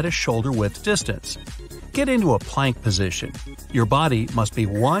armrest at a shoulder-width distance. Get into a plank position. Your body must be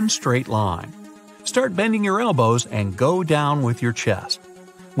one straight line. Start bending your elbows and go down with your chest.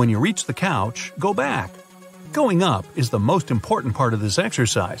 When you reach the couch, go back. Going up is the most important part of this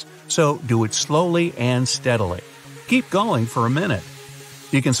exercise, so do it slowly and steadily. Keep going for a minute.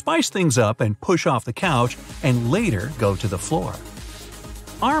 You can spice things up and push off the couch and later go to the floor.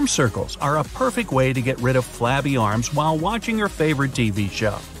 Arm circles are a perfect way to get rid of flabby arms while watching your favorite TV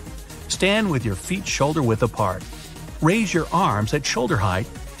show. Stand with your feet shoulder-width apart. Raise your arms at shoulder height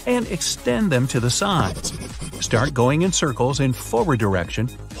and extend them to the sides. Start going in circles in forward direction,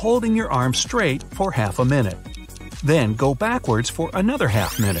 holding your arms straight for half a minute. Then go backwards for another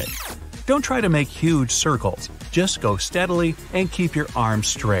half minute. Don't try to make huge circles, just go steadily and keep your arms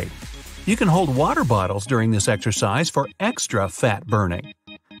straight. You can hold water bottles during this exercise for extra fat burning.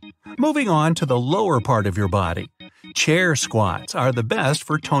 Moving on to the lower part of your body. Chair squats are the best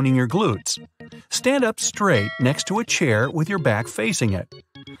for toning your glutes. Stand up straight next to a chair with your back facing it.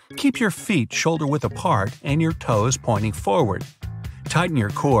 Keep your feet shoulder-width apart and your toes pointing forward. Tighten your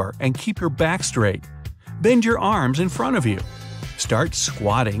core and keep your back straight. Bend your arms in front of you. Start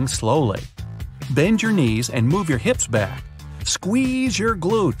squatting slowly. Bend your knees and move your hips back. Squeeze your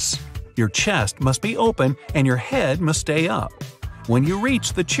glutes. Your chest must be open and your head must stay up. When you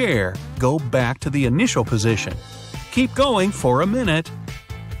reach the chair, go back to the initial position. Keep going for a minute.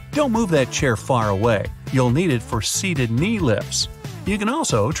 Don't move that chair far away. You'll need it for seated knee lifts. You can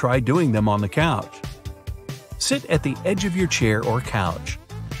also try doing them on the couch. Sit at the edge of your chair or couch.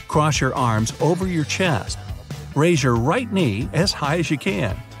 Cross your arms over your chest. Raise your right knee as high as you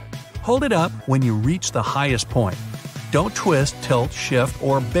can. Hold it up when you reach the highest point. Don't twist, tilt, shift,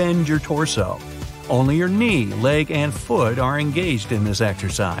 or bend your torso. Only your knee, leg, and foot are engaged in this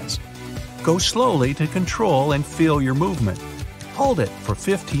exercise. Go slowly to control and feel your movement. Hold it for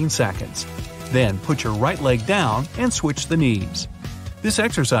 15 seconds. Then put your right leg down and switch the knees. This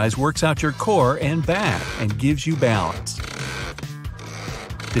exercise works out your core and back and gives you balance.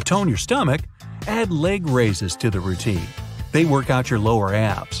 To tone your stomach, add leg raises to the routine. They work out your lower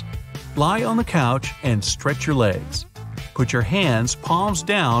abs. Lie on the couch and stretch your legs. Put your hands palms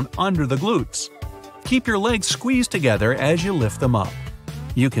down under the glutes. Keep your legs squeezed together as you lift them up.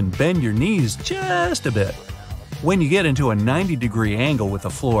 You can bend your knees just a bit. When you get into a 90-degree angle with the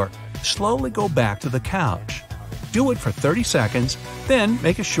floor, slowly go back to the couch. Do it for 30 seconds, then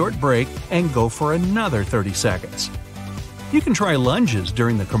make a short break and go for another 30 seconds. You can try lunges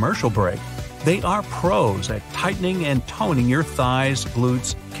during the commercial break. They are pros at tightening and toning your thighs,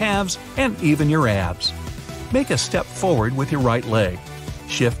 glutes, calves, and even your abs. Make a step forward with your right leg.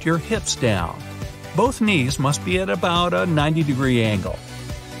 Shift your hips down. Both knees must be at about a 90-degree angle.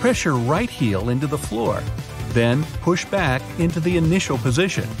 Press your right heel into the floor. Then push back into the initial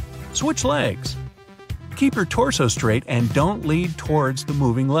position. Switch legs. Keep your torso straight and don't lead towards the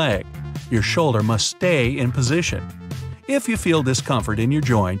moving leg. Your shoulder must stay in position. If you feel discomfort in your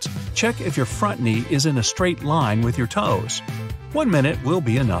joints, check if your front knee is in a straight line with your toes. 1 minute will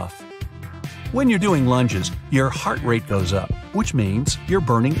be enough. When you're doing lunges, your heart rate goes up, which means you're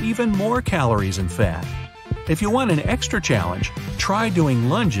burning even more calories and fat. If you want an extra challenge, try doing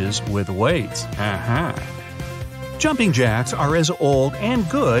lunges with weights. Jumping jacks are as old and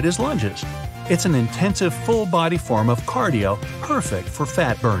good as lunges. It's an intensive full-body form of cardio perfect for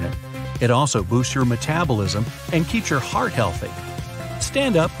fat burning. It also boosts your metabolism and keeps your heart healthy.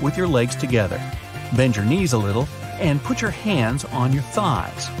 Stand up with your legs together. Bend your knees a little and put your hands on your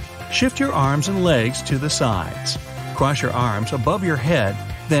thighs. Shift your arms and legs to the sides. Cross your arms above your head,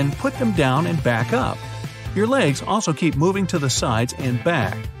 then put them down and back up. Your legs also keep moving to the sides and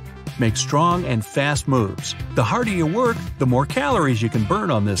back. Make strong and fast moves. The harder you work, the more calories you can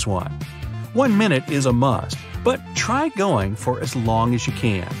burn on this one. 1 minute is a must, but try going for as long as you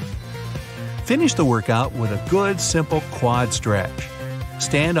can. Finish the workout with a good, simple quad stretch.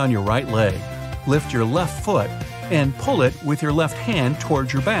 Stand on your right leg, lift your left foot, and pull it with your left hand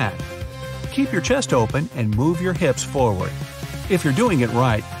towards your back. Keep your chest open and move your hips forward. If you're doing it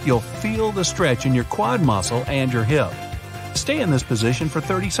right, you'll feel the stretch in your quad muscle and your hip. Stay in this position for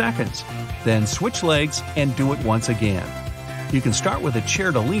 30 seconds. Then switch legs and do it once again. You can start with a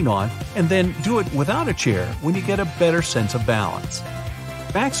chair to lean on and then do it without a chair when you get a better sense of balance.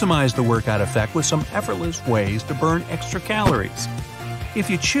 Maximize the workout effect with some effortless ways to burn extra calories. If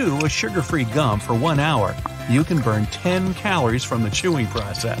you chew a sugar-free gum for 1 hour, you can burn 10 calories from the chewing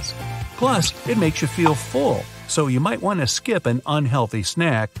process. Plus, it makes you feel full, so you might want to skip an unhealthy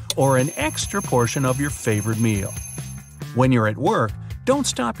snack or an extra portion of your favorite meal. When you're at work, don't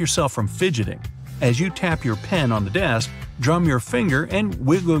stop yourself from fidgeting. As you tap your pen on the desk, drum your finger, and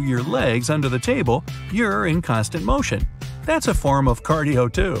wiggle your legs under the table, you're in constant motion. That's a form of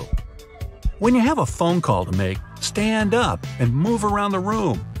cardio too. When you have a phone call to make, stand up and move around the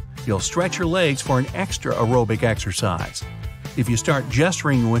room. You'll stretch your legs for an extra aerobic exercise. If you start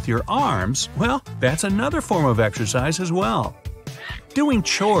gesturing with your arms, well, that's another form of exercise as well. Doing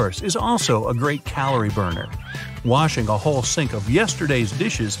chores is also a great calorie burner. Washing a whole sink of yesterday's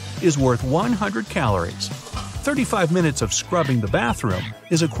dishes is worth 100 calories. 35 minutes of scrubbing the bathroom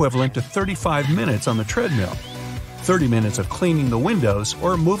is equivalent to 35 minutes on the treadmill. 30 minutes of cleaning the windows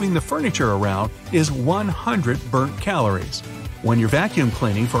or moving the furniture around is 100 burnt calories. When you're vacuum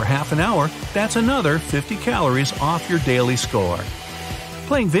cleaning for half an hour, that's another 50 calories off your daily score.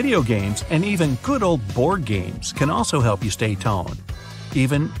 Playing video games and even good old board games can also help you stay toned.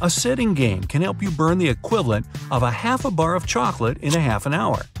 Even a sitting game can help you burn the equivalent of a half a bar of chocolate in a half an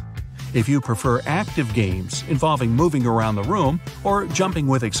hour. If you prefer active games involving moving around the room or jumping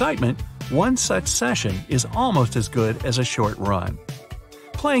with excitement, one such session is almost as good as a short run.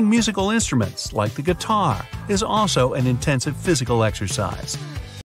 Playing musical instruments like the guitar is also an intensive physical exercise.